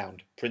other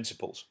sound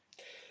principles.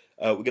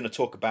 We're going to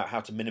talk about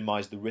how to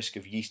minimize the risk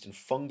of yeast and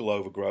fungal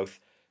overgrowth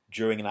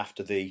during and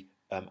after the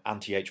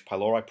anti-H.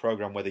 pylori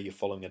program, whether you're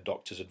following a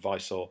doctor's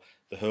advice or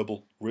the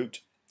herbal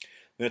route.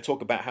 We're going to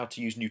talk about how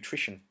to use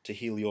nutrition to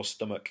heal your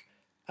stomach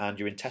and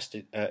your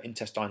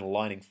intestinal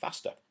lining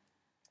faster.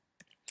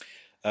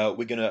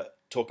 We're going to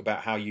talk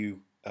about how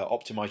you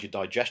optimize your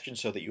digestion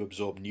so that you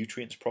absorb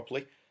nutrients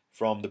properly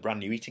from the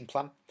brand new eating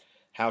plan,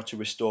 how to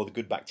restore the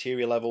good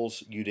bacteria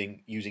levels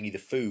using either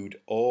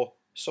food or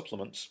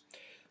supplements.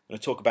 I'm going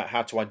to talk about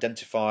how to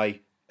identify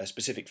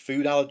specific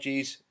food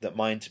allergies that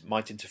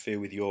might interfere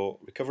with your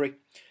recovery.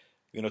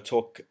 We're going to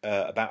talk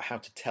about how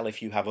to tell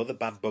if you have other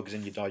bad bugs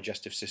in your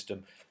digestive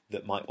system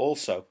that might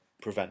also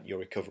prevent your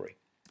recovery.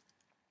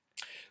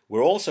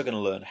 We're also going to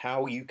learn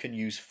how you can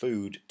use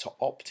food to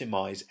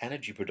optimize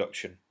energy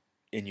production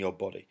in your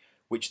body,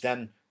 which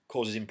then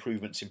causes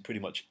improvements in pretty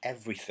much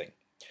everything.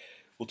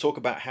 We'll talk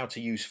about how to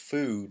use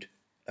food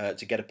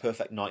to get a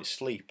perfect night's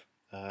sleep.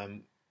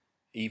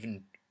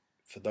 Even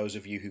for those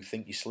of you who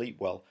think you sleep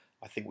well,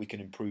 I think we can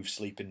improve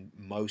sleep in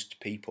most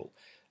people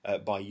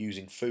by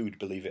using food,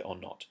 believe it or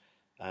not.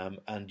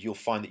 And you'll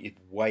find that you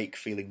wake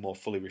feeling more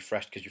fully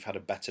refreshed because you've had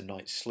a better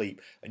night's sleep,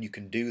 and you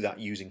can do that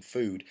using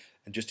food.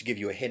 And just to give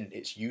you a hint,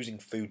 it's using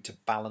food to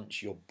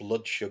balance your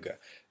blood sugar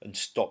and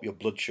stop your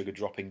blood sugar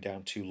dropping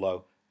down too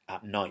low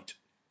at night.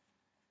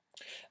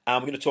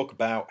 And we're going to talk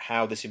about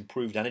how this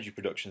improved energy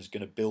production is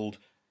going to build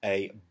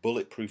a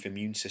bulletproof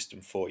immune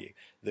system for you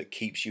that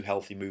keeps you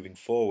healthy moving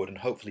forward and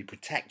hopefully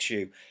protects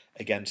you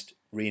against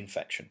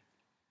reinfection.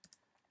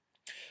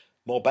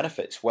 More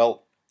benefits.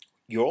 Well,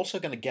 you're also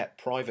going to get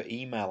private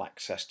email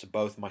access to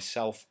both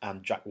myself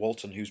and Jack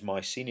Walton, who's my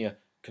senior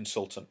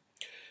consultant.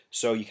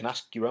 So you can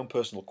ask your own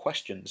personal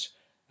questions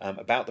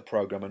about the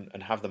program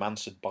and have them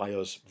answered by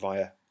us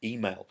via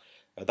email.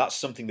 That's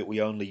something that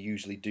we only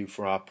usually do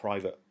for our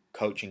private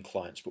coaching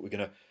clients, but we're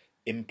going to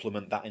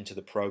implement that into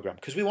the program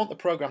because we want the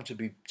program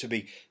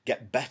to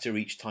get better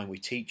each time we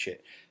teach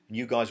it. And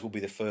you guys will be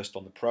the first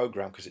on the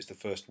program because it's the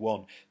first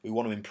one. We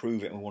want to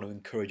improve it and we want to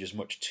encourage as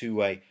much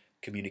two-way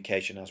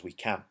communication as we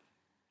can.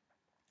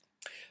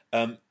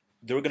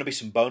 There are going to be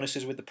some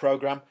bonuses with the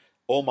program.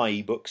 All my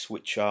ebooks,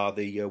 which are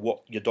the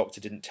What Your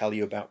Doctor Didn't Tell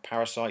You About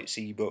Parasites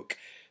ebook,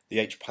 the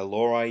H.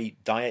 pylori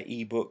diet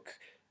ebook,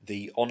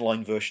 the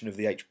online version of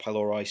the H.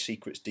 pylori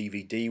Secrets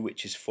DVD,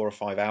 which is 4 or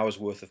 5 hours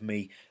worth of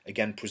me,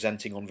 again,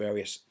 presenting on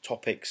various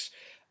topics.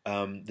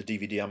 The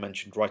DVD I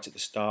mentioned right at the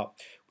start.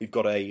 We've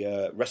got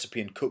a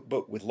recipe and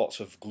cookbook with lots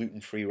of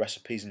gluten-free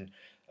recipes and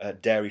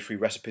dairy-free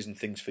recipes and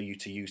things for you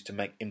to use to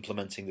make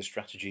implementing the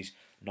strategies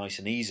nice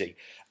and easy.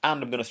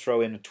 And I'm going to throw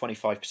in a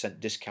 25%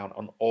 discount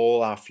on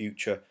all our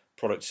future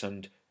products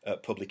and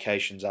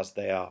publications as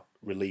they are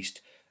released,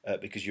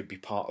 because you'll be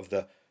part of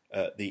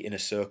the inner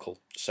circle,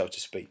 so to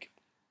speak.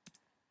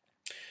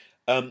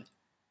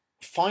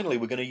 Finally,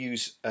 we're going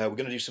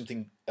to do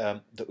something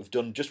that we've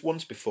done just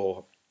once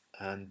before,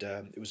 and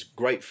it was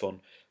great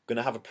fun. We're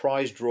going to have a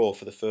prize draw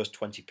for the first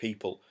 20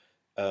 people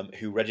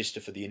who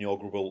register for the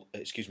inaugural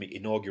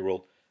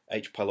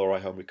H.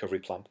 pylori home recovery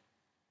plan.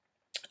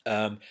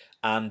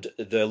 And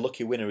the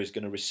lucky winner is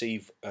going to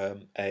receive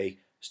a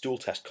stool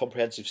test,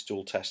 comprehensive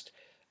stool test,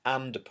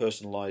 and a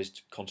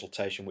personalised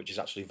consultation, which is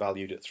actually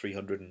valued at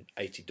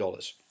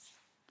 $380.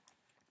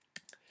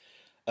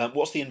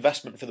 What's the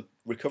investment for the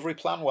recovery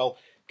plan? Well,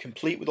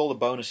 complete with all the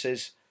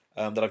bonuses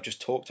that I've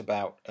just talked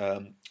about,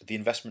 the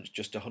investment's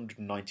just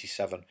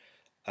 $197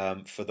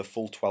 for the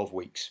full 12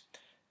 weeks.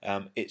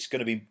 It's going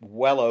to be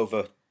well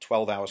over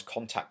 12 hours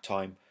contact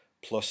time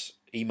plus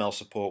email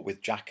support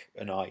with Jack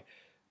and I,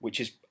 which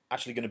is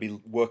actually going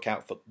to work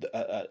out for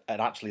at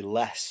actually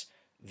less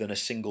than a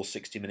single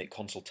 60-minute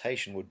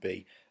consultation would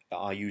be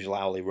our usual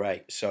hourly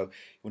rate. So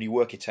when you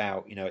work it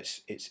out,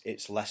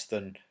 it's less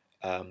than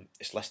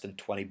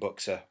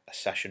 $20 a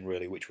session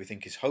really, which we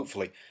think is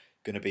hopefully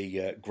going to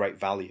be great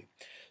value.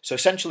 So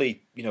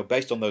essentially,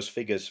 based on those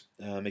figures,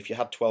 if you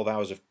had 12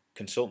 hours of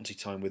consultancy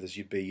time with us,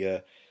 you'd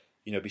be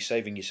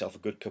saving yourself a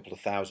good couple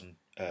of $1,000.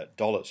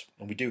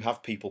 And we do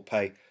have people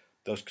pay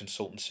those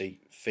consultancy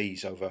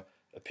fees over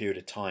a period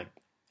of time.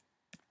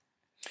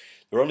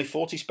 There are only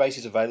 40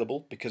 spaces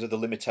available because of the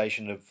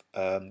limitation of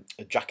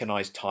Jack and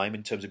I's time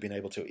in terms of being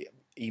able to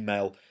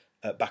email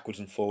backwards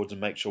and forwards and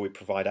make sure we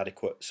provide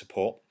adequate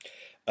support.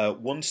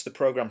 Once the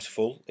program's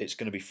full, it's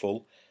going to be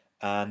full,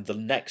 and the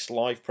next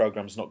live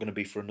program is not going to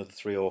be for another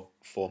 3 or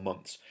 4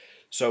 months.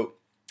 So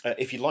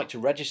if you'd like to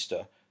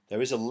register,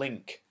 there is a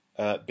link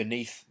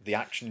beneath the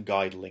action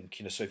guide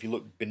link. So if you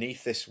look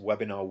beneath this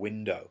webinar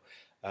window,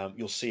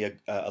 you'll see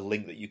a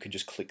link that you can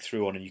just click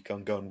through on, and you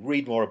can go and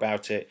read more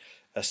about it,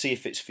 see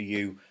if it's for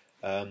you,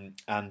 and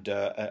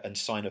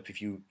sign up if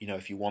you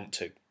want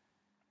to.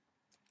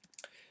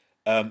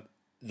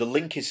 The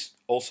link is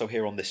also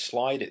here on this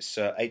slide. It's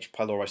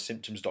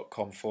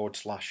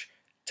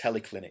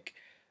hpylorisymptoms.com/teleclinic.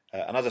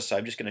 And as I say,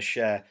 I'm just going to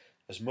share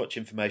as much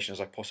information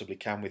as I possibly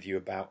can with you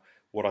about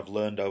what I've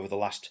learned over the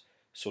last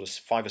sort of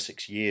 5 or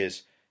 6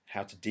 years,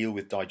 how to deal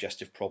with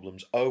digestive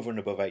problems over and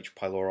above H.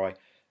 pylori,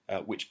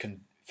 which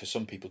can, for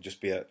some people,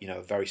 just be a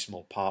very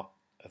small part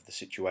of the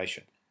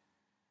situation.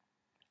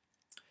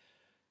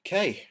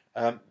 Okay,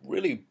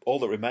 really all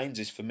that remains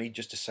is for me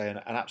just to say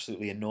an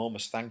absolutely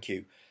enormous thank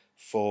you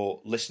for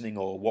listening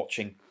or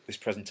watching this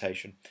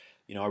presentation.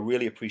 I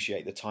really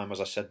appreciate the time,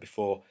 as I said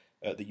before,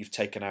 that you've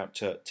taken out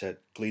to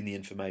glean the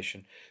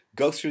information.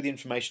 Go through the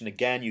information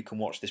again. You can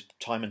watch this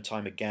time and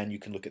time again. You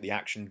can look at the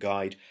action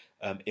guide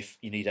if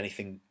you need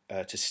anything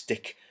to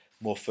stick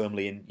more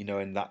firmly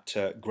in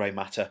that grey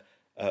matter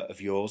of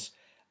yours.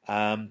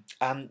 And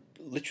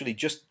literally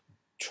just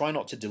try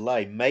not to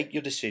delay. Make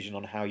your decision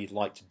on how you'd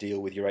like to deal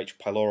with your H.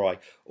 pylori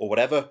or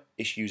whatever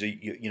issues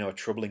are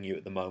troubling you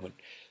at the moment,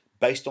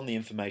 based on the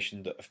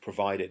information that I've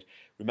provided.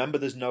 Remember,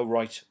 there's no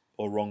right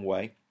or wrong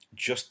way,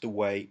 just the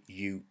way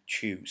you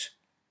choose.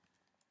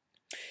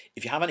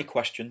 If you have any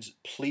questions,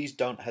 please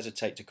don't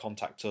hesitate to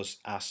contact us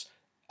at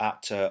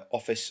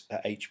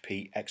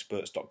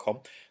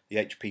office@hpexperts.com. The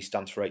HP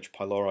stands for H.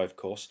 pylori, of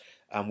course,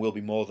 and we'll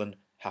be more than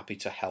happy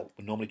to help.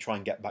 We normally try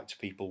and get back to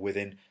people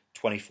within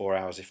 24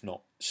 hours, if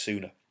not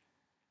sooner.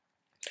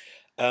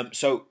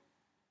 So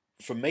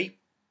from me,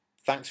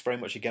 thanks very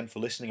much again for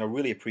listening. I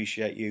really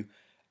appreciate you,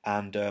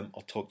 and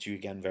I'll talk to you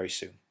again very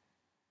soon.